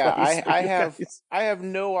first place? I have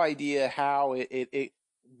no idea how it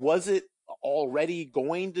was. It already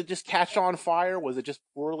going to just catch on fire? Was it just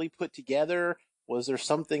poorly put together? Was there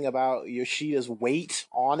something about Yoshida's weight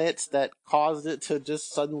on it that caused it to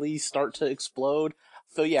just suddenly start to explode?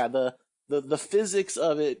 So yeah, the physics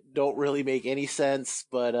of it don't really make any sense,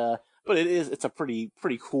 but it's a pretty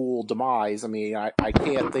cool demise. I mean, I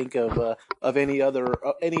can't think of any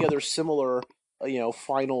other similar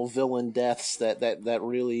final villain deaths that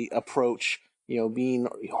really approach, being,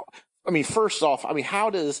 I mean, first off, I mean, how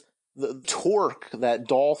does the torque that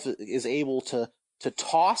Dolph is able to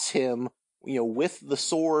toss him, with the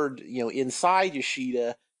sword, inside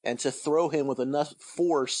Yoshida, and to throw him with enough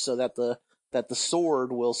force so that the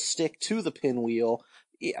sword will stick to the pinwheel?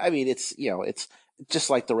 I mean, it's just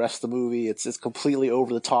like the rest of the movie. It's completely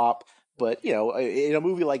over the top. But, in a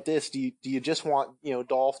movie like this, do you just want,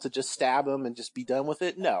 Dolph to just stab him and just be done with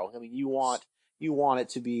it? No. I mean, you want it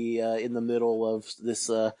to be in the middle of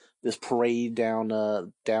this parade down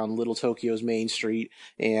Little Tokyo's Main Street,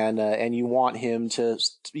 and you want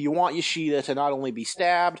Yoshida to not only be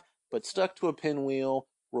stabbed but stuck to a pinwheel,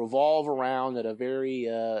 revolve around at a very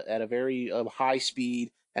high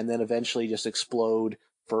speed, and then eventually just explode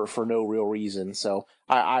for no real reason. So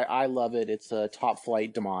I love it. It's a top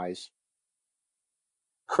flight demise.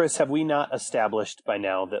 Chris, have we not established by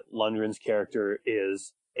now that Lundgren's character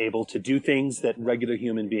is able to do things that regular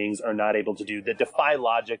human beings are not able to do, that defy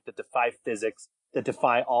logic, that defy physics, that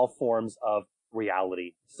defy all forms of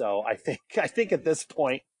reality? So I think at this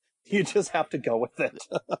point, you just have to go with it.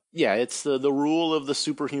 Yeah, it's the rule of the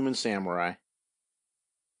superhuman samurai.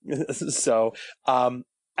 So,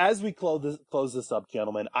 as we close this up,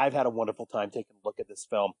 gentlemen, I've had a wonderful time taking a look at this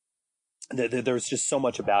film. there's just so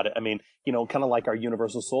much about it. I mean, kind of like our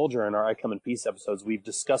Universal Soldier and our I Come in Peace episodes, we've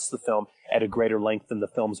discussed the film at a greater length than the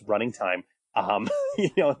film's running time.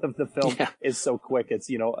 The film is so quick. It's,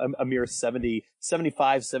 a mere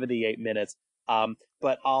 75, 78 minutes.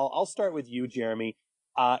 But I'll start with you, Jeremy.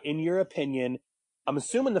 In your opinion, I'm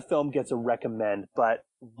assuming the film gets a recommend, but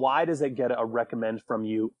why does it get a recommend from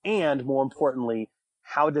you? And more importantly,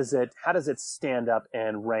 how does it stand up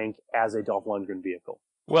and rank as a Dolph Lundgren vehicle?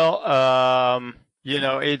 Well,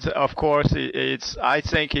 it's, of course, I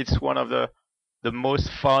think it's one of the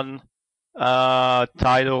most fun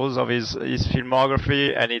titles of his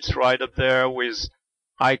filmography, and it's right up there with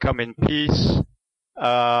I Come in Peace.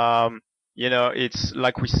 It's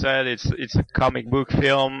like we said, it's a comic book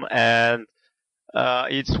film, and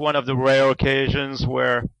it's one of the rare occasions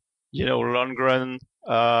where Lundgren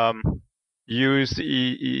used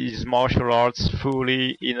his martial arts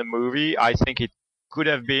fully in a movie. I think it could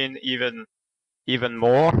have been even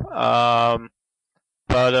more,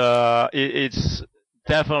 but it's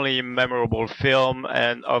definitely a memorable film,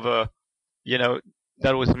 and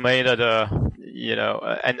that was made at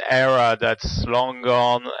an era that's long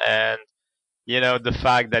gone, and the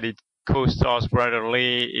fact that it co-stars Brandon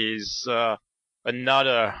Lee is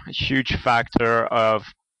another huge factor of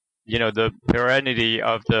the perenity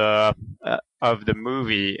of the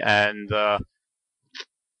movie. And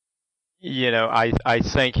I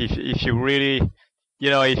think if you really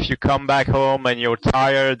if you come back home and you're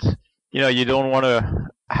tired, you don't want to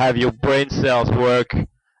have your brain cells work,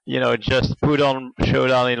 just put on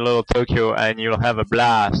Showdown in Little Tokyo and you'll have a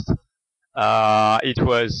blast. It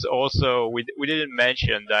was also, we didn't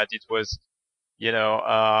mention that it was,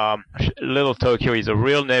 Little Tokyo is a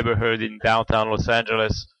real neighborhood in downtown Los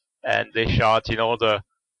Angeles, and they shot in all the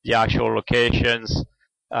actual locations.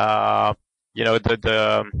 The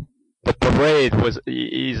parade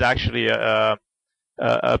is actually a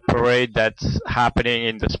parade that's happening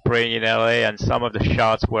in the spring in LA, and some of the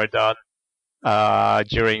shots were done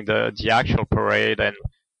during the actual parade. And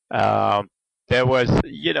there was,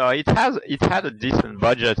 it had a decent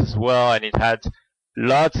budget as well, and it had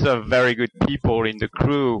lots of very good people in the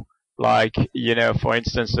crew. Like, for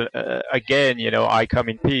instance, again, I Come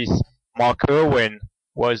in Peace, Mark Irwin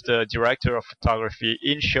was the director of photography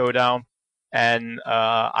in Showdown and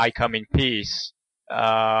I Come in Peace.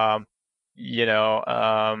 And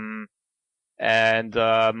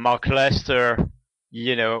Mark Lester,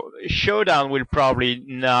 Showdown will probably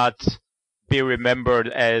not be remembered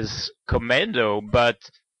as Commando, but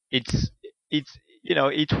it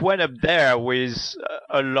went up there with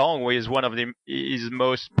along with one of his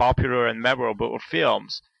most popular and memorable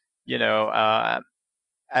films. Now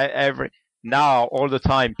all the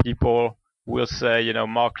time people will say,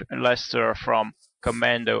 Mark Lester from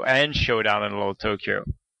Commando and Showdown in Little Tokyo,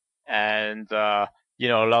 and a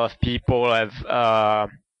lot of people have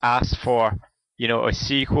asked for a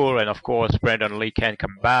sequel, and of course Brandon Lee can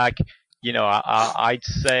come back. I'd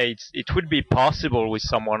say it would be possible with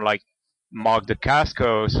someone like Mark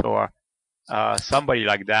Dacascos or somebody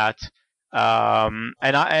like that. And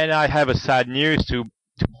I have a sad news to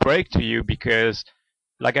break to you, because,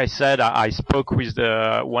 like I said, I spoke with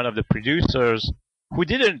one of the producers who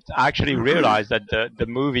didn't actually realize that the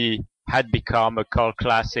movie had become a cult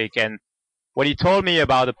classic. And what he told me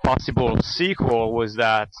about a possible sequel was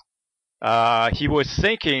that he was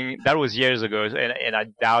thinking, that was years ago, and I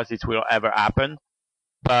doubt it will ever happen.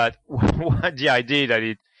 But the idea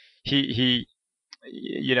that he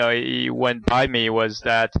went by me was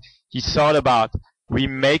that he thought about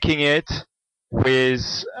remaking it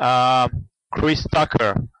with Chris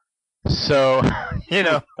Tucker. So,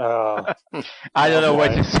 I don't know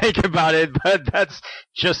what you think about it, but that's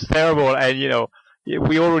just terrible. And,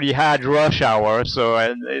 we already had Rush Hour, so,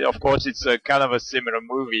 and of course it's a kind of a similar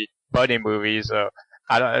movie, buddy movie, so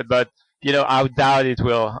I doubt it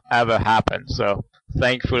will ever happen. So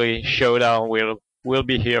thankfully Showdown will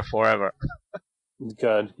be here forever.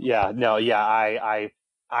 Good. Yeah. No. Yeah. I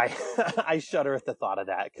shudder at the thought of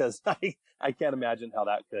that, because I can't imagine how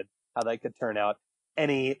that could turn out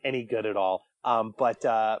any good at all. But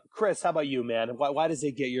Chris, how about you, man? Why does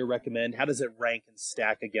it get your recommend? How does it rank and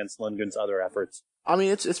stack against Lundgren's other efforts? I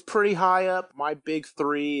mean, it's pretty high up. My big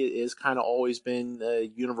three is kind of always been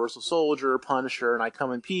Universal Soldier, Punisher, and I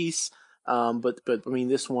Come in Peace. But I mean,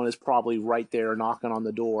 this one is probably right there knocking on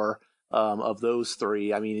the door of those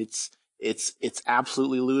three. I mean, it's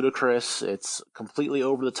absolutely ludicrous. It's completely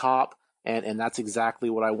over the top, and that's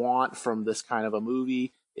exactly what I want from this kind of a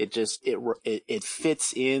movie. It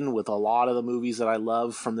fits in with a lot of the movies that I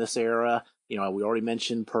love from this era. We already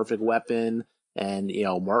mentioned Perfect Weapon and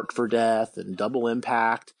Marked for Death and Double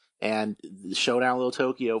Impact, And Showdown Little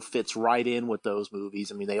Tokyo fits right in with those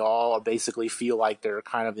movies. I mean, they all basically feel like they're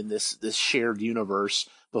kind of in this shared universe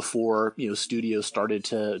before, studios started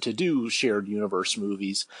to do shared universe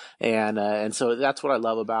movies. And so that's what I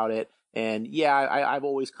love about it. And yeah, I've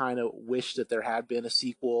always kind of wished that there had been a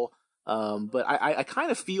sequel. But I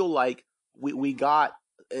kind of feel like we got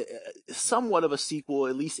somewhat of a sequel,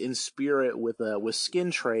 at least in spirit, with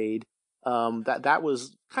Skin Trade. That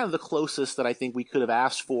was kind of the closest that I think we could have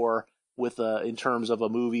asked for with in terms of a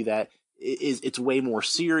movie that it's way more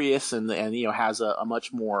serious and has a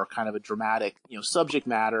much more kind of a dramatic subject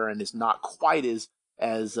matter, and is not quite as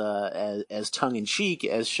tongue in cheek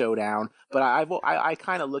as Showdown. But I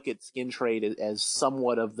kind of look at Skin Trade as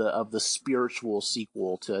somewhat of the spiritual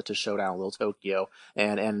sequel to Showdown Little Tokyo,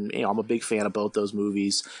 and I'm a big fan of both those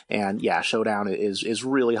movies. And yeah, Showdown is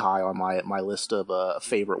really high on my list of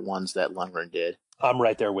favorite ones that Lundgren did. I'm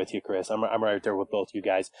right there with you, Chris. I'm right there with both you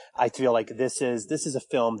guys. I feel like this is a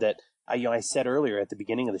film that I said earlier at the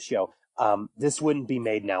beginning of the show. This wouldn't be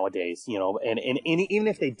made nowadays, and even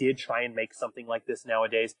if they did try and make something like this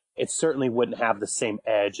nowadays, it certainly wouldn't have the same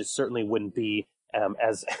edge. It certainly wouldn't be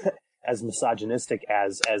as as misogynistic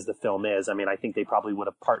as the film is. I mean, I think they probably would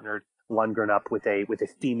have partnered Lundgren up with a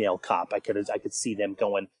female cop. I could see them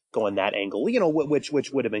going that angle, which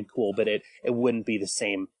would have been cool, but it wouldn't be the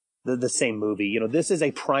same movie. This is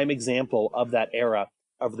a prime example of that era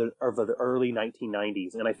of the early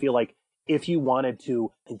 1990s, and I feel like if you wanted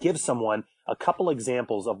to give someone a couple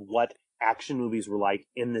examples of what action movies were like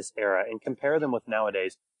in this era and compare them with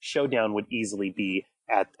nowadays, Showdown would easily be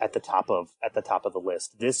at the top of the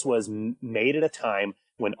list. This was made at a time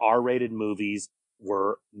when R-rated movies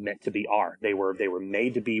were meant to be R. They were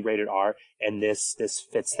made to be rated R, and this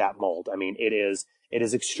fits that mold. I mean, it is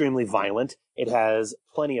extremely violent. It has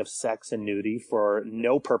plenty of sex and nudity for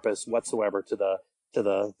no purpose whatsoever to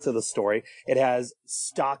the story. It has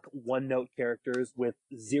stock one-note characters with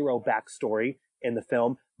zero backstory in the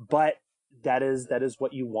film, but that is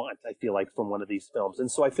what you want, I feel like, from one of these films. And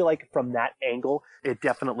so I feel like from that angle, it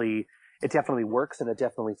definitely works and it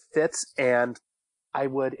definitely fits. And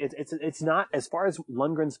it's not, as far as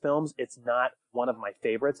Lundgren's films, it's not one of my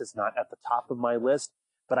favorites. It's not at the top of my list,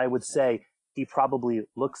 but I would say he probably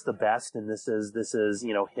looks the best. And this is,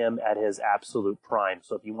 him at his absolute prime.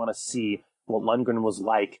 So if you want to see what Lundgren was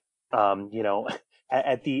like,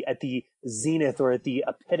 at the zenith or at the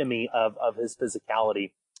epitome of his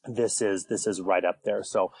physicality, this is right up there.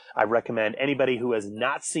 So I recommend anybody who has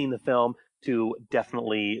not seen the film to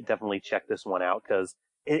definitely check this one out, because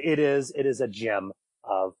it is a gem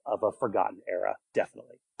of a forgotten era.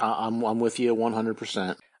 Definitely. I'm with you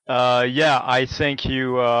 100%. Yeah, I think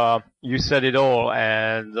you said it all,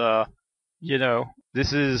 and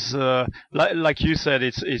this is like you said,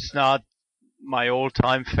 it's not my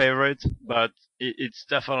all-time favorite, but it's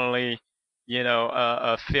definitely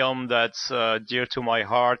a film that's dear to my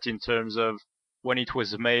heart in terms of when it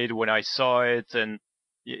was made, when I saw it, and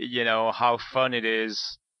how fun it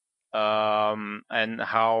is, and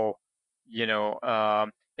how I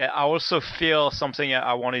also feel something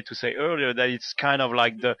I wanted to say earlier, that it's kind of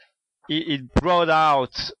like it brought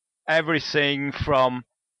out everything from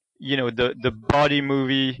the body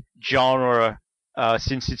movie genre,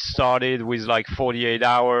 since it started with like 48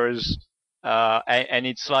 Hours, and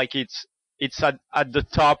it's like it's at the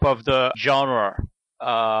top of the genre,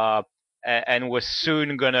 and was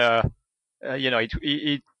soon gonna, I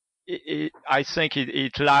think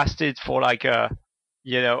it lasted for like a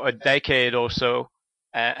decade or so,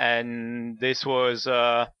 and this was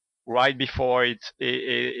right before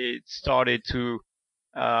it started to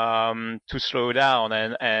slow down,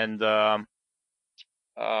 and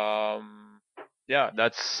yeah,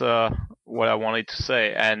 that's what I wanted to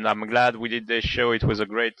say, and I'm glad we did this show. It was a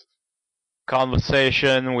great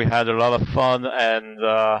conversation. We had a lot of fun, and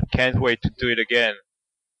can't wait to do it again.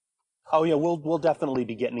 Oh yeah, we'll definitely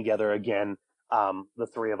be getting together again, the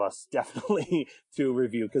three of us, definitely, to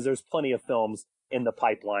review, because there's plenty of films in the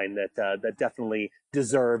pipeline that definitely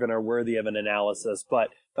deserve and are worthy of an analysis. But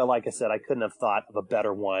like I said, I couldn't have thought of a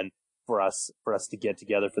better one for us to get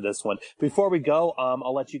together for this one. Before we go,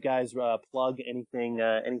 I'll let you guys plug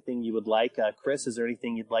anything you would like. Chris, is there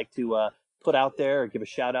anything you'd like to put out there or give a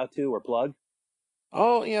shout out to or plug?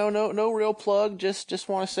 Oh, no real plug. Just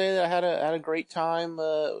want to say that I had a great time,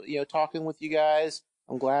 talking with you guys.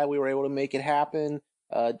 I'm glad we were able to make it happen.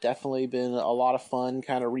 Definitely been a lot of fun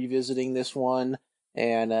kind of revisiting this one.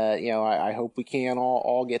 And, I hope we can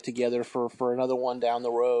all get together for another one down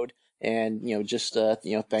the road. And,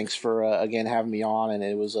 thanks for, again, having me on. And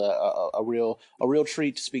it was a real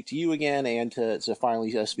treat to speak to you again and to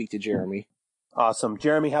finally speak to Jeremy. Awesome.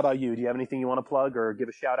 Jeremy, how about you? Do you have anything you want to plug or give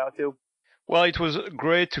a shout out to? Well, it was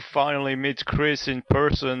great to finally meet Chris in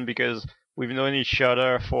person because we've known each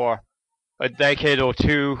other for a decade or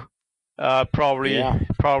two,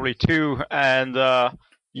 probably two, and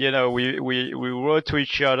we wrote to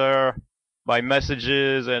each other by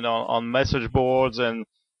messages and on message boards, and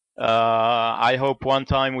I hope one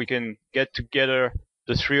time we can get together,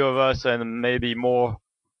 the three of us, and maybe more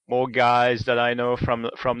guys that I know from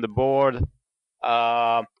the board.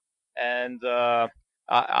 I'll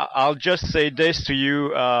just say this to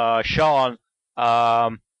you, Sean.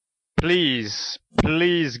 Please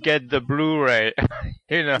get the Blu-ray.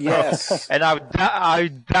 Yes. And I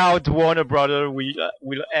doubt Warner Brothers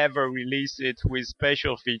will ever release it with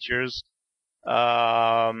special features.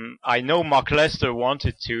 I know Mark Lester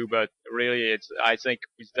wanted to, but really, I think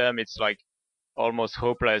with them it's like almost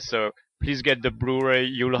hopeless. So please get the Blu-ray.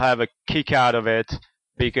 You'll have a kick out of it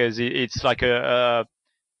because it's like a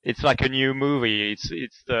new movie.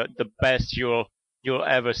 It's the best you'll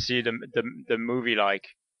ever see the movie like.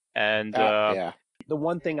 And The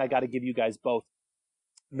one thing I got to give you guys both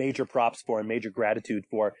major props for and major gratitude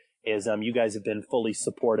for is you guys have been fully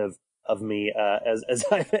supportive of me as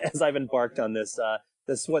I've embarked on this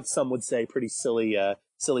what some would say pretty silly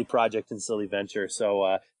project and silly venture.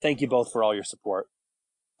 So thank you both for all your support.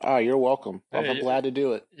 You're welcome. I'm glad to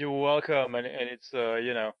do it. You're welcome, and it's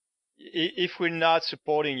if we're not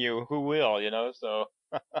supporting you, who will? So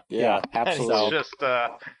yeah, absolutely. It's just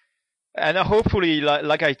and hopefully,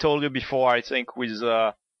 like I told you before, I think with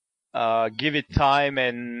give it time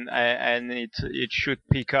and it should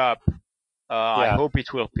pick up. I hope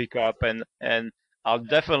it will pick up, and I'll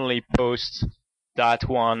definitely post that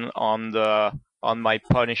one on my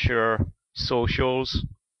Punisher socials,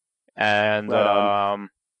 and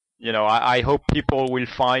I hope people will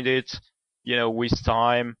find it, with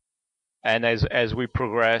time, and as we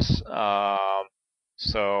progress.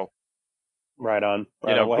 So. Right on.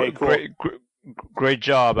 Well, hey, cool. Great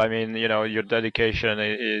job. I mean, your dedication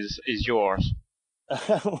is yours.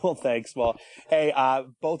 Well, thanks. Well, hey,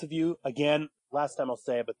 both of you, again, last time I'll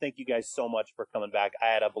say it, but thank you guys so much for coming back.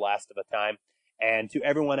 I had a blast of a time. And to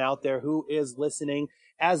everyone out there who is listening,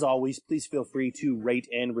 as always, please feel free to rate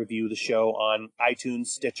and review the show on iTunes,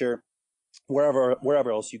 Stitcher,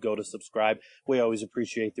 wherever else you go to subscribe. We always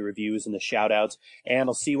appreciate the reviews and the shout outs. And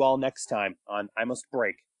I'll see you all next time on I Must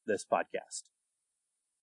Break This Podcast.